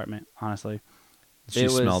whole apartment. Honestly, Did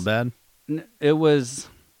she smell bad? It was,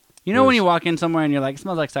 when you walk in somewhere and you're like, it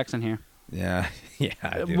smells like sex in here. Yeah, yeah.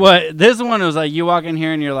 I do. But this one was like, you walk in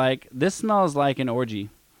here and you're like, this smells like an orgy.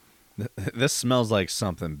 This smells like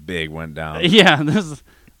something big went down. Yeah, this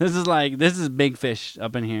is big fish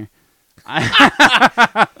up in here.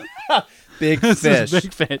 Big This fish. is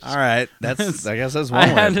big fish. All right, I guess that's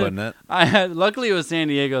one way of putting it. Luckily it was San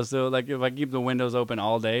Diego, so like if I keep the windows open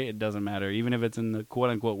all day, it doesn't matter, even if it's in the quote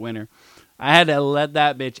unquote winter. I had to let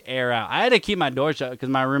that bitch air out. I had to keep my door shut because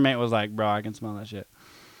my roommate was like, "Bro, I can smell that shit."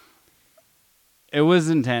 It was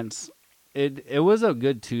intense. It was a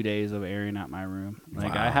good 2 days of airing out my room.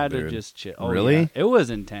 Like Wow, I had dude. to just chill. Oh, Really? yeah. It was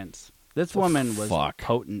intense. This woman was fuck?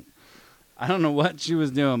 potent. I don't know what she was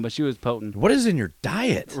doing, but she was potent. What is in your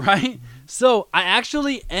diet? Right? So I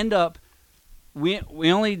actually end up. We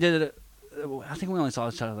only did it. I think we only saw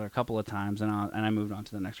each other a couple of times, and I moved on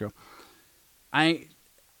to the next girl. I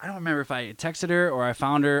don't remember if I texted her or I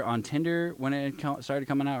found her on Tinder when it started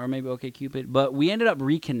coming out, or maybe OkCupid. But we ended up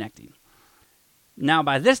reconnecting. Now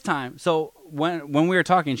by this time, so when we were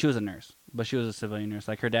talking, she was a nurse, but she was a civilian nurse.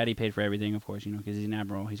 Like her daddy paid for everything, of course, because he's an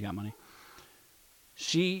admiral, he's got money.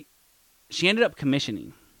 She ended up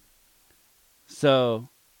commissioning, so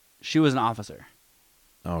she was an officer.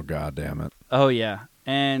 Oh, God damn it. Oh, yeah.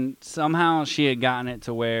 And somehow she had gotten it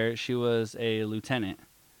to where she was a lieutenant.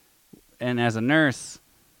 And as a nurse,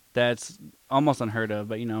 that's almost unheard of.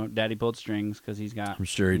 But, daddy pulled strings because he's got... I'm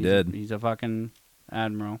sure he did. He's a fucking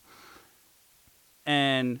admiral.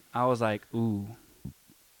 And I was like, ooh,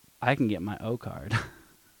 I can get my O card.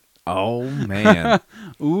 Oh, man.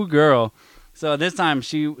 Ooh, girl. So this time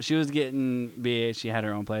she was getting BA. She had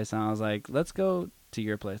her own place. And I was like, let's go to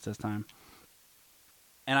your place this time.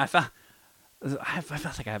 And I felt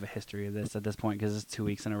like I have a history of this at this point because it's 2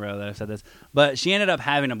 weeks in a row that I've said this. But she ended up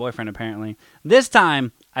having a boyfriend, apparently. This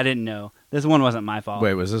time, I didn't know. This one wasn't my fault.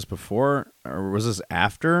 Wait, was this before, or was this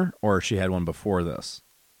after, or she had one before this?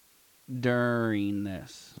 During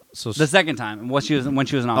this. So the second time, when she was an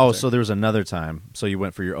officer. Oh, so there was another time. So you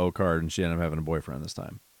went for your O card, and she ended up having a boyfriend this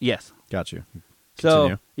time. Yes. Got you. So,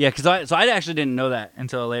 Continue. yeah, because I actually didn't know that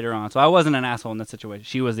until later on. So I wasn't an asshole in this situation.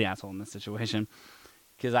 She was the asshole in this situation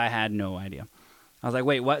because I had no idea. I was like,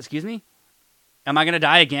 wait, what? Excuse me? Am I going to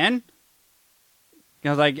die again? I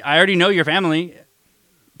was like, I already know your family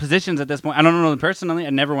positions at this point. I don't know them personally. I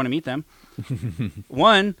never want to meet them.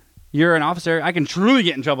 One, you're an officer. I can truly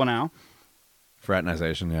get in trouble now.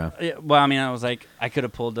 Fraternization, yeah. Well, I mean, I was like, I could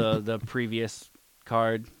have pulled the previous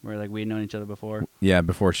card where like we had known each other before. Yeah,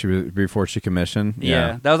 before she commissioned.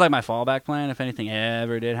 Yeah, that was like my fallback plan. If anything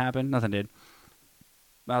ever did happen, nothing did.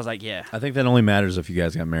 But I was like, yeah. I think that only matters if you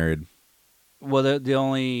guys got married. Well, the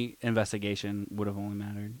only investigation would have only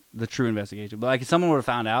mattered. The true investigation. But like if someone would have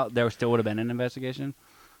found out, there still would have been an investigation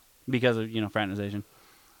because of, fraternization.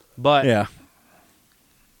 But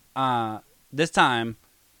yeah. This time,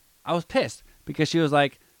 I was pissed because she was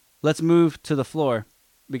like, let's move to the floor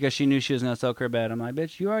because she knew she was going to soak her bed. I'm like,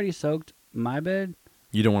 bitch, you already soaked my bed?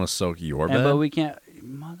 You don't want to soak your bed? But we can't.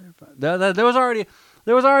 Motherfucker.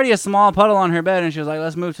 There was already a small puddle on her bed, and she was like,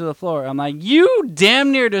 let's move to the floor. I'm like, you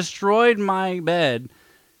damn near destroyed my bed.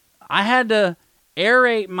 I had to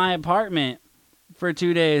aerate my apartment for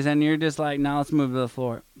 2 days, and you're just like, now let's move to the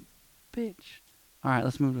floor. Bitch. All right,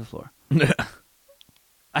 let's move to the floor.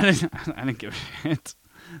 I didn't give a shit.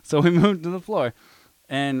 So we moved to the floor,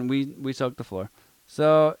 and we soaked the floor.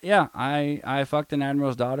 So, yeah, I fucked an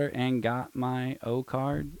admiral's daughter and got my O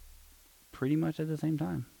card pretty much at the same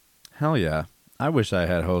time. Hell yeah. I wish I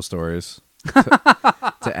had hoe stories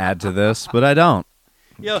to add to this, but I don't.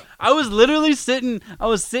 Yo, I was literally sitting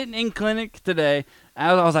in clinic today.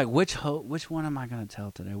 I was like, which one am I going to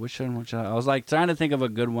tell today? Which one should I was like trying to think of a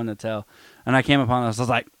good one to tell. And I came upon this. I was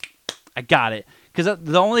like, I got it. Because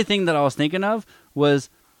the only thing that I was thinking of was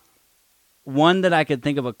one that I could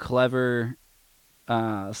think of a clever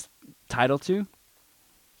title to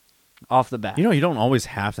off the bat. You don't always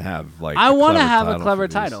have to have like. I want to have a clever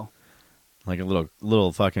title, like a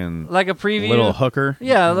little fucking like a preview, little hooker.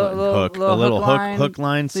 Yeah, a little hook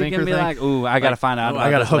line so sinker you can be thing. Like, ooh, I got to find out. I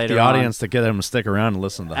got to hook later the audience on. to get them to stick around and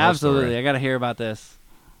listen to the whole Absolutely, story. I got to hear about this.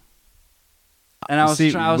 And I was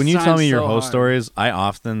when you tell me your so host hard. stories, I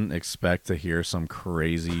often expect to hear some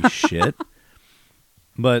crazy shit.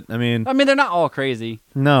 But I mean, they're not all crazy.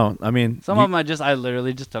 no, I mean, Some of them I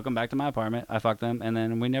literally just took them back to my apartment. I fucked them, and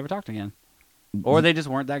then we never talked again. Or they just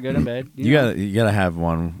weren't that good in bed. You gotta have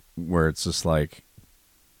one where it's just like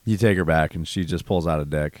you take her back and she just pulls out a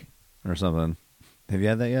dick or something. Have you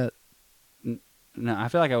had that yet? No, I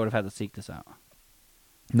feel like I would have had to seek this out.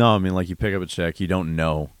 No, I mean like you pick up a chick you don't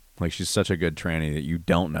know, like she's such a good tranny that you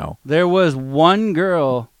don't know. There was one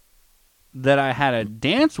girl that I had a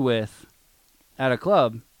dance with at a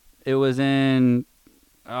club. It was in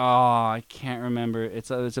I can't remember. It's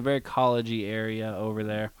a very collegey area over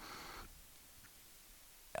there.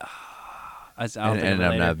 It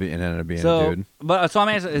ended up being a dude. But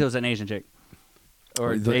it was an Asian chick.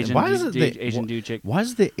 Or Asian dude chick. Why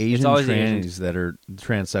is the Asian trannies that are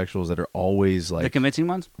transsexuals that are always like the convincing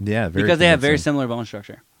ones? Yeah, because they have very similar bone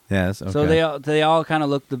structure. Yes, okay. So they all kind of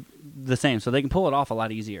look the same, so they can pull it off a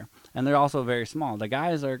lot easier, and they're also very small. The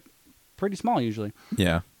guys are pretty small usually.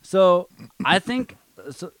 Yeah. So I think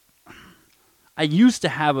I used to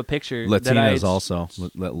have a picture Latinas also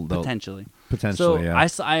potentially. So yeah.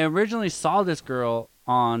 I originally saw this girl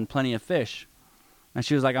on Plenty of Fish, and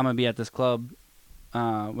she was like, "I'm gonna be at this club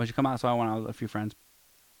when she come out." So I went out with a few friends,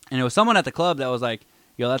 and it was someone at the club that was like,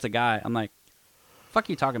 "Yo, that's a guy." I'm like, "Fuck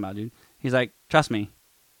you talking about, dude?" He's like, "Trust me,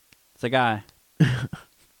 it's a guy."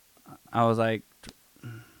 I was like,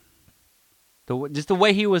 just the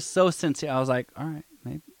way he was so sincere. I was like, all right,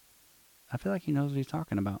 maybe. I feel like he knows what he's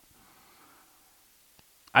talking about.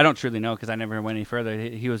 I don't truly know because I never went any further.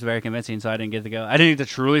 He was very convincing, so I didn't get to go. I didn't get to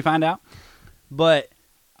truly find out. But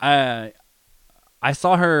I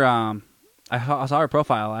saw her. I saw her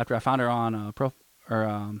profile after I found her on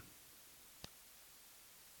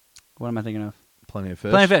what am I thinking of? Plenty of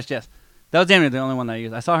Fish. Plenty of Fish. Yes, that was damn near the only one that I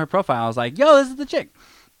used. I saw her profile. I was like, yo, this is the chick.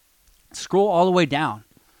 Scroll all the way down.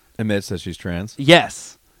 Admits that she's trans.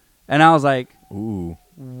 Yes, and I was like, ooh,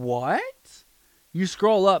 what? You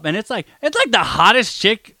scroll up, and it's like the hottest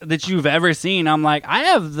chick that you've ever seen. I'm like, I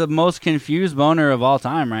have the most confused boner of all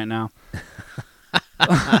time right now.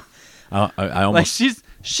 I almost like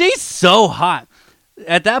she's so hot.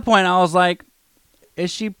 At that point, I was like,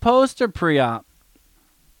 is she post or pre-op?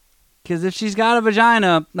 Because if she's got a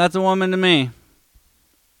vagina, that's a woman to me.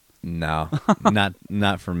 No,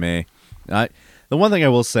 not for me. The one thing I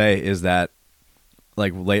will say is that,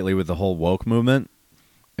 like lately with the whole woke movement,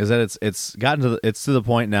 is that it's gotten to the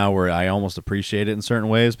point now where I almost appreciate it in certain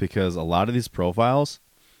ways because a lot of these profiles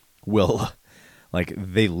will, like,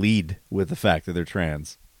 they lead with the fact that they're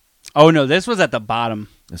trans. Oh no, this was at the bottom.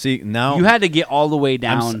 See, now you had to get all the way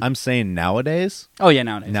down. I'm saying nowadays. Oh yeah,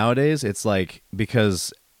 nowadays. Nowadays, it's like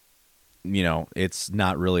because, you know, it's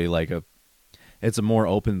not really like it's a more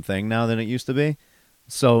open thing now than it used to be.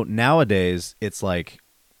 So nowadays, it's like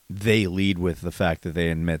they lead with the fact that they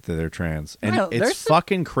admit that they're trans, and it's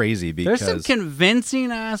fucking crazy because there's some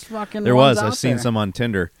convincing ass fucking. There ones was. I've seen some on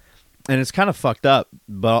Tinder, and it's kind of fucked up.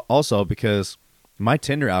 But also because my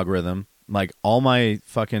Tinder algorithm, like all my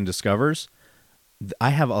fucking discovers, I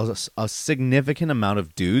have a significant amount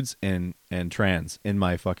of dudes and trans in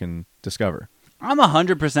my fucking discover. I'm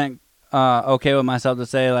 100% okay with myself to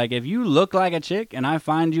say, like, if you look like a chick and I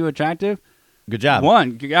find you attractive, good job.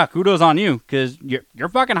 One, yeah, kudos on you because you're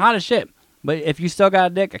fucking hot as shit. But if you still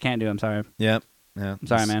got a dick, I can't do it. I'm sorry. Yep. Yeah. I'm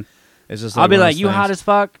sorry, man. It's just I'll be like, you hot as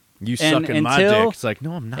fuck. You sucking my dick. It's like,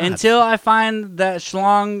 no, I'm not. Until I find that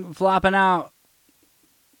schlong flopping out,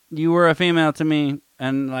 you were a female to me,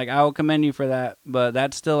 and like I will commend you for that. But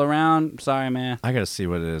that's still around. Sorry, man. I gotta see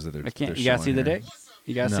what it is that they're. I can't. You gotta see the dick.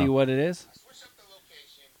 You gotta see what it is.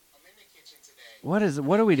 What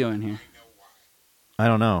are we doing here? I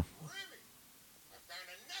don't know.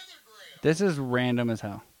 This is random as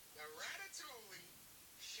hell.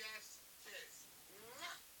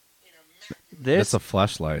 This It's a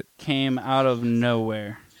flashlight. Came out of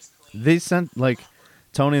nowhere. They sent, like,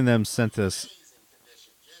 Tony and them sent this.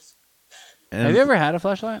 And have you ever had a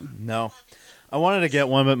flashlight? No. I wanted to get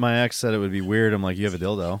one, but my ex said it would be weird. I'm like, you have a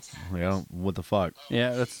dildo. Like, I don't. What the fuck?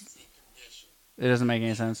 Yeah, it doesn't make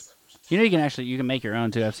any sense. You know, you can make your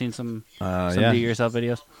own too. I've seen some do-it-yourself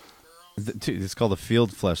videos. Dude, it's called a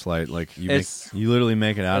field fleshlight. Like you literally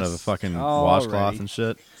make it out of a fucking washcloth and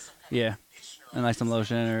shit. Yeah, and like some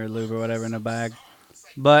lotion or lube or whatever in a bag.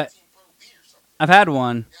 But I've had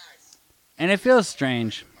one, and it feels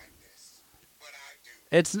strange.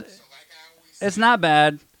 It's not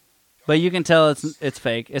bad, but you can tell it's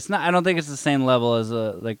fake. It's not. I don't think it's the same level as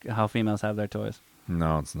like how females have their toys.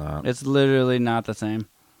 No, it's not. It's literally not the same.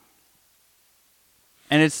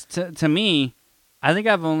 And it's to me, I think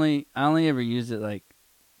I only ever used it like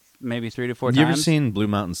maybe 3 to 4 times. You ever seen Blue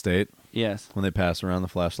Mountain State? Yes. When they pass around the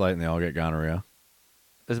flashlight and they all get gonorrhea.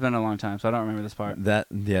 It's been a long time, so I don't remember this part.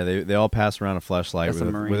 They all pass around a fleshlight That's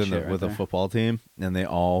some Marine shit with right a there. football team, and they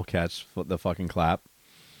all catch the fucking clap.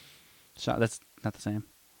 That's not the same.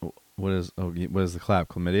 What is the clap?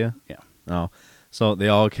 Chlamydia? Yeah. Oh, so they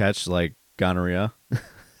all catch like gonorrhea.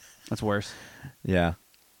 That's worse. Yeah,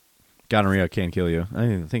 gonorrhea can kill you.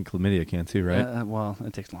 I think chlamydia can too, right? Well,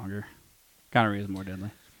 it takes longer. Gonorrhea is more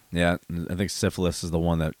deadly. Yeah, I think syphilis is the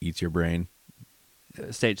one that eats your brain.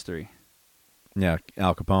 Stage 3. Yeah,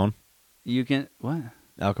 Al Capone. You can what?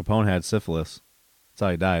 Al Capone had syphilis. That's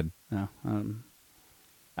how he died. No.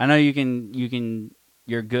 I know you can.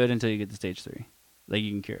 You're good until you get to stage 3. Like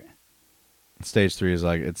you can cure it. Stage 3 is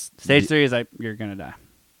like it's Stage 3 is like you're gonna die.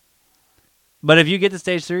 But if you get to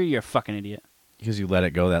stage 3, you're a fucking idiot. because you let it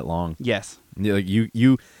go that long. Yes. Like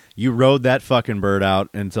you rode that fucking bird out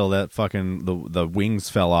until that fucking the wings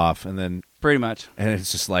fell off, and then Pretty much. and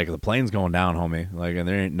it's just like the plane's going down, homie. Like, and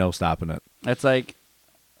there ain't no stopping it. It's like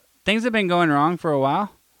things have been going wrong for a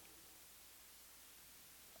while,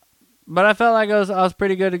 but I felt like I was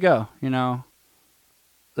pretty good to go. You know,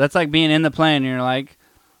 that's like being in the plane. And you're like,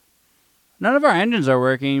 none of our engines are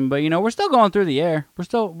working, but you know we're still going through the air.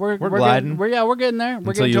 We're gliding. We're getting there.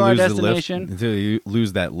 We're Until getting you to our lose the lift, destination. until you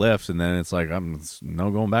lose that lift, and then it's like it's no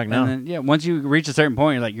going back now. And then, once you reach a certain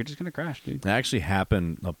point, you're like, you're just gonna crash, dude. It actually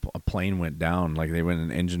happened. A plane went down. Like they went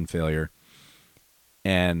in engine failure,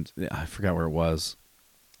 and I forgot where it was.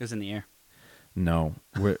 It was in the air. No,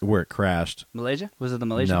 where it crashed. Malaysia? Was it the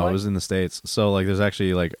Malaysian? No, flight? it was in the States. So like, there's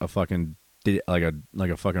actually like a fucking like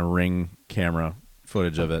a fucking Ring camera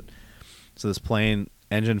footage of it. So this plane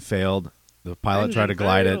engine failed. The pilot tried to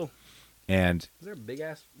glide it, and Is there a big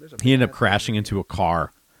ass? he ended up crashing into a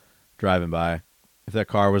car driving by. If that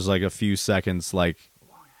car was like a few seconds like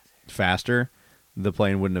faster, the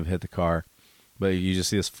plane wouldn't have hit the car. But you just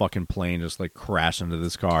see this fucking plane just like crash into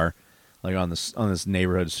this car, like on this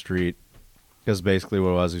neighborhood street. Because basically what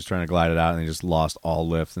it was, he was trying to glide it out, and he just lost all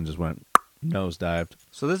lift and just went nosedived.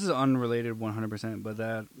 So this is unrelated 100%, but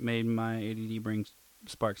that made my ADD brain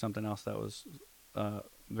spark something else that was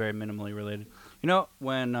very minimally related. You know,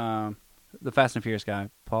 when the Fast and Furious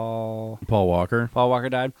guy, Paul Walker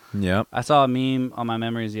died? Yep. I saw a meme on my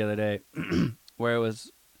memories the other day where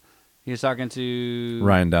he was talking to...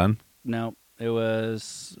 Ryan Dunn. No, it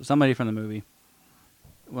was somebody from the movie.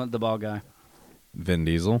 The bald guy. Vin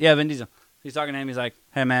Diesel. Yeah, Vin Diesel. He's talking to him. He's like,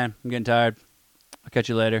 hey, man, I'm getting tired. I'll catch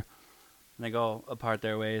you later. And they go apart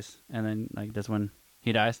their ways. And then, like, that's when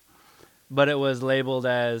he dies. But it was labeled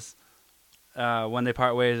as, when they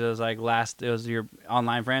part ways, it was like it was your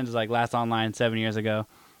online friends. It was like last online 7 years ago.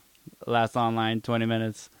 Last online 20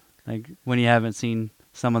 minutes. Like, when you haven't seen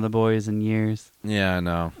some of the boys in years. Yeah, I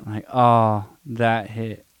know. Like, oh, that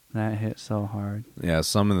hit. That hit so hard. Yeah,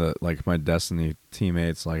 some of the, like, my Destiny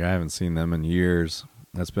teammates, like, I haven't seen them in years.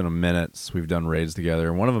 That's been a minute since we've done raids together.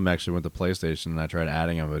 And one of them actually went to PlayStation, and I tried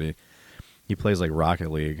adding him, but he plays, like,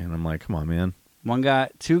 Rocket League. And I'm like, come on, man.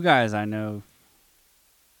 Two guys I know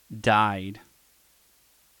died.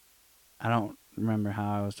 I don't remember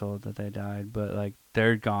how I was told that they died, but, like,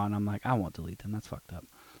 they're gone. I'm like, I won't delete them. That's fucked up.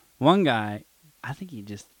 One guy, I think he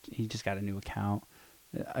just got a new account.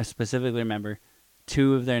 I specifically remember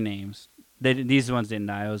 2 of their names. These ones didn't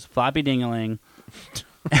die. It was Floppy Dingaling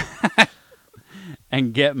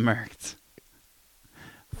and Get Murked.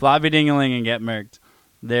 Floppy Dingaling and Get Murked.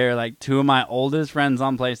 They're like 2 of my oldest friends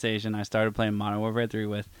on PlayStation. I started playing Modern Warfare 3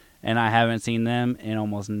 with, and I haven't seen them in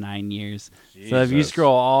almost 9 years. Jesus. So if you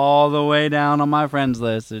scroll all the way down on my friends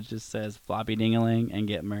list, it just says Floppy Dingaling and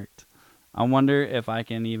Get Murked. I wonder if I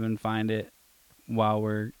can even find it while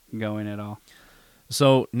we're going at all.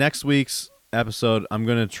 So next week's episode, I'm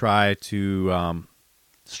going to try to...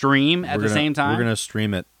 stream at the same time? We're going to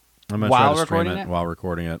stream it. I'm going to while try to stream recording it it? while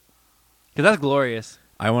recording it. Because that's glorious.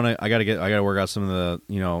 I gotta work out some of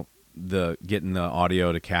the getting the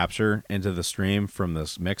audio to capture into the stream from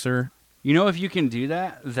this mixer. You know, if you can do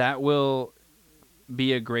that, that will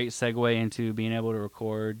be a great segue into being able to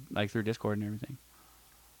record like through Discord and everything.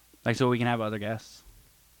 Like, so we can have other guests.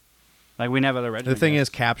 Like, we can have other registered The thing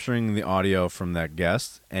guests. is capturing the audio from that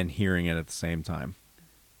guest and hearing it at the same time.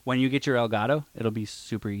 When you get your Elgato, it'll be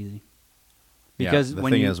super easy. Because the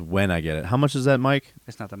thing is when I get it. How much is that, Mike?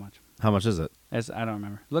 It's not that much. How much is it? I don't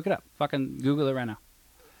remember. Look it up. Fucking Google it right now.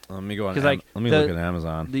 Let me go on. 'Cause, like, let me look at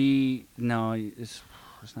Amazon. No, it's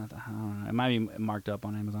not that. I don't know. It might be marked up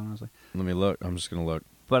on Amazon, honestly. Let me look. I'm just gonna look.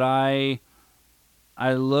 But I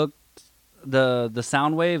looked the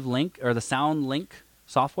Soundwave link or the Sound Link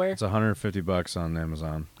software. It's $150 on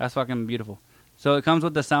Amazon. That's fucking beautiful. So it comes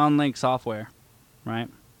with the SoundLink software, right?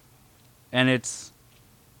 And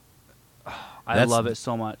I love it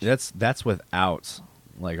so much. That's without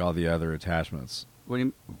like all the other attachments. What do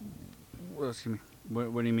you? Well, excuse me.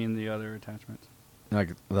 What do you mean the other attachments?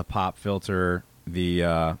 Like the pop filter,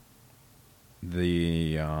 the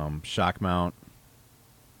shock mount.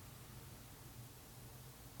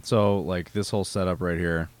 So like this whole setup right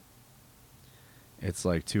here, it's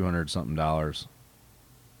like $200 something.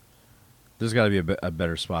 There's got to be a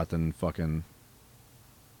better spot than fucking.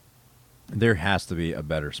 There has to be a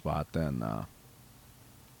better spot than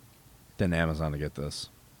Amazon to get this.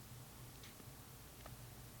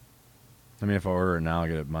 I mean, if I order it now, I'll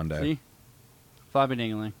get it Monday. See? Floppy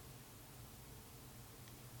dingling.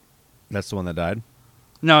 That's the one that died?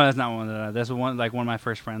 No, that's not one that. That's one like one of my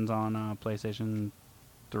first friends on PlayStation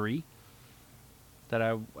 3 that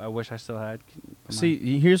I wish I still had.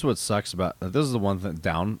 See, here's what sucks about this is the one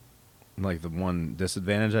thing like the one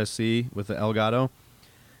disadvantage I see with the Elgato,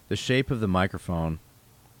 the shape of the microphone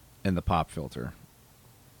and the pop filter.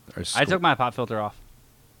 I took my pop filter off.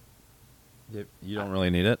 You don't really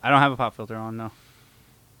need it? I don't have a pop filter on, no.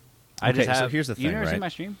 I just have. So here's the thing, You never right? seen my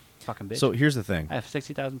stream? Fucking bitch. So here's the thing. I have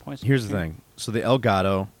 60,000 points. Here's the thing. So the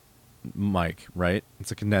Elgato mic, right?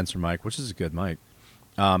 It's a condenser mic, which is a good mic.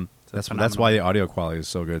 That's why the audio quality is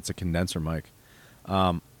so good. It's a condenser mic.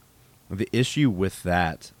 The issue with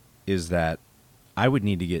that is that I would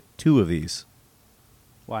need to get 2 of these.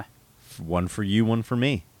 Why? One for you, one for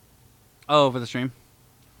me. Oh, for the stream?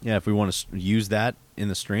 Yeah, if we want to use that in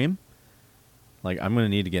the stream, like I'm going to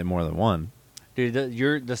need to get more than one.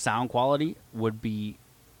 Dude, the sound quality would be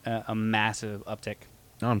a massive uptick.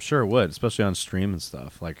 Oh, I'm sure it would, especially on stream and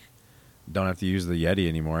stuff. Like, don't have to use the Yeti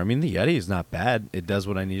anymore. I mean, the Yeti is not bad. It does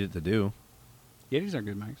what I need it to do. Yetis are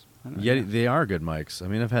good mics. They are good mics. I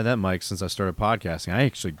mean, I've had that mic since I started podcasting. I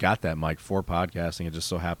actually got that mic for podcasting. It just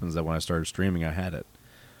so happens that when I started streaming, I had it.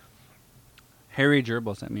 Harry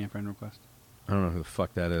Gerbil sent me a friend request. I don't know who the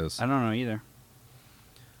fuck that is. I don't know either.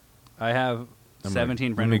 I have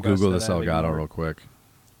 17 friend requests. Let me requests. Google this Elgato real quick.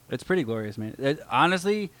 It's pretty glorious, man.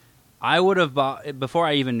 Honestly, I would have bought it before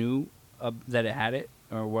I even knew that it had it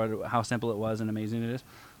or how simple it was and amazing it is.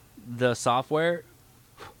 The software,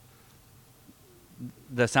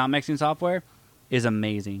 the sound mixing software, is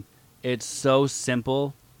amazing. It's so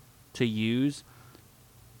simple to use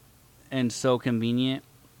and so convenient,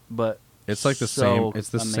 but it's like the so same. It's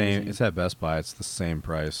the amazing. same. It's at Best Buy. It's the same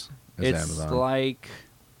price as Amazon. It's like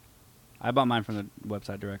I bought mine from the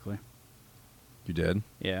website directly. You did?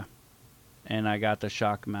 Yeah. And I got the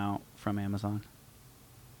shock mount from Amazon.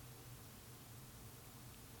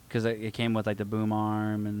 Because it came with like the boom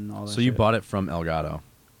arm and all that. So you bought it from Elgato?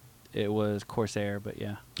 It was Corsair, but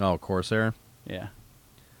yeah. Oh, Corsair? Yeah.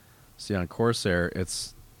 See, on Corsair,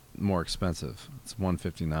 it's more expensive. It's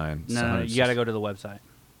 $159. No, you got to go to the website.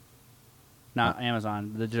 Not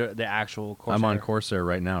Amazon, the actual Corsair. I'm on Corsair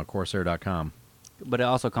right now, Corsair.com. But it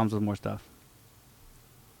also comes with more stuff.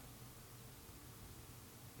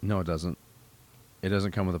 No, it doesn't. It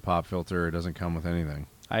doesn't come with a pop filter. It doesn't come with anything.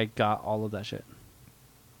 I got all of that shit.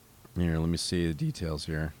 Here, let me see the details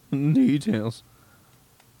here. Details.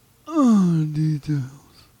 Details.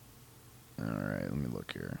 All right, let me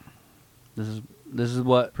look here. This is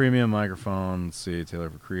what Premium microphone. Let's see,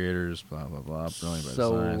 tailored for creators. Blah blah blah. Brilliant by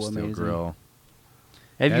so design. Steel amazing. grill.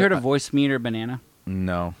 Have you heard of Voice Meter Banana?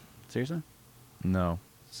 No. Seriously? No.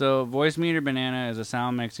 So Voice Meter Banana is a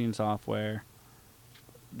sound mixing software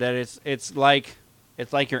that it's like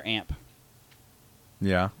your amp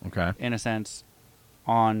Yeah. Okay. in a sense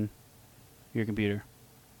on your computer.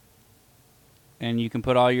 And you can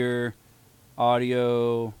put all your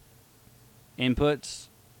audio inputs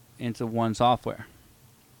into one software.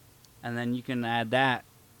 And then you can add that,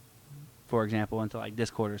 for example, into like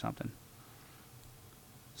Discord or something.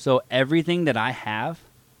 So everything that I have,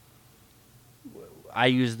 I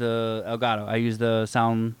use the Elgato. I use the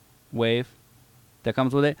sound wave that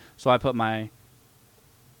comes with it. So I put my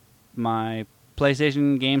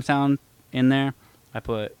PlayStation game sound in there. I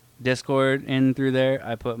put Discord in through there.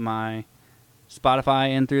 I put my Spotify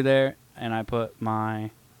in through there. And I put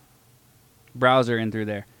my browser in through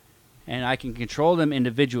there. And I can control them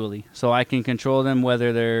individually. So I can control them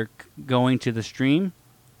whether they're going to the stream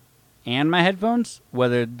and my headphones,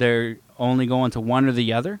 whether they're only going to one or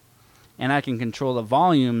the other. And I can control the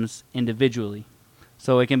volumes individually.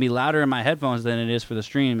 So it can be louder in my headphones than it is for the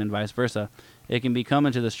stream and vice versa. It can be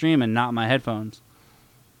coming to the stream and not my headphones.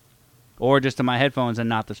 Or just to my headphones and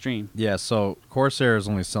not the stream. Yeah, so Corsair is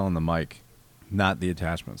only selling the mic, not the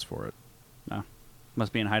attachments for it. No.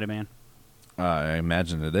 Must be in high demand. I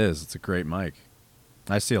imagine it is. It's a great mic.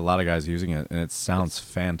 I see a lot of guys using it, and it sounds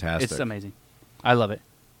fantastic. It's amazing. I love it.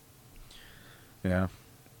 Yeah.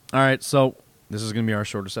 All right, so This is going to be our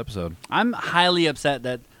shortest episode. I'm highly upset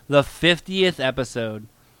that the 50th episode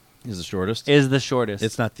Is the shortest? is the shortest.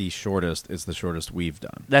 It's not the shortest. It's the shortest we've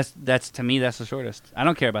done. That's to me, that's the shortest. I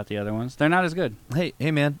don't care about the other ones. They're not as good. Hey,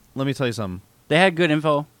 man, let me tell you something. They had good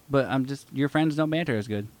info, but your friends don't banter as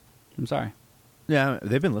good. I'm sorry. Yeah,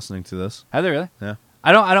 they've been listening to this. Have they really? Yeah.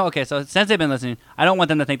 I don't. Okay, so since they've been listening, I don't want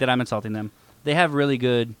them to think that I'm insulting them. They have really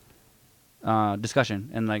good discussion,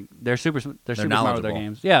 and like they're super smart with their knowledgeable.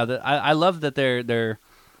 games. Yeah, I love that they're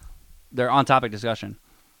on topic discussion.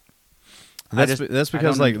 That's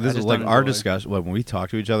because like this is like our enjoy. discussion. Like, when we talk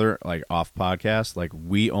to each other like off podcast, like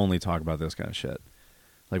we only talk about this kind of shit.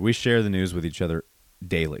 Like we share the news with each other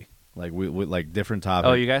daily. Like we like different topics.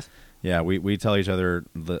 Oh, you guys? Yeah, we tell each other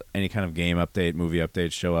any kind of game update, movie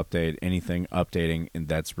update, show update, anything updating, and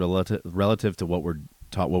that's relative to what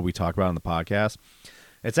we talk about on the podcast.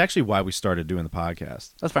 It's actually why we started doing the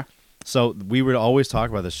podcast. That's fair. So we would always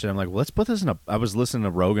talk about this shit. I'm like, well, let's put this in a. I was listening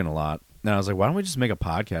to Rogan a lot, and I was like, why don't we just make a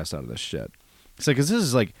podcast out of this shit? It's like, because this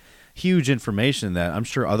is like huge information that I'm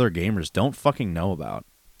sure other gamers don't fucking know about.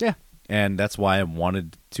 Yeah, and that's why I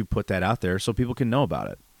wanted to put that out there so people can know about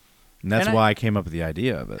it. And that's why I came up with the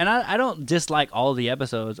idea of it. And I don't dislike all the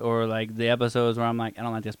episodes or like the episodes where I'm like, I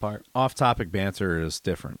don't like this part. Off-topic banter is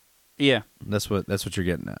different. Yeah, that's what you're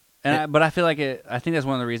getting at. And but I feel like I think that's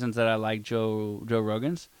one of the reasons that I like Joe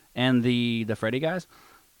Rogan's and the Freddy guys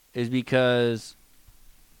is because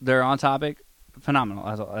they're on topic, phenomenal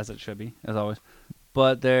as it should be as always.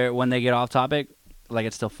 But when they get off topic, like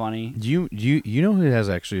it's still funny. You know who has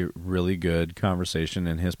actually really good conversation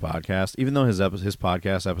in his podcast, even though his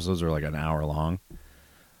podcast episodes are like an hour long?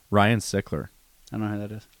 Ryan Sickler. I don't know who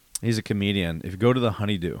that is. He's a comedian. If you go to the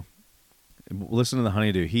Honeydew, listen to the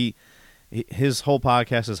Honeydew. His whole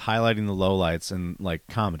podcast is highlighting the lowlights and like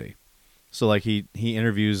comedy. So like he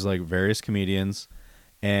interviews like various comedians,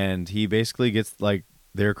 and he basically gets like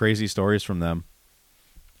their crazy stories from them.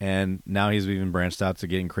 And now he's even branched out to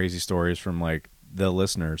getting crazy stories from like the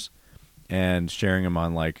listeners and sharing them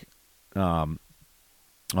on like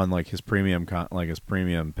his premium his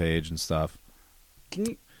premium page and stuff.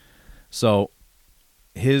 So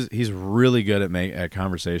he's really good at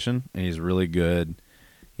conversation, and he's really good,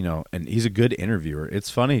 and he's a good interviewer. It's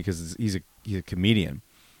funny because he's a comedian.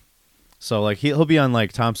 So like he'll be on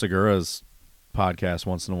like Tom Segura's podcast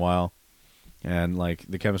once in a while, and like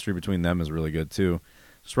the chemistry between them is really good too.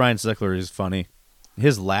 Just Ryan Sickler is funny.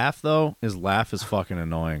 His laugh is fucking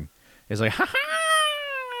annoying. It's like ha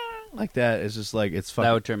ha like that. It's just like it's fucking.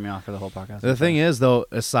 That would turn me off for the whole podcast. The thing is though,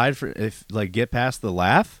 aside from if like get past the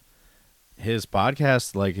laugh, his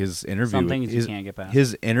podcast, like his interview, some things you can't get past.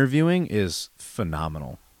 His interviewing is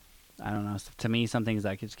phenomenal. I don't know. To me, some things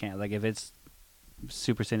I just can't. Like if it's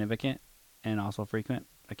super significant and also frequent,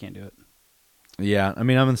 I can't do it. Yeah, I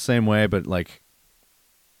mean I'm in the same way, but like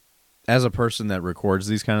as a person that records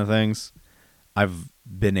these kind of things, I've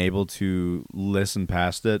been able to listen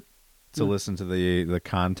past it to listen to the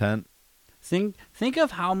content. Think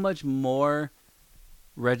of how much more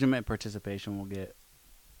regiment participation we'll get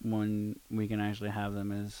when we can actually have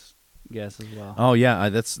them as guests as well. Oh yeah,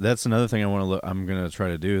 that's another thing I'm going to try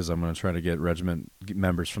to do is I'm going to try to get regiment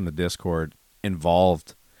members from the Discord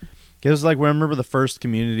involved. Because like when I remember the first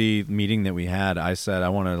community meeting that we had, I said I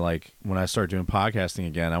want to like when I start doing podcasting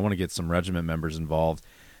again, I want to get some regiment members involved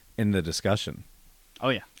in the discussion. Oh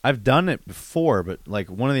yeah, I've done it before, but like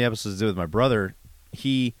one of the episodes I did with my brother,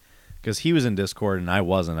 because he was in Discord and I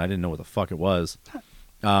wasn't. I didn't know what the fuck it was.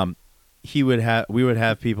 We would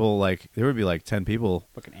have people like there would be like 10 people,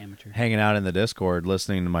 fucking amateur, hanging out in the Discord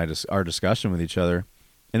listening to our discussion with each other,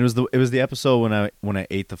 and it was the episode when I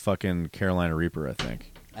ate the fucking Carolina Reaper, I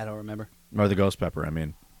think. I don't remember. Or the ghost pepper, I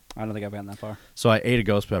mean. I don't think I've gotten that far. So I ate a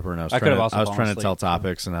ghost pepper, and I was trying to tell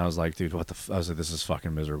topics, and I was like, dude, I was like, this is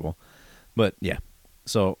fucking miserable. But yeah,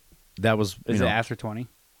 so that was. Is it after 20?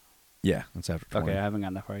 Yeah, it's after 20. Okay, I haven't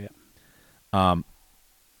gotten that far yet.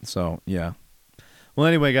 So yeah. Well,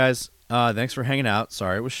 anyway, guys, thanks for hanging out.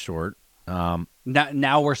 Sorry it was short.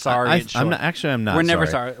 Now we're sorry. It's short. I'm not. We're never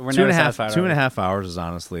sorry. We're never satisfied. 2.5 hours is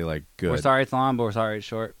honestly like good. We're sorry it's long, but we're sorry it's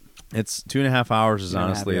short. It's 2.5 hours is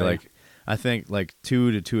honestly really. like I think like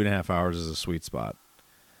 2 to 2.5 hours is a sweet spot.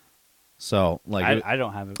 So like I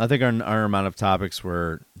don't have it. I think our amount of topics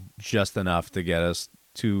were just enough to get us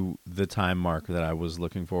to the time mark that I was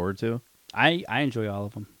looking forward to. I enjoy all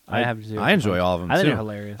of them. I enjoy all of them. I think too. they're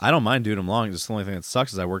hilarious. I don't mind doing them long. Just the only thing that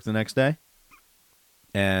sucks is I work the next day,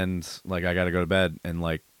 and like I got to go to bed. And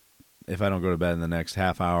like if I don't go to bed in the next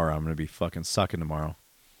half hour, I'm gonna be fucking sucking tomorrow.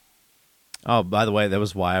 Oh, by the way, that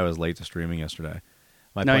was why I was late to streaming yesterday.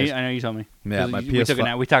 My No, place- I know you told me. Yeah, 'Cause my we took a PS5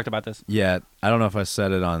 nap. We talked about this. Yeah, I don't know if I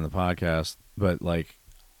said it on the podcast, but like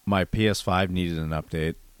my PS5 needed an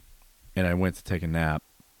update, and I went to take a nap,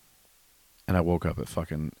 and I woke up at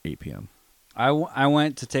fucking 8 p.m. I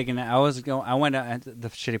went to take a nap. I went. The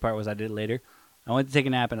shitty part was I did it later. I went to take a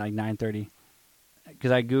nap at like 9:30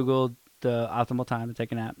 because I googled the optimal time to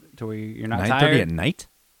take a nap to where you're not 9:30 tired. at night?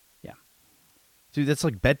 Yeah. Dude, that's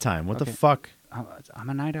like bedtime. What the Okay. fuck? I'm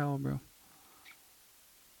a night owl, bro.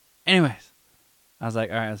 Anyways, I was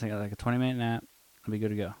like, all right, I think like a 20-minute nap. I'll be good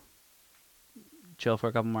to go. Chill for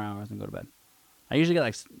a couple more hours and go to bed. I usually get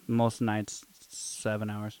like most nights 7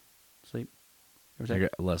 hours sleep. Give or I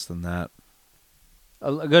take. get less than that.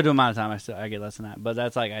 A good amount of time. I get less than that, but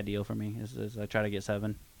that's like ideal for me. Is I try to get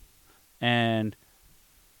 7, and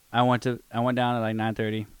I went down at like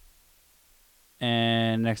 9:30,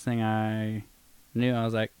 and next thing I knew, I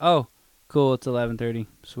was like, oh, cool, it's 11:30,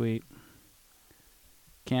 sweet.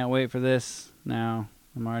 Can't wait for this. Now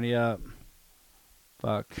I'm already up.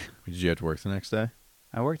 Fuck. Did you have to work the next day?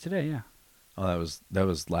 I worked today. Yeah, Oh, that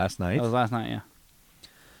was last night. that was last night. Yeah.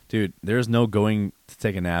 Dude, there's no going to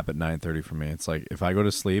take a nap at 9:30 for me. It's like if I go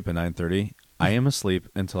to sleep at 9:30, I am asleep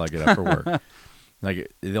until I get up for work.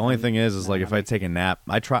 Like the only thing is like if I take a nap,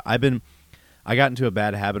 I got into a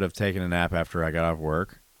bad habit of taking a nap after I got off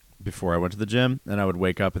work before I went to the gym, and I would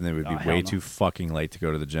wake up and it would be way too fucking late to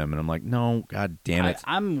go to the gym, and I'm like, no, god damn it.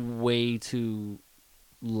 I'm way too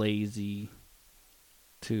lazy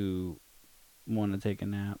to want to take a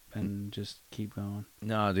nap and just keep going.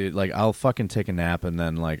 No, dude, like I'll fucking take a nap and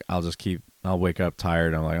then like I'll wake up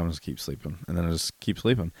tired. I'm like, I'm just keep sleeping, and then I just keep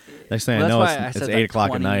sleeping. Next thing I know, it's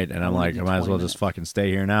 8:00 at night, and I'm like, I might as well just fucking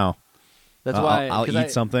stay here now. That's why I'll eat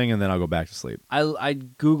something and then I'll go back to sleep. I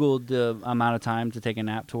googled the amount of time to take a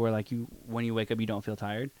nap to where like when you wake up you don't feel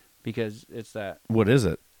tired because it's that What is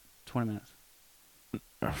it? 20 minutes.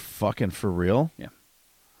 Fucking for real? Yeah.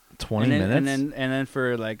 20 minutes? And then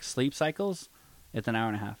for like sleep cycles, it's an hour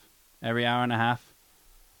and a half. Every hour and a half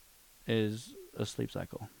is a sleep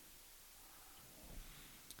cycle.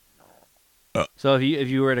 So if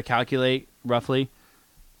you were to calculate roughly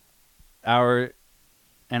hour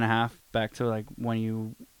and a half back to like when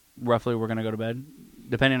you roughly were going to go to bed,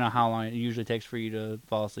 depending on how long it usually takes for you to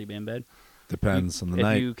fall asleep in bed. Depends on the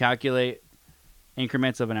night. If you calculate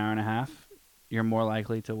increments of an hour and a half, you're more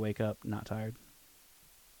likely to wake up not tired.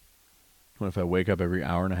 What if I wake up every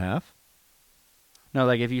hour and a half? No,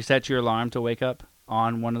 like if you set your alarm to wake up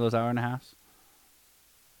on one of those hour and a halves,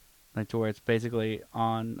 like to where it's basically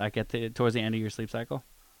on like towards the end of your sleep cycle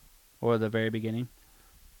or the very beginning,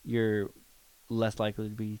 you're less likely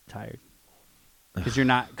to be tired because you're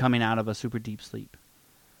not coming out of a super deep sleep.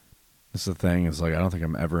 That's the thing. Is like I don't think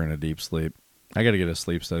I'm ever in a deep sleep. I got to get a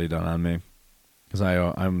sleep study done on me because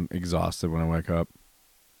I'm exhausted when I wake up.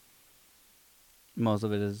 Most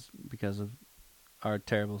of it is because of our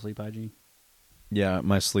terrible sleep hygiene. Yeah,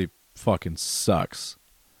 my sleep fucking sucks.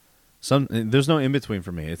 There's no in between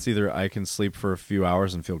for me. It's either I can sleep for a few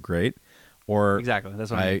hours and feel great, or Exactly.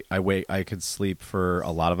 That's what I mean. I could sleep for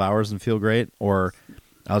a lot of hours and feel great, or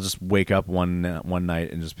I'll just wake up one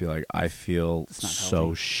night and just be like, I feel so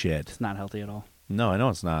healthy. shit. It's not healthy at all. No, I know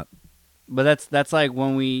it's not. But that's like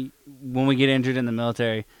when we get injured in the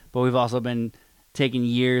military, but we've also been taking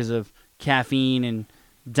years of caffeine and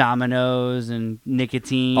Dominoes and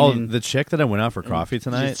nicotine. Oh, and the chick that I went out for coffee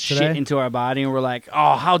today, just shit into our body, and we're like,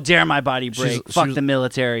 oh, how dare my body break? She Fuck was- the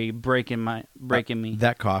military breaking me.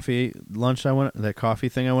 that coffee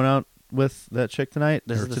thing I went out with that chick tonight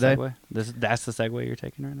This or is the today. segue. That's the segue you're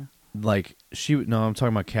taking right now. Like I'm talking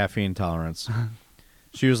about caffeine tolerance.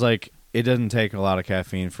 She was like, it doesn't take a lot of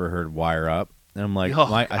caffeine for her to wire up, and I'm like,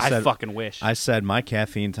 I fucking wish. I said my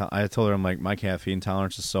caffeine. I told her I'm like my caffeine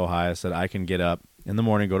tolerance is so high. I said I can get up in the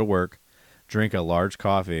morning, go to work, drink a large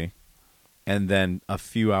coffee, and then a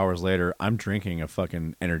few hours later, I'm drinking a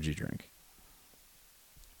fucking energy drink.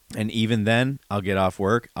 And even then, I'll get off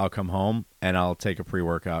work, I'll come home, and I'll take a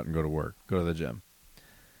pre-workout and go to work, go to the gym.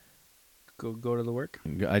 Go to the work.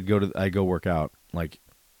 I'd go work out. Like,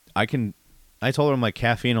 I told her I'm like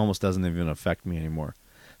caffeine almost doesn't even affect me anymore.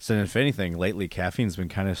 So if anything, lately caffeine's been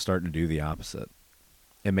kind of starting to do the opposite.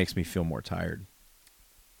 It makes me feel more tired.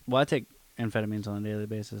 Well, I take amphetamines on a daily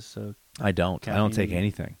basis, so I don't take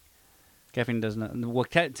anything. caffeine does not. Well,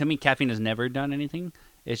 to me, caffeine has never done anything.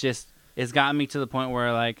 It's gotten me to the point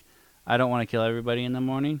where like I don't want to kill everybody in the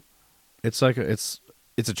morning. It's like it's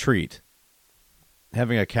a treat.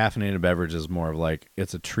 Having a caffeinated beverage is more of like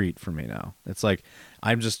it's a treat for me now. It's like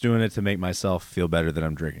I'm just doing it to make myself feel better that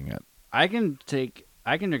I'm drinking it. I can drink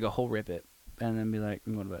a whole rip it and then be like,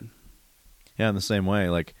 I'm going to bed. Yeah, in the same way,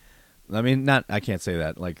 like I mean, not. I can't say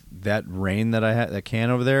that. Like that rain that I had, that can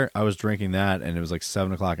over there, I was drinking that, and it was like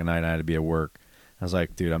 7:00 at night. And I had to be at work. I was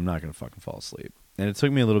like, dude, I'm not gonna fucking fall asleep. And it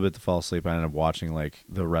took me a little bit to fall asleep. I ended up watching like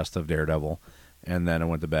the rest of Daredevil, and then I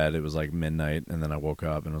went to bed. It was like midnight, and then I woke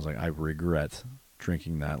up and I was like, I regret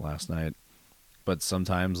drinking that last night. But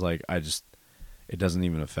sometimes, like, it doesn't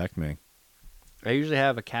even affect me. I usually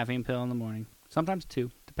have a caffeine pill in the morning. Sometimes 2,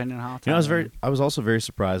 depending on how You know, tired I was also very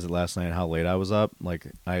surprised at last night how late I was up.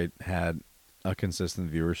 Like, I had a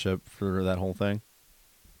consistent viewership for that whole thing.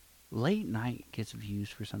 Late night gets views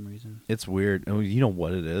for some reason. It's weird. And you know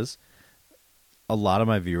what it is? A lot of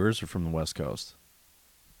my viewers are from the West Coast.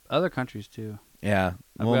 Other countries too. Yeah,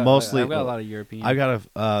 Mostly. I've got a lot of European. I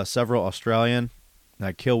got several Australian.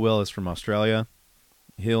 Kill Will is from Australia.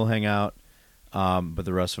 He'll hang out, but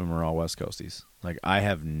the rest of them are all West Coasties. Like, I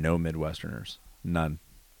have no Midwesterners, none,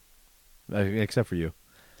 except for you.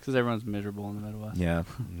 Because everyone's miserable in the Midwest. Yeah,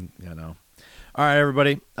 yeah, no. All right,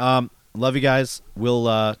 everybody. Love you guys. We'll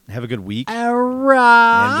have a good week. And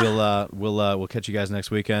we'll catch you guys next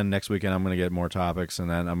weekend. Next weekend, I'm gonna get more topics, and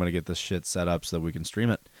then I'm gonna get this shit set up so that we can stream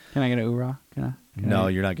it. Can I get a hoorah? No,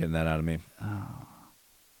 you're not getting that out of me. Oh.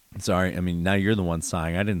 Sorry. I mean, now you're the one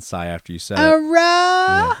sighing. I didn't sigh after you said it. Hoorah!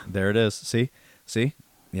 Yeah, there it is. See?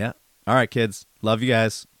 Yeah. All right, kids. Love you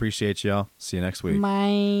guys. Appreciate y'all. See you next week.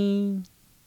 Bye.